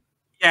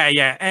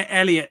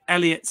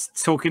 Elliot's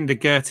talking to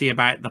Gertie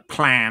about the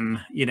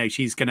plan.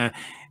 She's going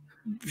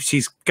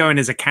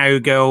as a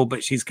cowgirl,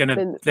 but she's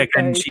and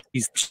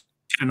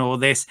all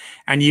this,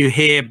 and you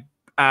hear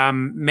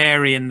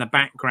Mary in the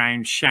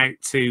background shout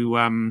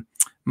to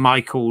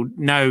Michael,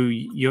 no,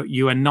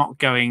 you are not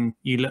going.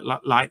 You look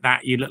like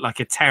that. You look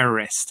like a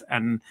terrorist,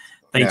 and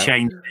they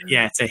changed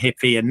to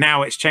hippie, and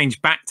now it's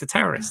changed back to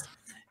terrorist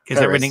because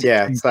everything.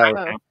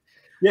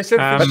 Yes,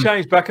 everything's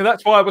changed back, and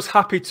that's why I was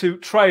happy to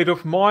trade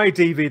up my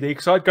DVD,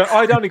 because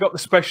I'd only got the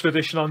special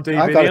edition on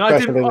DVD, and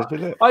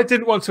I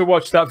didn't want to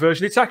watch that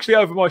version. It's actually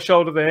over my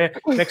shoulder there,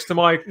 next to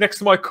my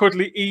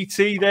cuddly ET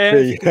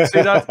there. You can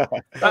see that.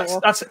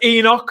 That's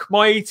Enoch,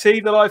 my ET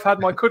that I've had,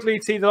 my cuddly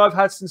ET that I've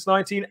had since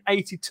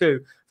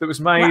 1982. That was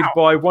made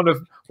by one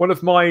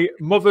of my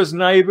mother's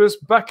neighbours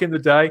back in the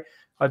day.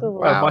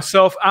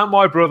 Myself and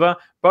my brother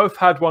both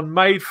had one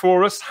made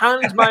for us,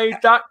 handmade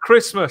that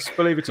Christmas,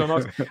 believe it or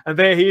not. And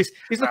there he is.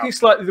 He's looking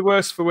slightly the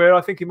worse for wear.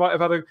 I think he might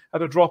have had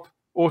a drop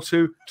or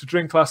two to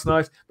drink last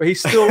night, but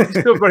he's still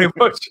very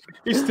much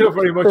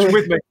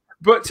with me.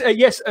 But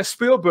yes,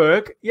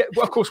 Spielberg. Yeah,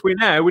 well, of course, we're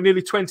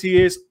nearly 20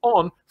 years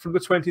on from the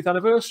 20th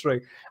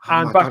anniversry,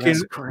 and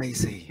that's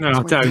crazy.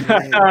 No, don't.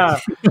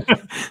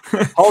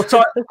 hold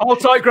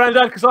tight,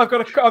 Grandad, because I've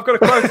got a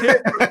quote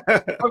here.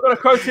 I've got a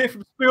quote here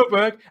from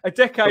Spielberg. A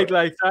decade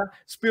later,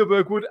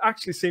 Spielberg would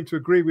actually seem to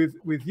agree with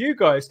you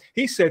guys.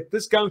 He said,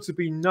 "There's going to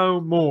be no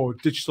more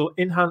digital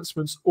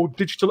enhancements or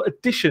digital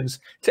additions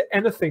to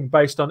anything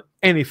based on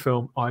any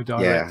film I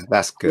direct." Yeah,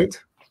 that's good.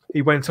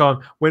 He went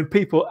on, "When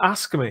people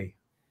ask me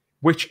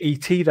which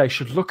ET they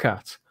should look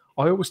at,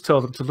 I always tell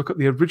them to look at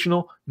the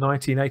original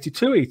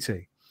 1982 ET.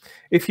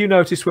 If you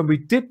notice, when we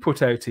did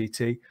put out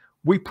ET,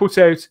 we put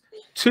out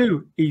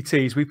 2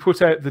 ETs. We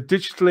put out the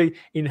digitally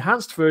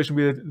enhanced version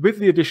with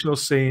the additional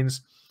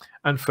scenes,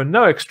 and for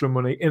no extra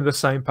money in the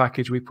same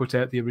package we put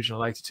out the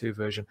original 82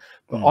 version.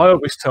 But I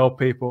always tell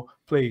people,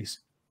 please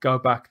go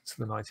back to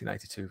the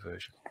 1982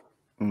 version.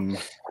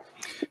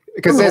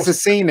 Because there's a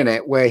scene in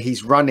it where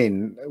he's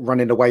running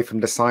away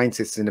from the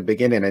scientists in the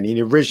beginning, and in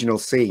the original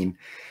scene,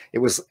 it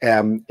was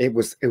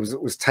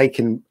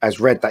taken as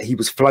read that he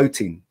was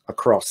floating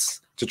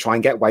across to try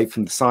and get away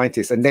from the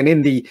scientists. And then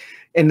in the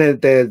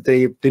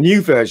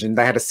new version,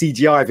 they had a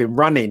CGI of him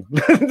running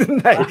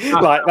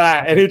like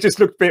that, and it just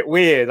looked a bit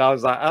weird. I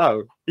was like,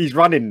 oh, he's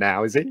running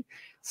now, is he?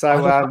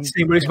 So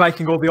scene where he's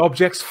making all the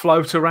objects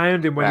float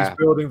around him when he's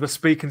building the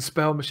speak and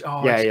spell machine.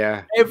 Oh,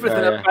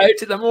 everything about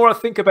it. The more I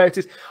think about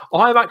it,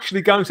 I'm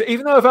actually going to,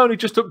 even though I've only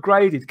just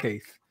upgraded,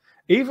 Keith,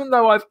 even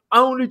though I've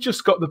only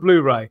just got the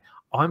Blu-ray,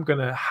 I'm going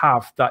to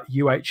have that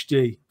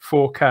UHD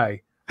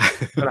 4K. I'm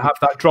going to have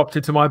that dropped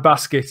into my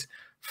basket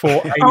for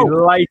a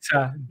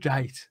later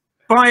date.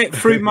 Buy it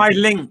through my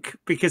link,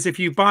 because if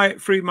you buy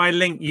it through my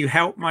link, you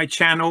help my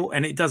channel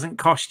and it doesn't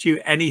cost you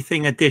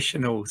anything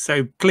additional.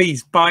 So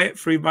please buy it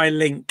through my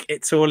link.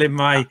 It's all in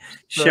my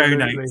show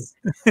notes.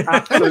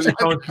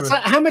 So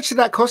how much did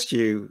that cost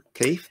you,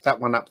 Keith? That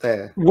one up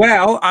there?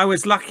 Well, I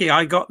was lucky.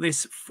 I got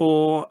this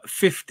for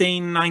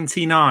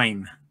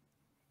 $15.99.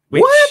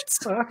 What?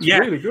 Oh, that's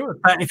really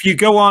good. If you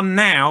go on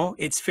now,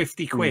 it's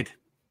 50 quid.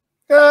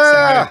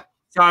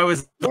 So I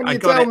was, I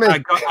got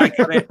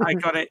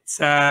it.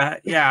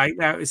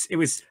 It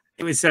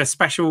was a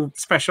special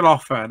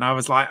offer, and I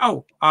was like,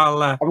 oh,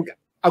 I'm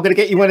going to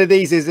get you one of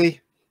these,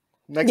 Izzy.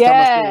 Next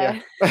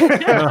time I see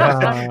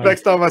you.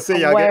 Next time I see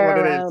you, I'll get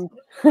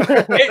one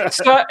of these.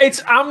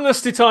 It's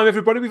amnesty time,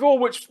 everybody. We've all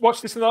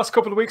watched this in the last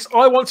couple of weeks.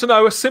 I want to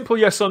know, a simple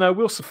yes or no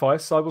will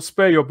suffice. I will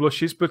spare your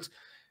blushes, but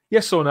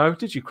yes or no,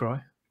 did you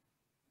cry?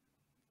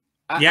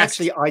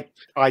 Yes. Actually,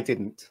 I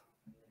didn't.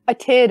 I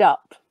teared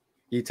up.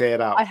 You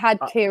teared up. I had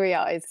teary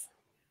eyes.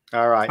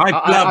 All right.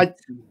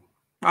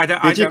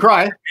 Did you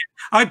cry?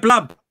 I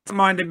blub.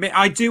 Mind admit,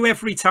 I do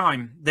every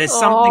time. There's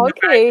something.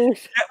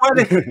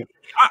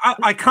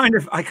 I kind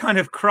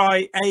of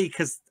cry.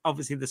 Because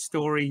obviously the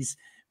story's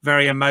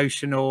very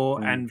emotional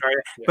and very,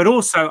 but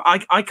also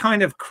I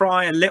kind of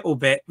cry a little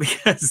bit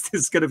because this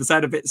is going to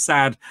sound a bit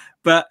sad.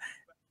 But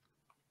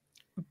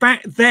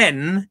back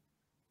then,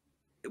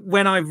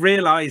 when I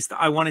realized that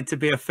I wanted to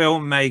be a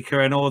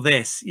filmmaker and all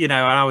this, and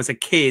I was a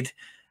kid,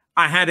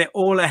 I had it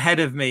all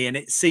ahead of me, and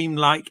it seemed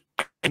like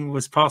anything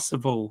was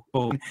possible.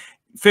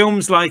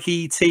 Films like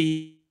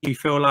E.T., you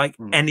feel like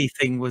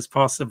anything was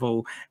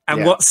possible.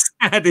 And what's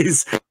sad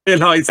is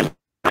realizing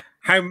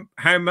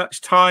how much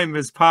time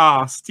has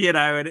passed,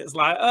 and it's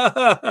like,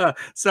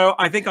 so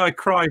I think I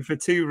cried for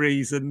two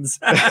reasons.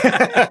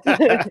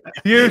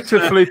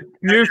 Beautifully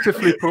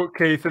put,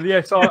 Keith. And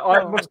yes,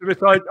 I must admit,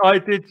 I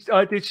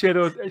did shed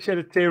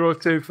a tear or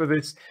two for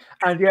this.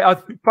 And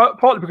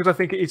partly because I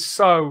think it's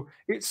so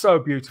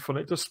beautiful,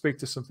 and it does speak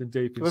to something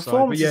deep inside. The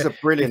performances are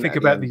brilliant. Think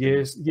about the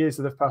years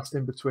that have passed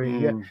in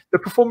between. The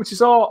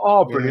performances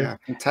are brilliant.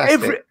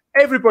 Fantastic.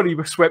 Everybody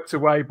was swept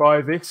away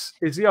by this,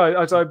 Izzy,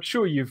 as I'm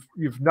sure you've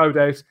no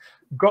doubt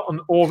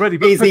gotten already.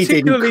 But Izzy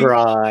didn't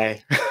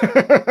cry.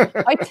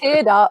 I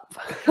teared up.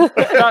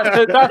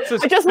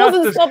 I just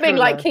wasn't sobbing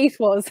like Keith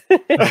was.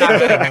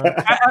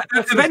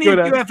 Have any of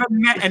you ever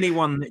met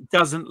anyone that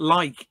doesn't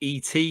like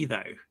E.T.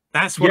 though?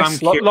 That's what I'm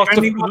curious.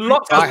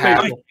 Lots of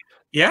people.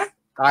 Yeah?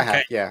 I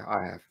have. Yeah,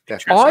 I have.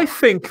 Definitely. I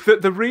think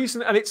that the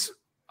reason, and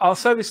I'll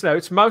say this now,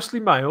 it's mostly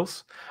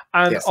males,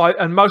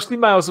 and mostly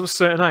males of a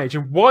certain age.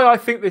 And why I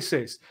think this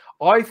is,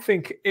 I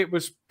think it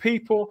was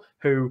people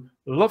who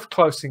loved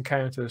Close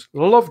Encounters,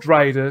 loved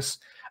Raiders,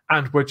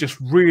 and were just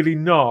really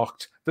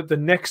knocked that the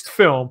next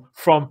film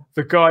from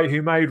the guy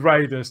who made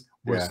Raiders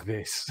was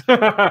this.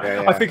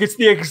 I think it's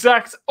the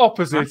exact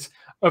opposite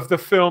of the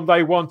film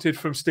they wanted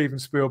from Steven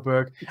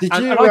Spielberg.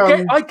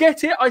 I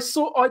get it. I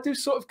do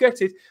sort of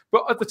get it.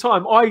 But at the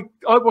time, I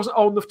wasn't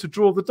old enough to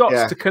draw the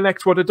dots to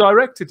connect what a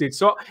director did.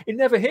 So it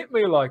never hit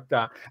me like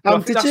that. I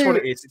think that's what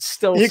it is. It's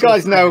still. You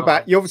guys know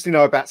about. You obviously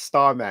know about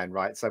Starman,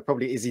 right? So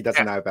probably Izzy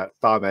doesn't know about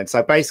Starman.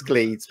 So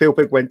basically,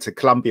 Spielberg went to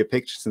Columbia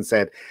Pictures and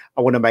said,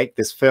 "I want to make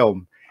this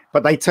film,"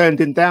 but they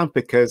turned him down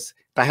because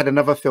they had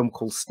another film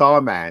called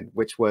Starman,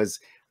 which was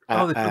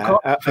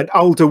an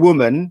older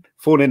woman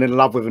falling in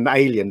love with an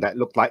alien that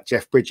looked like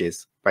Jeff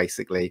Bridges,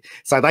 basically.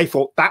 So they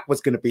thought that was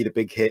going to be the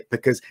big hit,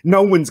 because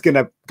no one's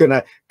gonna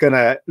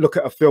look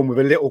at a film with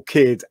a little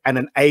kid and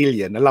an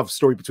alien, a love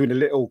story between a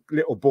little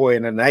boy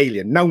and an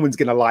alien. No one's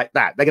gonna like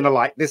that. They're gonna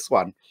like this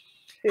one.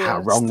 How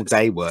wrong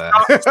they were.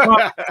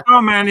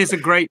 Starman is a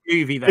great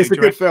movie, though. It's a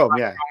good film,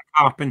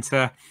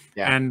 Carpenter,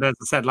 and as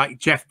I said, like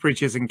Jeff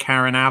Bridges and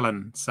Karen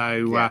Allen.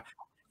 So.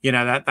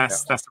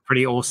 That's a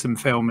pretty awesome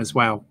film as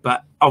well,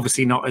 but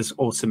obviously not as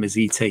awesome as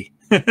E.T.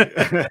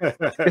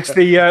 It's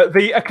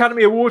the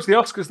Academy Awards, the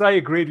Oscars. They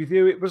agreed with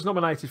you. It was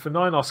nominated for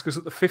 9 Oscars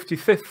at the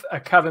 55th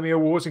Academy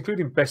Awards,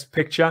 including Best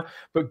Picture.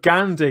 But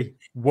Gandhi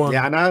won.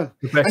 Yeah, I know.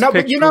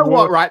 But you know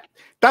what? Right,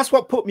 that's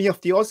what put me off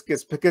the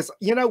Oscars, because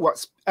you know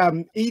what?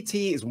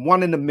 E.T. is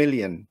 1 in a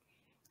million.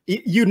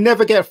 You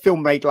never get a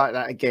film made like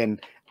that again.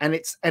 and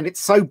it's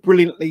so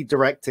brilliantly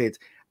directed.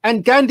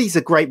 And Gandhi's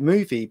a great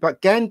movie,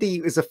 but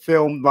Gandhi is a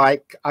film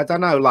like, I don't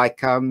know,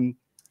 like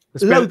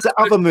loads of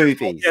other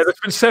movies. Yeah,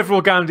 there's been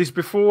several Gandhis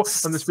before,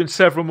 and there's been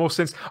several more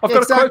since. I've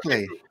got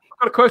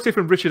a quote here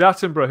from Richard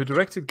Attenborough, who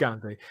directed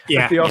Gandhi.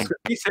 Yeah, at the Oscar.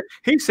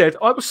 He said,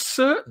 "I was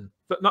certain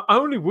that not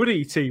only would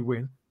E.T.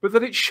 win, but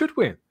that it should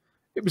win.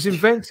 It was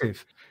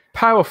inventive,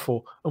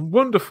 powerful, and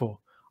wonderful.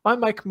 I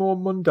make more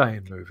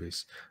mundane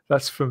movies."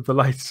 That's from the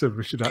late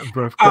Richard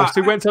Attenborough, of course,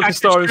 who went on to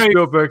star in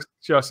Spielberg's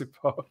Jurassic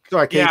Park.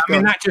 Sorry, Keith, I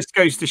mean, that just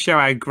goes to show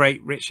how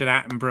great Richard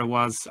Attenborough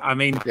was. I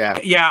mean,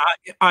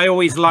 I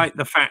always liked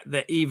the fact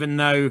that even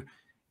though,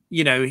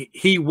 you know,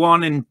 he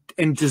won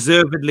and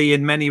deservedly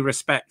in many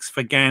respects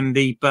for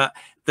Gandhi, but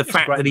the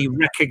fact that he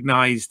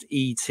recognized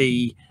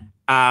E.T.,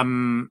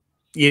 I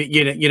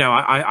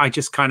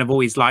just kind of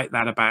always liked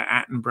that about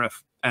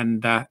Attenborough.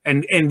 And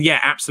yeah,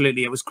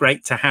 absolutely, it was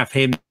great to have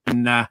him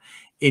in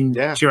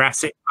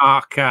Jurassic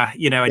Park.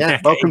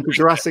 Welcome to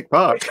Jurassic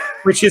Park,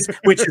 which is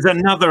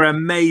another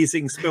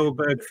amazing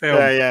Spielberg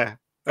film.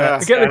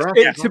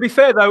 To be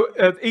fair,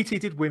 though, E.T.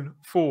 did win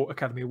 4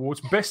 Academy Awards: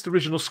 Best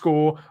Original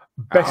Score,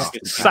 Best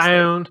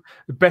Sound,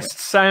 Best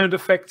Sound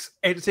Effects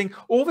Editing.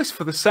 All this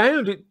for the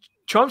sound. It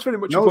chimes very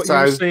much with what you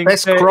were saying.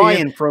 Best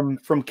crying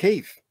from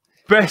Keith.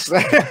 Best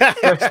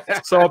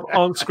sob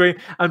on screen,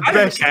 and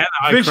best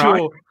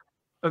visual.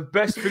 And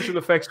best visual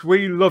effects.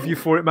 We love you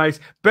for it, mate.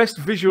 Best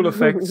visual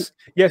effects.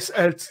 Yes,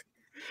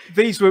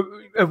 these were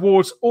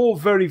awards, all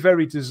very,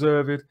 very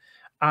deserved.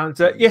 And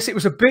yes, it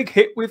was a big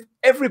hit with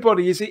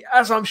everybody,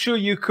 as I'm sure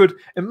you could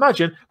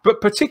imagine. But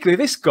particularly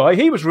this guy,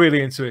 he was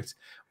really into it.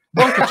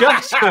 Michael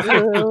Jackson.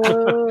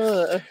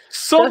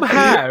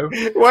 Somehow,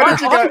 why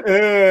did you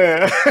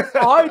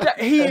go?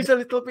 He is a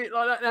little bit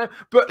like that now.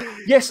 But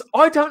yes,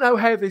 I don't know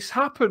how this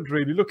happened,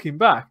 really, looking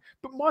back.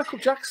 But Michael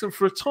Jackson,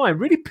 for a time,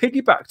 really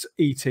piggybacked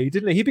E.T.,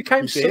 didn't he? He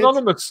became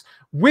synonymous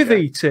with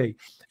E.T.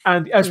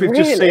 And as we've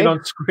just seen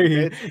on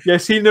screen,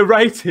 yes, he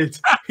narrated.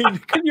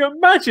 Can you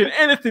imagine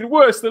anything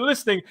worse than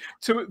listening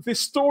to this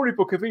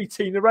storybook of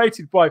E.T.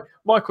 narrated by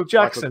Michael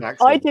Jackson?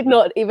 I did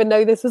not even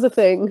know this was a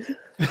thing.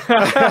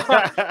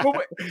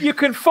 Well, you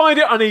can find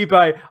it on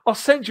eBay. I'll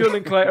send you a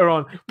link later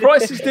on.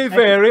 Prices do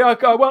vary. I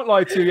won't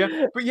lie to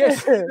you. But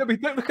yes,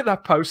 look at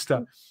that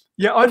poster.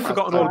 Yeah, I'd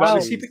forgotten all about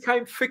this. He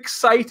became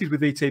fixated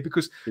with E.T.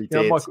 because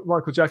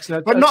Michael Jackson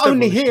had. But not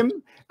only him,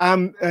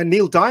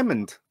 Neil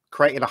Diamond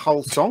created a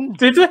whole song.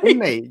 Did he?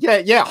 Didn't he?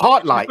 Yeah,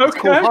 Heartlight. Okay. It's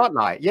called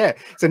Heartlight. Yeah.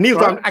 So Neil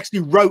Diamond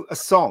actually wrote a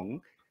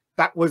song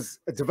that was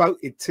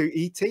devoted to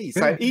E.T.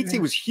 So E.T.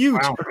 was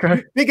huge,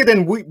 bigger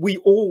than we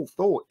all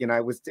thought. You know,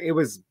 it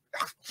was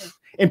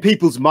in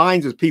people's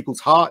minds, with people's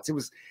hearts. It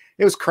was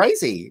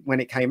crazy when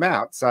it came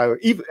out. So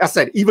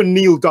even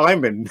Neil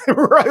Diamond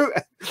wrote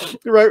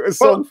a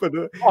song for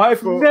the.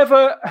 I've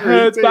never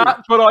heard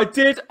that, but I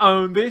did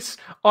own this.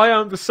 I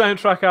owned the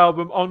soundtrack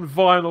album on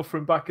vinyl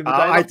from back in the day.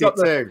 I did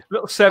too.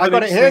 Little 7-inch. I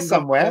got it here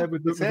somewhere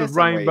with the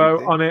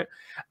rainbow on it.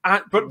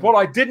 But what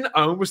I didn't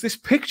own was this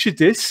picture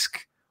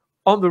disc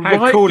on the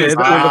right cool there is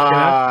that we're looking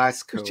at,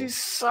 that's cool. which is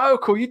so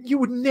cool. You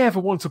would never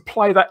want to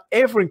play that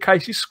ever in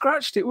case you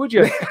scratched it, would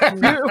you?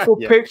 Beautiful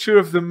picture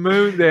of the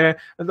moon there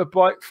and the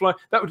bike flying.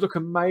 That would look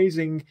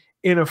amazing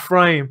in a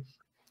frame.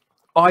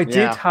 I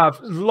did have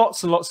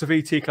lots and lots of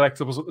ET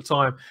collectibles at the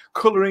time,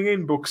 colouring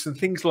in books and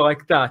things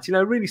like that. You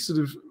know, really sort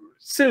of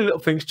silly little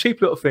things, cheap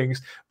little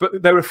things,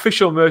 but they were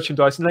official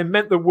merchandise and they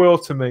meant the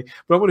world to me.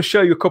 But I want to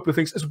show you a couple of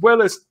things, as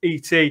well as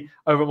ET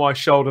over my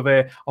shoulder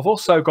there. I've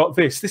also got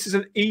this. This is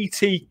an ET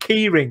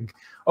keyring.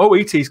 Oh,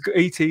 ET's I was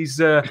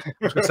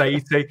going to say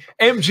ET.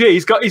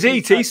 MG's got his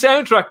ET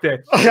soundtrack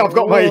there. I've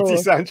got my ET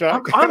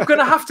soundtrack. I'm going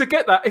to have to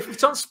get that. If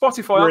it's on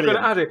Spotify, I'm going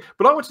to add it.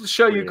 But I wanted to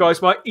show you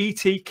guys my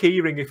ET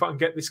keyring, if I can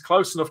get this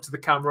close enough to the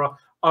camera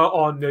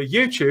on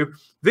YouTube.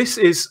 This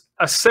is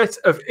a set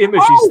of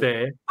images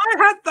there. I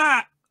had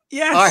that.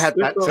 Yes, I had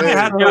that too. I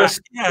had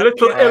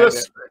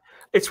that.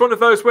 It's one of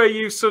those where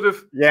you sort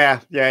of you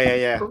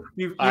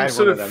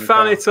sort of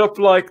fan it up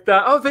like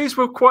that. Oh, these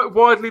were quite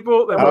widely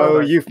bought then. Oh,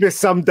 you've missed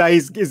some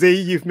days,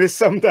 Gizzy. You've missed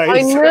some days.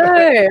 I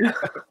know.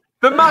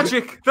 the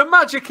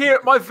magic here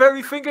at my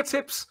very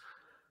fingertips.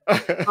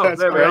 That's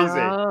crazy.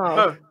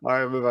 Oh. I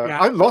remember.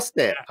 I lost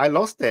it. I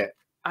lost it.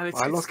 And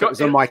I lost it. It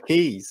was on my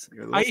keys.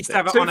 I used to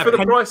have it on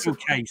a pencil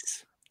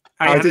case.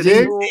 Did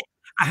you?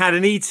 I had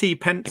an ET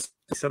pencil,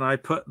 and I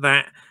put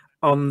that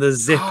on the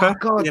zipper. Oh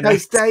God,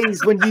 those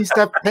days when you used to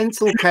have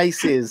pencil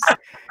cases.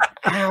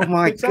 Oh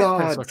my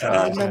God,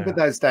 I remember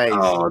those days.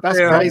 Oh, that's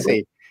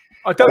crazy.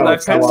 I don't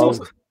have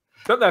pencils.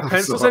 Don't have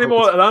pencils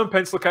anymore, let alone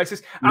pencil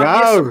cases. And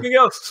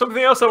yes,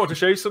 something else I want to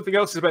show you. Something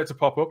else is about to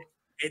pop up.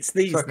 It's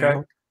these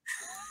now.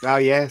 Oh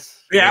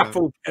yes, the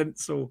Apple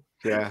Pencil.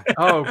 Yeah.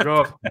 Oh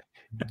God.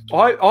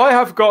 I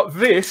have got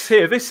this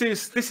here. This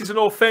is an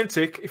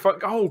authentic.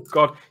 Oh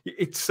God,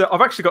 it's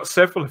I've actually got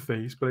several of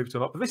these, believe it or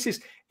not. But this is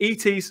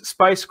E.T.'s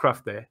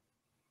spacecraft there.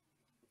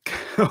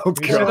 Oh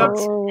God!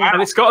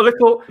 And it's got a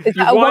little. Is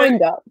that a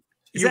wind up?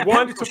 You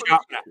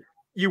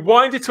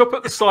wind it up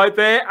at the side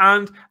there,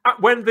 and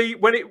when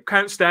it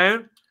counts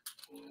down,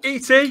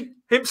 E.T.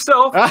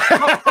 himself.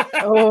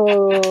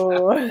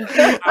 Oh,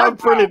 How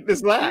brilliant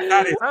is that?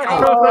 That is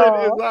How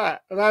brilliant is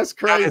that? That's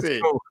crazy. That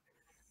is cool.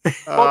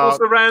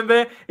 Models around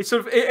there. It's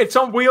sort of it's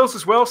on wheels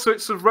as well, so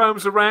it sort of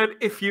roams around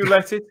if you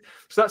let it.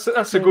 So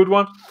that's a good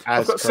one.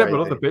 I've got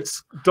several other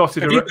bits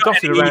dotted Have you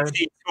got any around.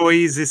 ET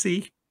toys,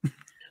 Izzy?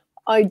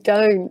 I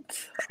don't.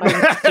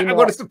 I do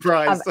What a not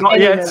surprise. have Not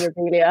any yet.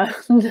 memorabilia.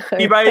 No.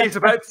 eBay is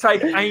about to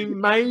take a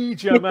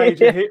major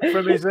hit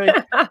from Izzy.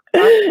 But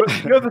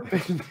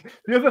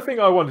the other thing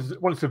I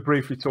wanted to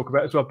briefly talk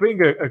about as well,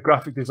 being a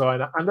graphic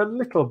designer and a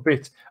little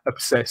bit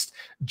obsessed,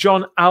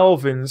 John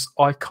Alvin's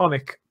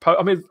iconic.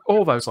 I mean,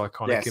 all those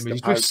iconic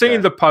images. We've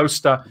seen the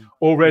poster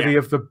already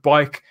of the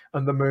bike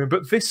and the moon,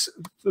 but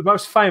the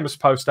most famous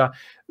poster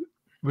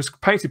was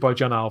painted by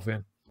John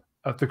Alvin.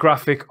 The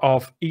graphic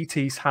of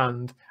E.T.'s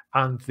hand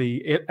and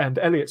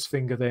Elliot's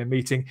finger there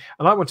meeting,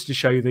 and I wanted to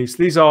show you these.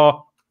 These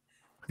are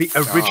the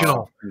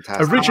original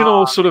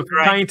sort of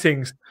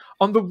paintings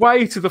on the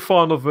way to the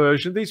final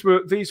version. These were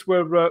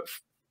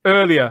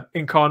earlier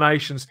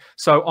incarnations.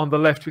 So on the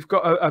left, we've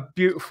got a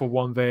beautiful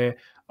one there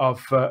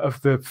of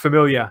the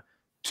familiar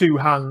two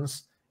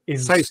hands in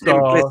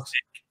stars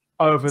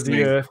over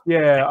the earth.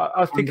 Yeah,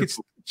 I think it's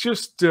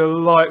just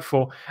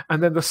delightful.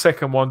 And then the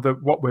second one,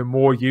 what we're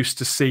more used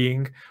to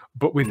seeing,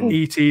 but with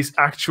E.T.'s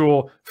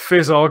actual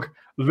Fizzog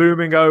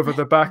looming over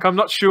the back. I'm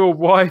not sure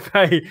why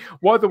the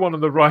one on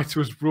the right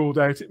was ruled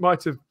out. It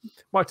might have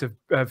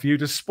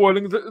viewed as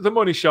spoiling the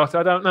money shot.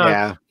 I don't know.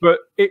 Yeah. But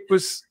it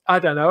was, I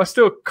don't know. I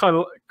still kind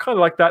of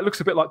like that. It looks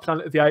a bit like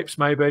Planet of the Apes,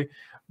 maybe.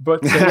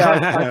 But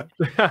but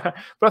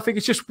I think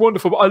it's just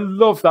wonderful. But I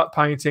love that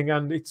painting,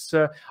 and it's.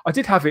 I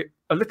did have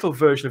a little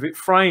version of it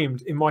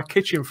framed in my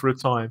kitchen for a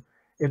time.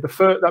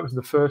 That was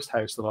the first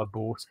house that I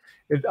bought,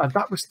 and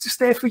that was just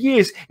there for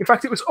years. In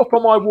fact, it was up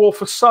on my wall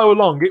for so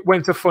long it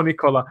went a funny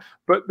colour.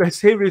 But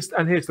here's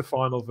the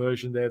final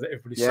version there that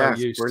everybody's so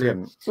used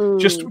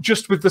to.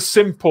 Just with the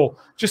simple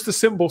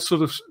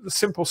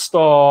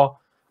star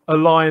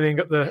aligning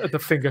at the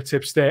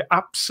fingertips there.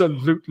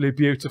 Absolutely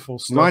beautiful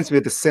stuff. Reminds me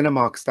of the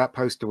cinema, because that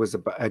poster was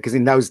because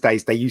in those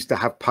days they used to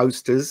have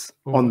posters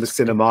on the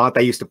cinema.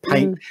 They used to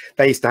paint.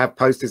 They used to have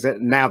posters.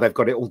 Now they've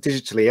got it all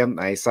digitally, haven't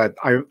they? So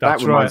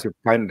that reminds me of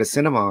painting the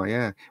cinema.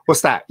 Yeah.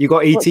 What's that? You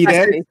got ET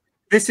there?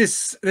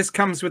 This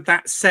comes with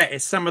that set.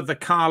 It's some of the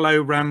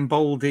Carlo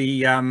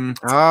Rambaldi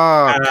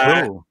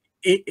cool.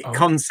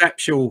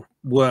 Conceptual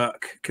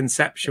work,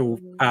 conceptual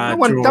that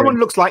one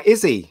looks like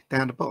Izzy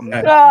down the bottom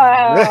there.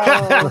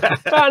 Oh,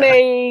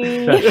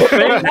 funny. Izzy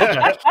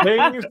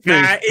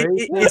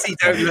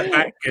don't look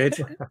that good.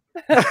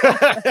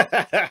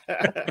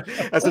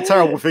 That's a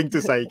terrible thing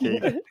to say,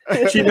 Keith.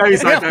 She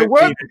knows we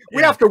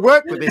have to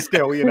work with this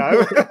girl, you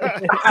know.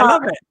 I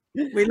love it.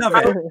 We love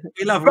it.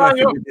 We love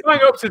it. Bang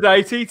up to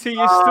date. ET is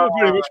still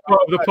very much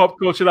part of the pop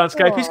culture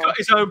landscape. He's got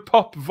his own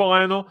pop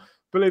vinyl,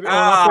 believe it or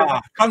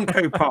not.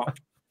 Funko Pop.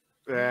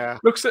 Yeah,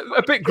 looks a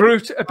bit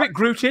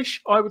Grootish,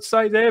 I would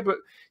say there, but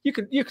you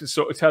can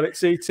sort of tell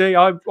it's ET.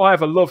 I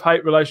have a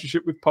love-hate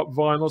relationship with pop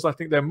vinyls. I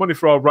think they're money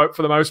for our rope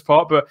for the most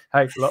part, but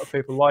hey, a lot of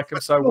people like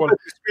them. So I was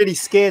really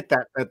scared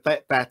that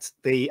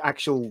the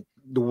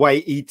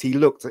way ET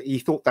looked, he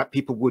thought that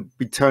people would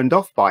be turned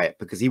off by it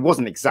because he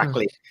wasn't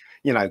exactly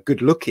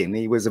good looking.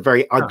 He was a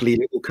very ugly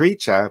little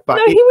creature, but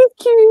no, he was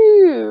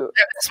cute.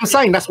 That's what I'm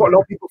saying. That's what a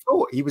lot of people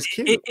thought. He was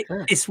cute.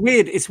 It's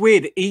weird. It's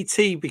weird. ET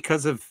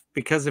because of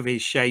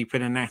his shape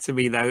and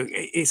anatomy, though,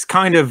 it's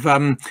kind of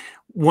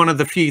one of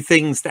the few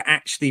things that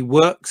actually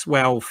works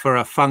well for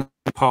a Funko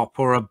Pop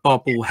or a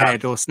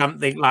bobblehead or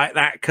something like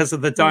that because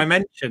of the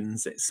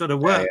dimensions. It sort of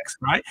works,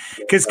 right?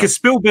 Because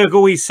Spielberg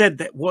always said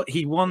that what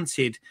he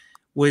wanted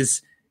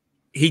was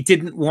he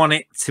didn't want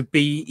it to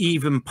be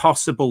even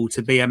possible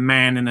to be a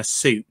man in a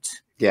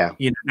suit. Yeah,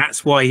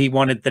 that's why he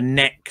wanted the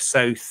neck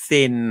so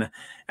thin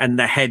and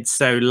the head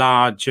so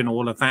large and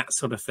all of that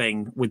sort of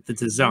thing with the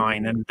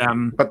design. And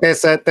but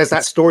there's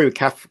that story with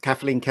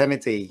Kathleen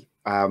Kennedy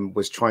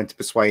was trying to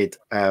persuade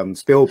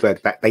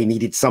Spielberg that they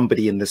needed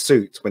somebody in the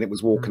suit when it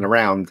was walking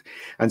around,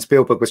 and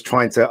Spielberg was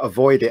trying to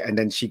avoid it, and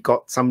then she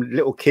got some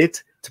little kid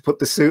to put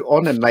the suit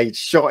on, and they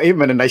shot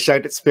him, and then they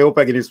showed it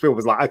Spielberg, and Spielberg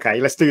was like, "Okay,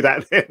 let's do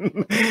that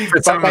then."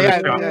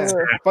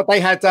 But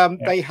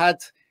they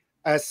had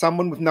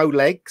someone with no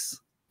legs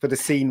for the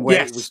scene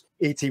where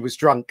E.T. was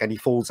drunk and he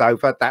falls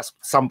over. That's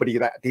somebody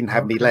that didn't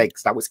have any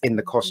legs that was in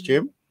the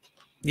costume.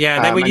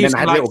 Yeah, they were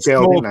using like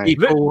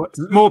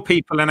more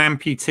people and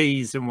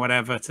amputees and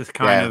whatever to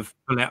kind of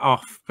pull it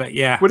off. But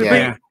would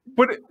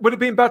it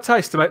be in bad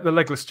taste to make the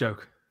legless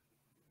joke?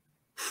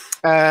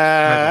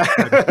 Yes.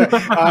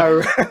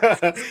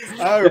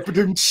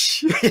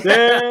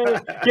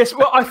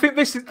 Well, I think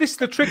this is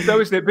the trick, though,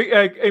 isn't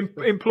it?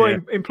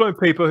 Employing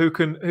people who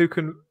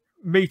can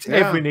meet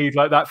every need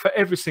like that for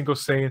every single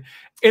scene.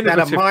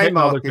 Innovative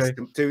technology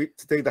to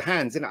do the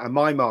hands. A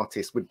mime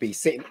artist would be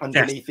sitting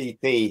underneath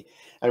ET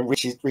and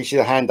reaches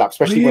a hand up,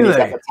 especially when he's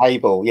at the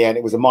table. Yeah, and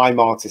it was a mime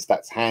artist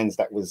that's hands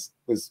that was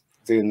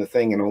doing the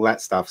thing and all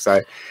that stuff.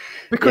 So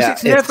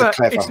because yeah,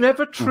 it's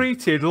never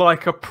treated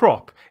like a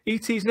prop.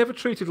 E.T. is never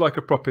treated like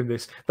a prop in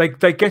this.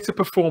 They get a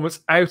performance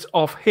out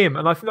of him,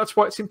 and I think that's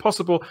why it's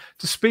impossible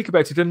to speak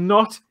about it and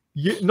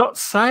not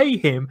say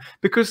him,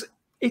 because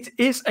it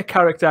is a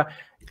character.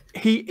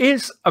 He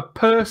is a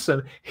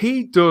person.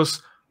 He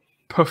does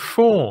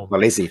perform.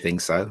 Well, Izzy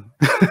thinks so.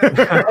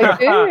 I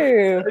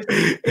do.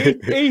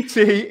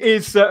 E.T.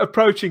 is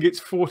approaching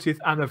its 40th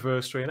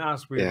anniversary, and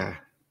as with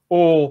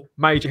all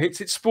major hits,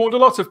 it spawned a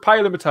lot of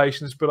pale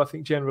imitations, but I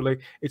think generally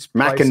its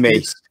Mac and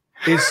Me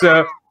is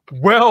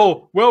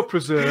well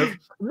preserved.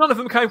 None of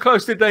them came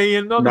close, did they,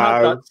 Ian? None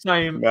had that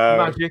same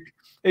magic.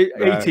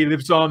 E.T.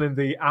 lives on in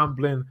the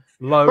Amblin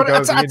logo.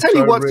 But I tell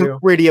you what's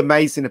really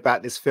amazing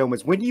about this film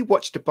is when you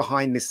watch the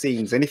behind the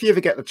scenes, and if you ever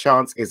get the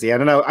chance, Izzy,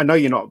 and I know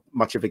you're not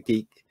much of a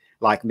geek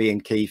like me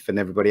and Keith and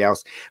everybody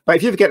else, but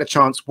if you ever get the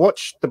chance,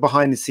 watch the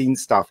behind the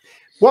scenes stuff.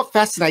 What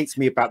fascinates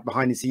me about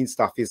behind the scenes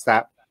stuff is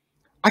that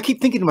I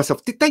keep thinking to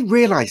myself, did they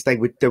realize they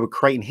were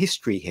creating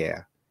history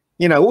here?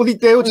 You know,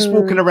 they were just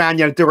walking around,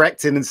 you know,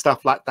 directing and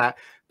stuff like that.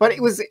 But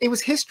it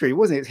was history,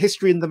 wasn't it? It's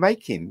history in the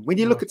making. When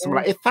you look at something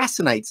like it,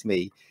 fascinates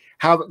me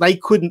how they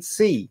couldn't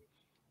see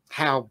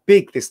how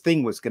big this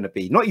thing was going to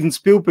be. Not even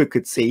Spielberg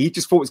could see. He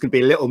just thought it was going to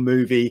be a little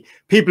movie.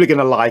 People are going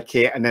to like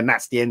it, and then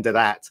that's the end of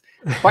that.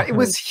 But it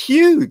was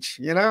huge,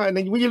 you know. And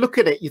then when you look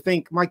at it, you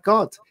think, my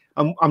God,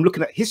 I'm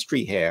looking at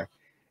history here.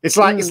 It's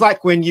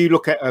like when you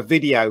look at a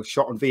video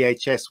shot on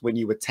VHS when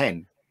you were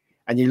 10,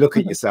 and you look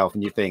at yourself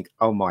and you think,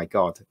 oh my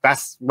God.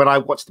 That's when I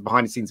watched the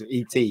behind the scenes of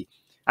E.T.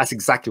 That's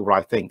exactly what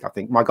I think. I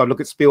think, my God, look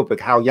at Spielberg,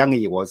 how young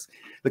he was.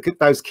 Look at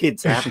those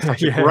kids having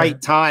such a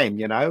great time,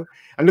 you know.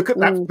 And look at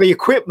that, the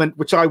equipment,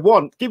 which I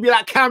want. Give me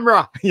that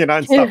camera, you know,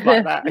 and stuff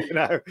like that, you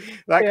know,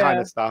 that kind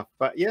of stuff.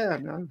 But yeah,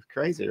 no,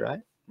 crazy, right?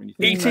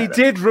 E.T.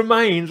 did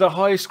remain the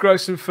highest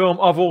grossing film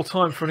of all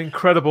time for an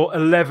incredible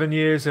 11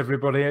 years,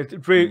 everybody.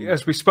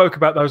 As we spoke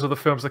about those other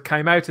films that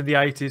came out in the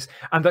 80s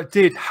and that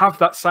did have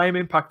that same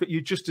impact that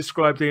you just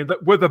described, Ian,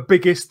 that were the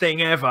biggest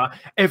thing ever.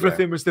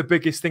 Everything was the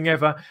biggest thing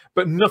ever,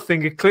 but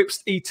nothing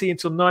eclipsed E.T.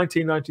 until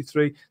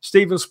 1993.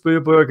 Steven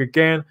Spielberg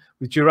again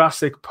with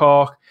Jurassic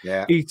Park.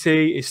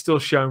 E.T. is still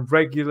shown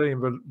regularly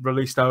and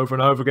released over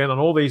and over again on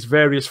all these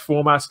various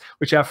formats,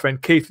 which our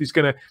friend Keith is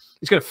going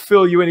to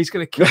fill you in. He's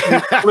going to keep you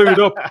clued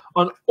up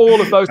on all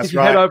of those. If you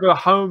head over to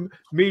Home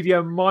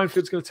Media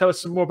Mindfield's going to tell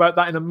us some more about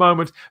that in a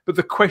moment. But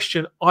the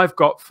question I've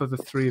got for the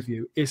three of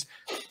you is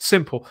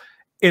simple.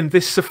 In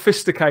this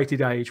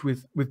sophisticated age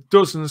with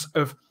dozens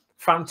of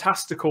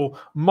fantastical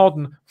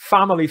modern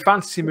family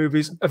fantasy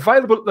movies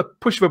available at the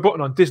push of a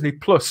button on Disney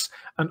Plus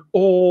and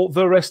all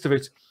the rest of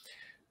it,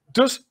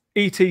 does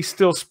E.T.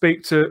 still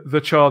speak to the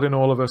child in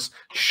all of us?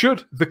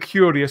 Should the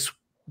curious,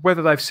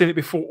 whether they've seen it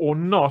before or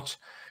not,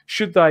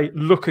 should they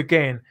look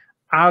again,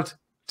 add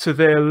to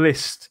their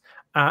list,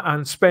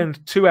 and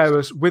spend 2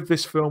 hours with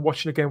this film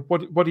watching again?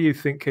 What do you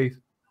think, Keith?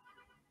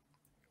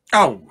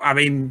 Oh, I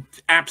mean,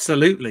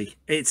 absolutely.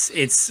 It's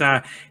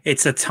a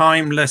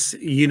timeless,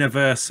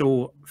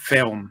 universal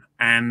film,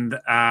 and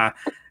I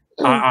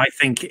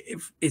think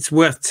it's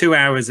worth 2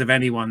 hours of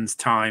anyone's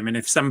time. And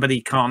if somebody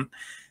can't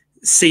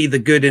see the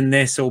good in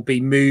this, or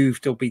be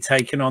moved, or be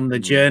taken on the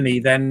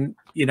journey, then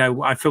you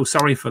know I feel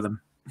sorry for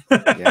them.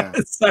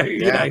 So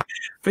you know,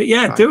 but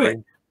do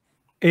it.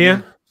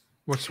 Ian,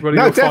 what are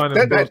your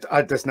final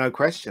thoughts? There's no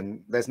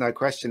question. There's no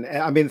question.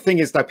 I mean, the thing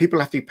is that people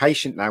have to be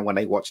patient now when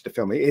they watch the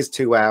film. It is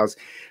 2 hours,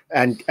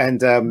 and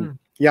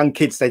young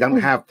kids, they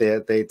don't have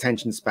the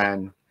attention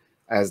span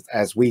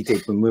as we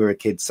did when we were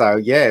kids. So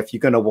yeah, if you're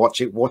going to watch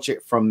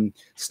it from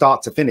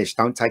start to finish.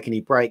 Don't take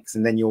any breaks,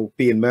 and then you'll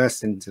be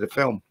immersed into the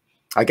film.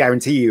 I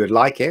guarantee you would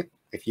like it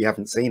if you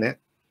haven't seen it.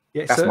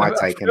 Yes, that's my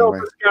take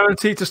anyway.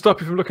 Guaranteed to stop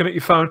you from looking at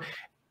your phone.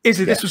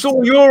 Izzy, this was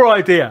all your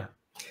idea.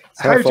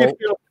 How do you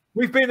feel?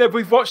 We've been there,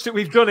 we've watched it,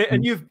 we've done it,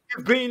 and you've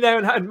been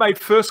there and made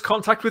first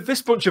contact with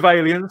this bunch of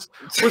aliens.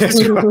 Was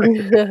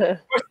the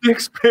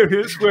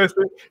experience worth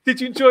it?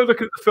 Did you enjoy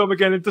looking at the film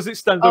again, and does it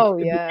stand up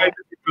in the way that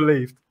you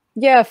believed?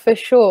 Yeah, for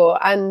sure.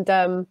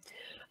 And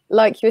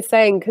like you were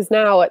saying, because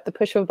now at the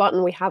push of a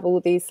button, we have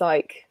all these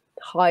like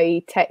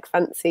high-tech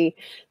fancy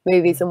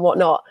movies and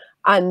whatnot.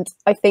 And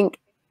I think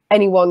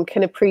anyone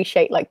can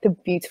appreciate like the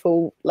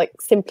beautiful like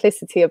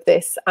simplicity of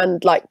this,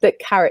 and like the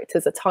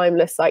characters are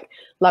timeless, like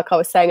I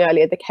was saying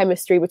earlier, the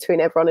chemistry between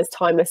everyone is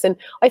timeless, and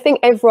I think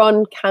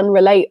everyone can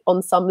relate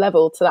on some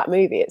level to that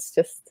movie. It's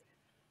just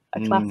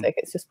a classic.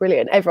 It's just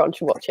brilliant. Everyone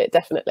should watch it,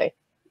 definitely.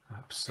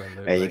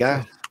 Absolutely. There you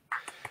go.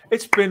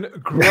 It's been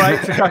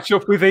great to catch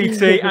up with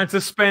E.T. and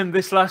to spend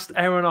this last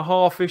hour and a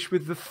half-ish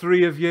with the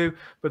three of you,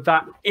 but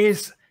that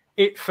is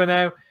it for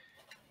now.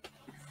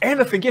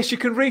 Anything, yes, you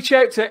can reach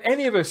out to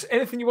any of us.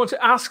 Anything you want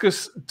to ask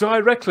us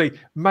directly.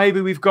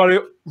 Maybe we've got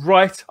it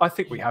right. I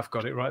think we have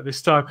got it right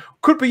this time.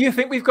 Could be you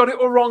think we've got it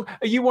all wrong.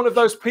 Are you one of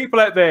those people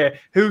out there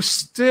who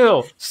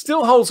still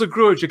holds a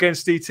grudge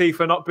against E.T.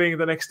 for not being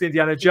the next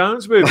Indiana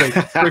Jones movie,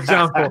 for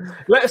example?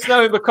 Let us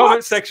know in the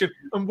comment section.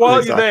 And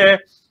while you're there,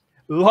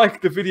 like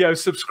the video,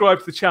 subscribe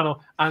to the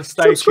channel, and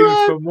stay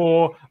tuned for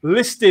more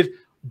listed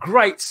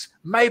greats,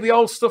 maybe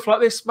old stuff like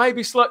this,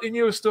 maybe slightly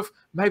newer stuff.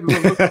 Maybe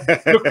we'll look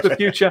to the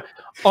future.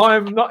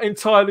 I'm not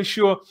entirely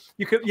sure.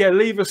 You can,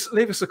 leave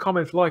us a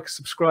comment, like,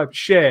 subscribe,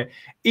 share.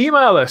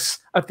 Email us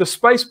at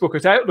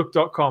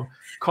thespacebook@outlook.com.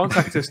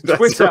 Contact us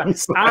Twitter and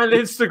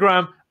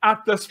Instagram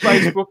at the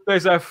Spacebook.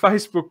 There's our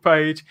Facebook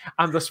page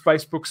and the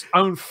Spacebook's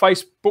own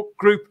Facebook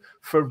group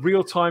for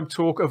real-time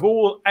talk of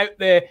all out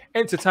there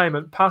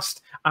entertainment,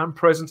 past and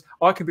present.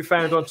 I can be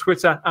found on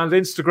Twitter and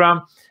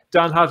Instagram,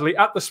 Dan Hadley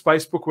at the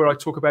Spacebook, where I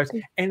talk about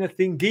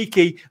anything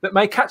geeky that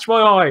may catch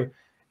my eye,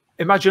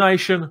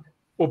 imagination,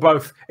 or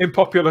both in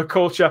popular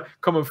culture.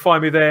 Come and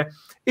find me there.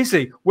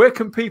 Izzy, where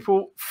can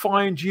people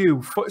find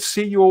you,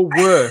 see your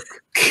work,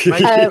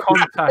 make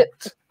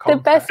contact? The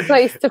best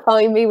place to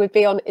find me would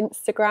be on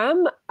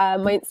Instagram.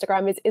 My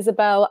Instagram is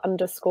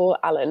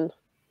Isabel_Allen.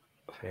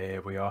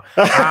 Here we are.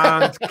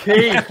 And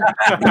Keith.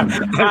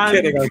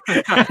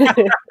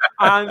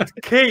 and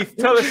Keith,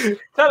 tell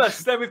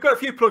us. Then we've got a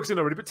few plugs in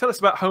already, but tell us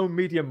about Home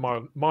Media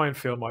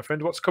Minefield, my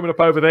friend. What's coming up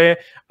over there,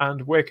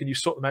 and where can you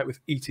sort them out with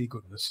ET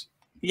goodness?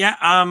 Yeah,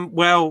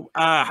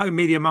 Home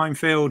Media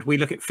Minefield, we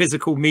look at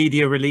physical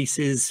media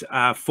releases,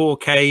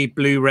 4K,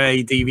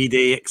 Blu-ray,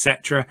 DVD,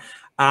 etc.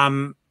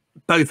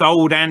 Both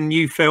old and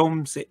new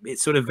films. It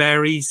sort of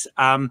varies.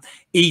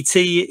 ET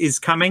is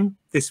coming,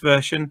 this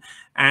version,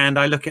 and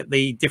I look at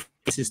the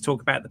differences,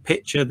 talk about the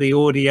picture, the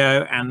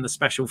audio, and the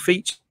special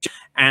feature,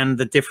 and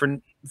the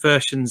different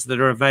versions that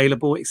are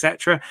available,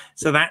 etc.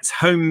 So that's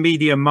Home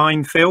Media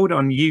Minefield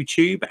on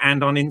YouTube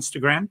and on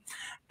Instagram.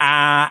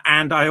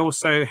 And I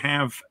also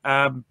have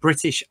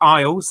British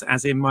Isles,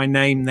 as in my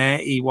name there,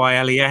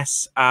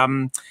 EYLES.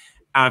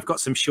 I've got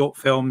some short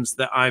films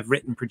that I've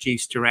written,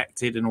 produced,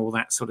 directed, and all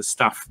that sort of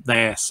stuff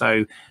there.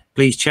 So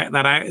please check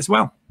that out as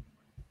well.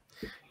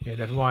 Yeah,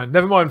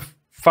 never mind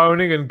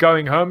phoning and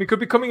going home. You could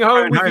be coming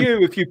home with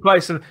you if you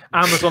place an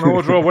Amazon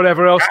order or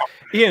whatever else.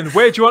 Ian,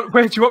 where do you want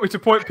me to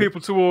point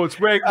people towards?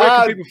 Where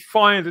can people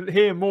find and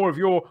hear more of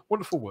your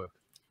wonderful work?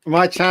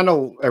 My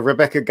channel,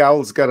 Rebecca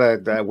Gold's got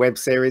a web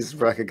series.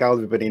 Rebecca Gold,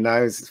 everybody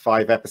knows, it's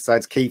 5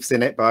 episodes. Keith's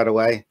in it, by the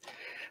way,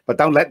 but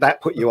don't let that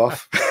put you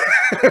off.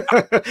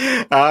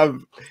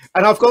 And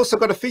I've also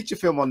got a feature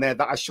film on there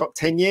that I shot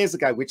 10 years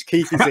ago, which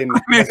Keith is in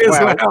as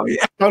well.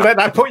 Yeah. Don't let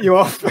that put you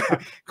off.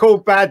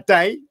 Called Bad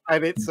Day,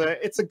 and it's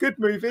a good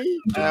movie.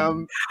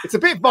 It's a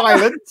bit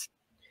violent.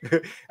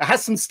 It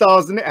has some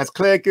stars in it. It has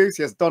Claire Goose,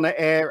 it has Donna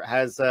Eyre, it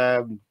has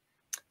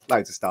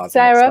loads of stars.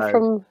 Sarah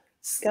from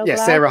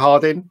Sarah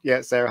Harding.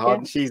 Yeah, Sarah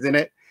Harding. Yeah. She's in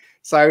it.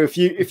 So if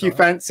you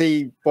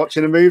fancy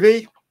watching a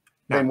movie,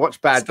 then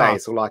watch Bad Day.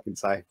 That's all I can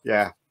say.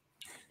 Yeah.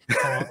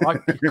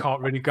 You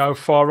can't really go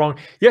far wrong.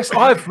 Yes,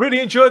 I've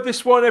really enjoyed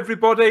this one,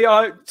 everybody.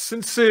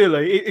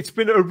 It's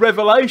been a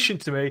revelation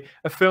to me,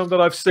 a film that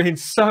I've seen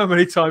so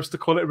many times. To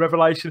call it a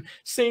revelation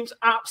seems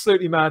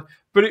absolutely mad,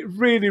 but it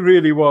really,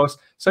 really was.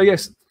 So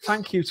yes,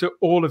 thank you to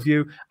all of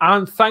you,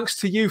 and thanks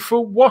to you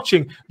for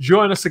watching.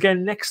 Join us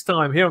again next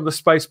time here on the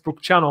Spacebook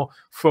channel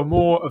for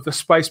more of the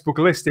Spacebook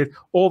listed,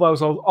 all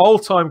those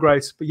old-time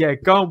greats. But yeah,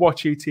 go and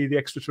watch E.T. the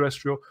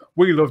Extraterrestrial.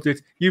 We loved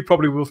it. You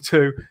probably will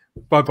too.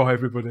 Bye-bye,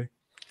 everybody.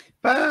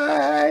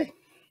 Bye.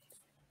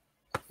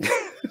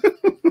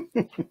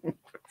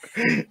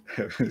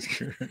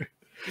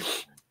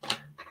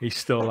 He's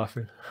still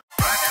laughing.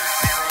 Roger,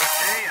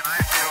 0G, and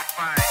I feel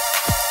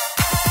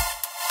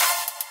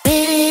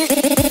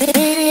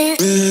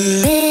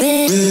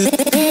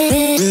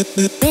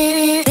fine.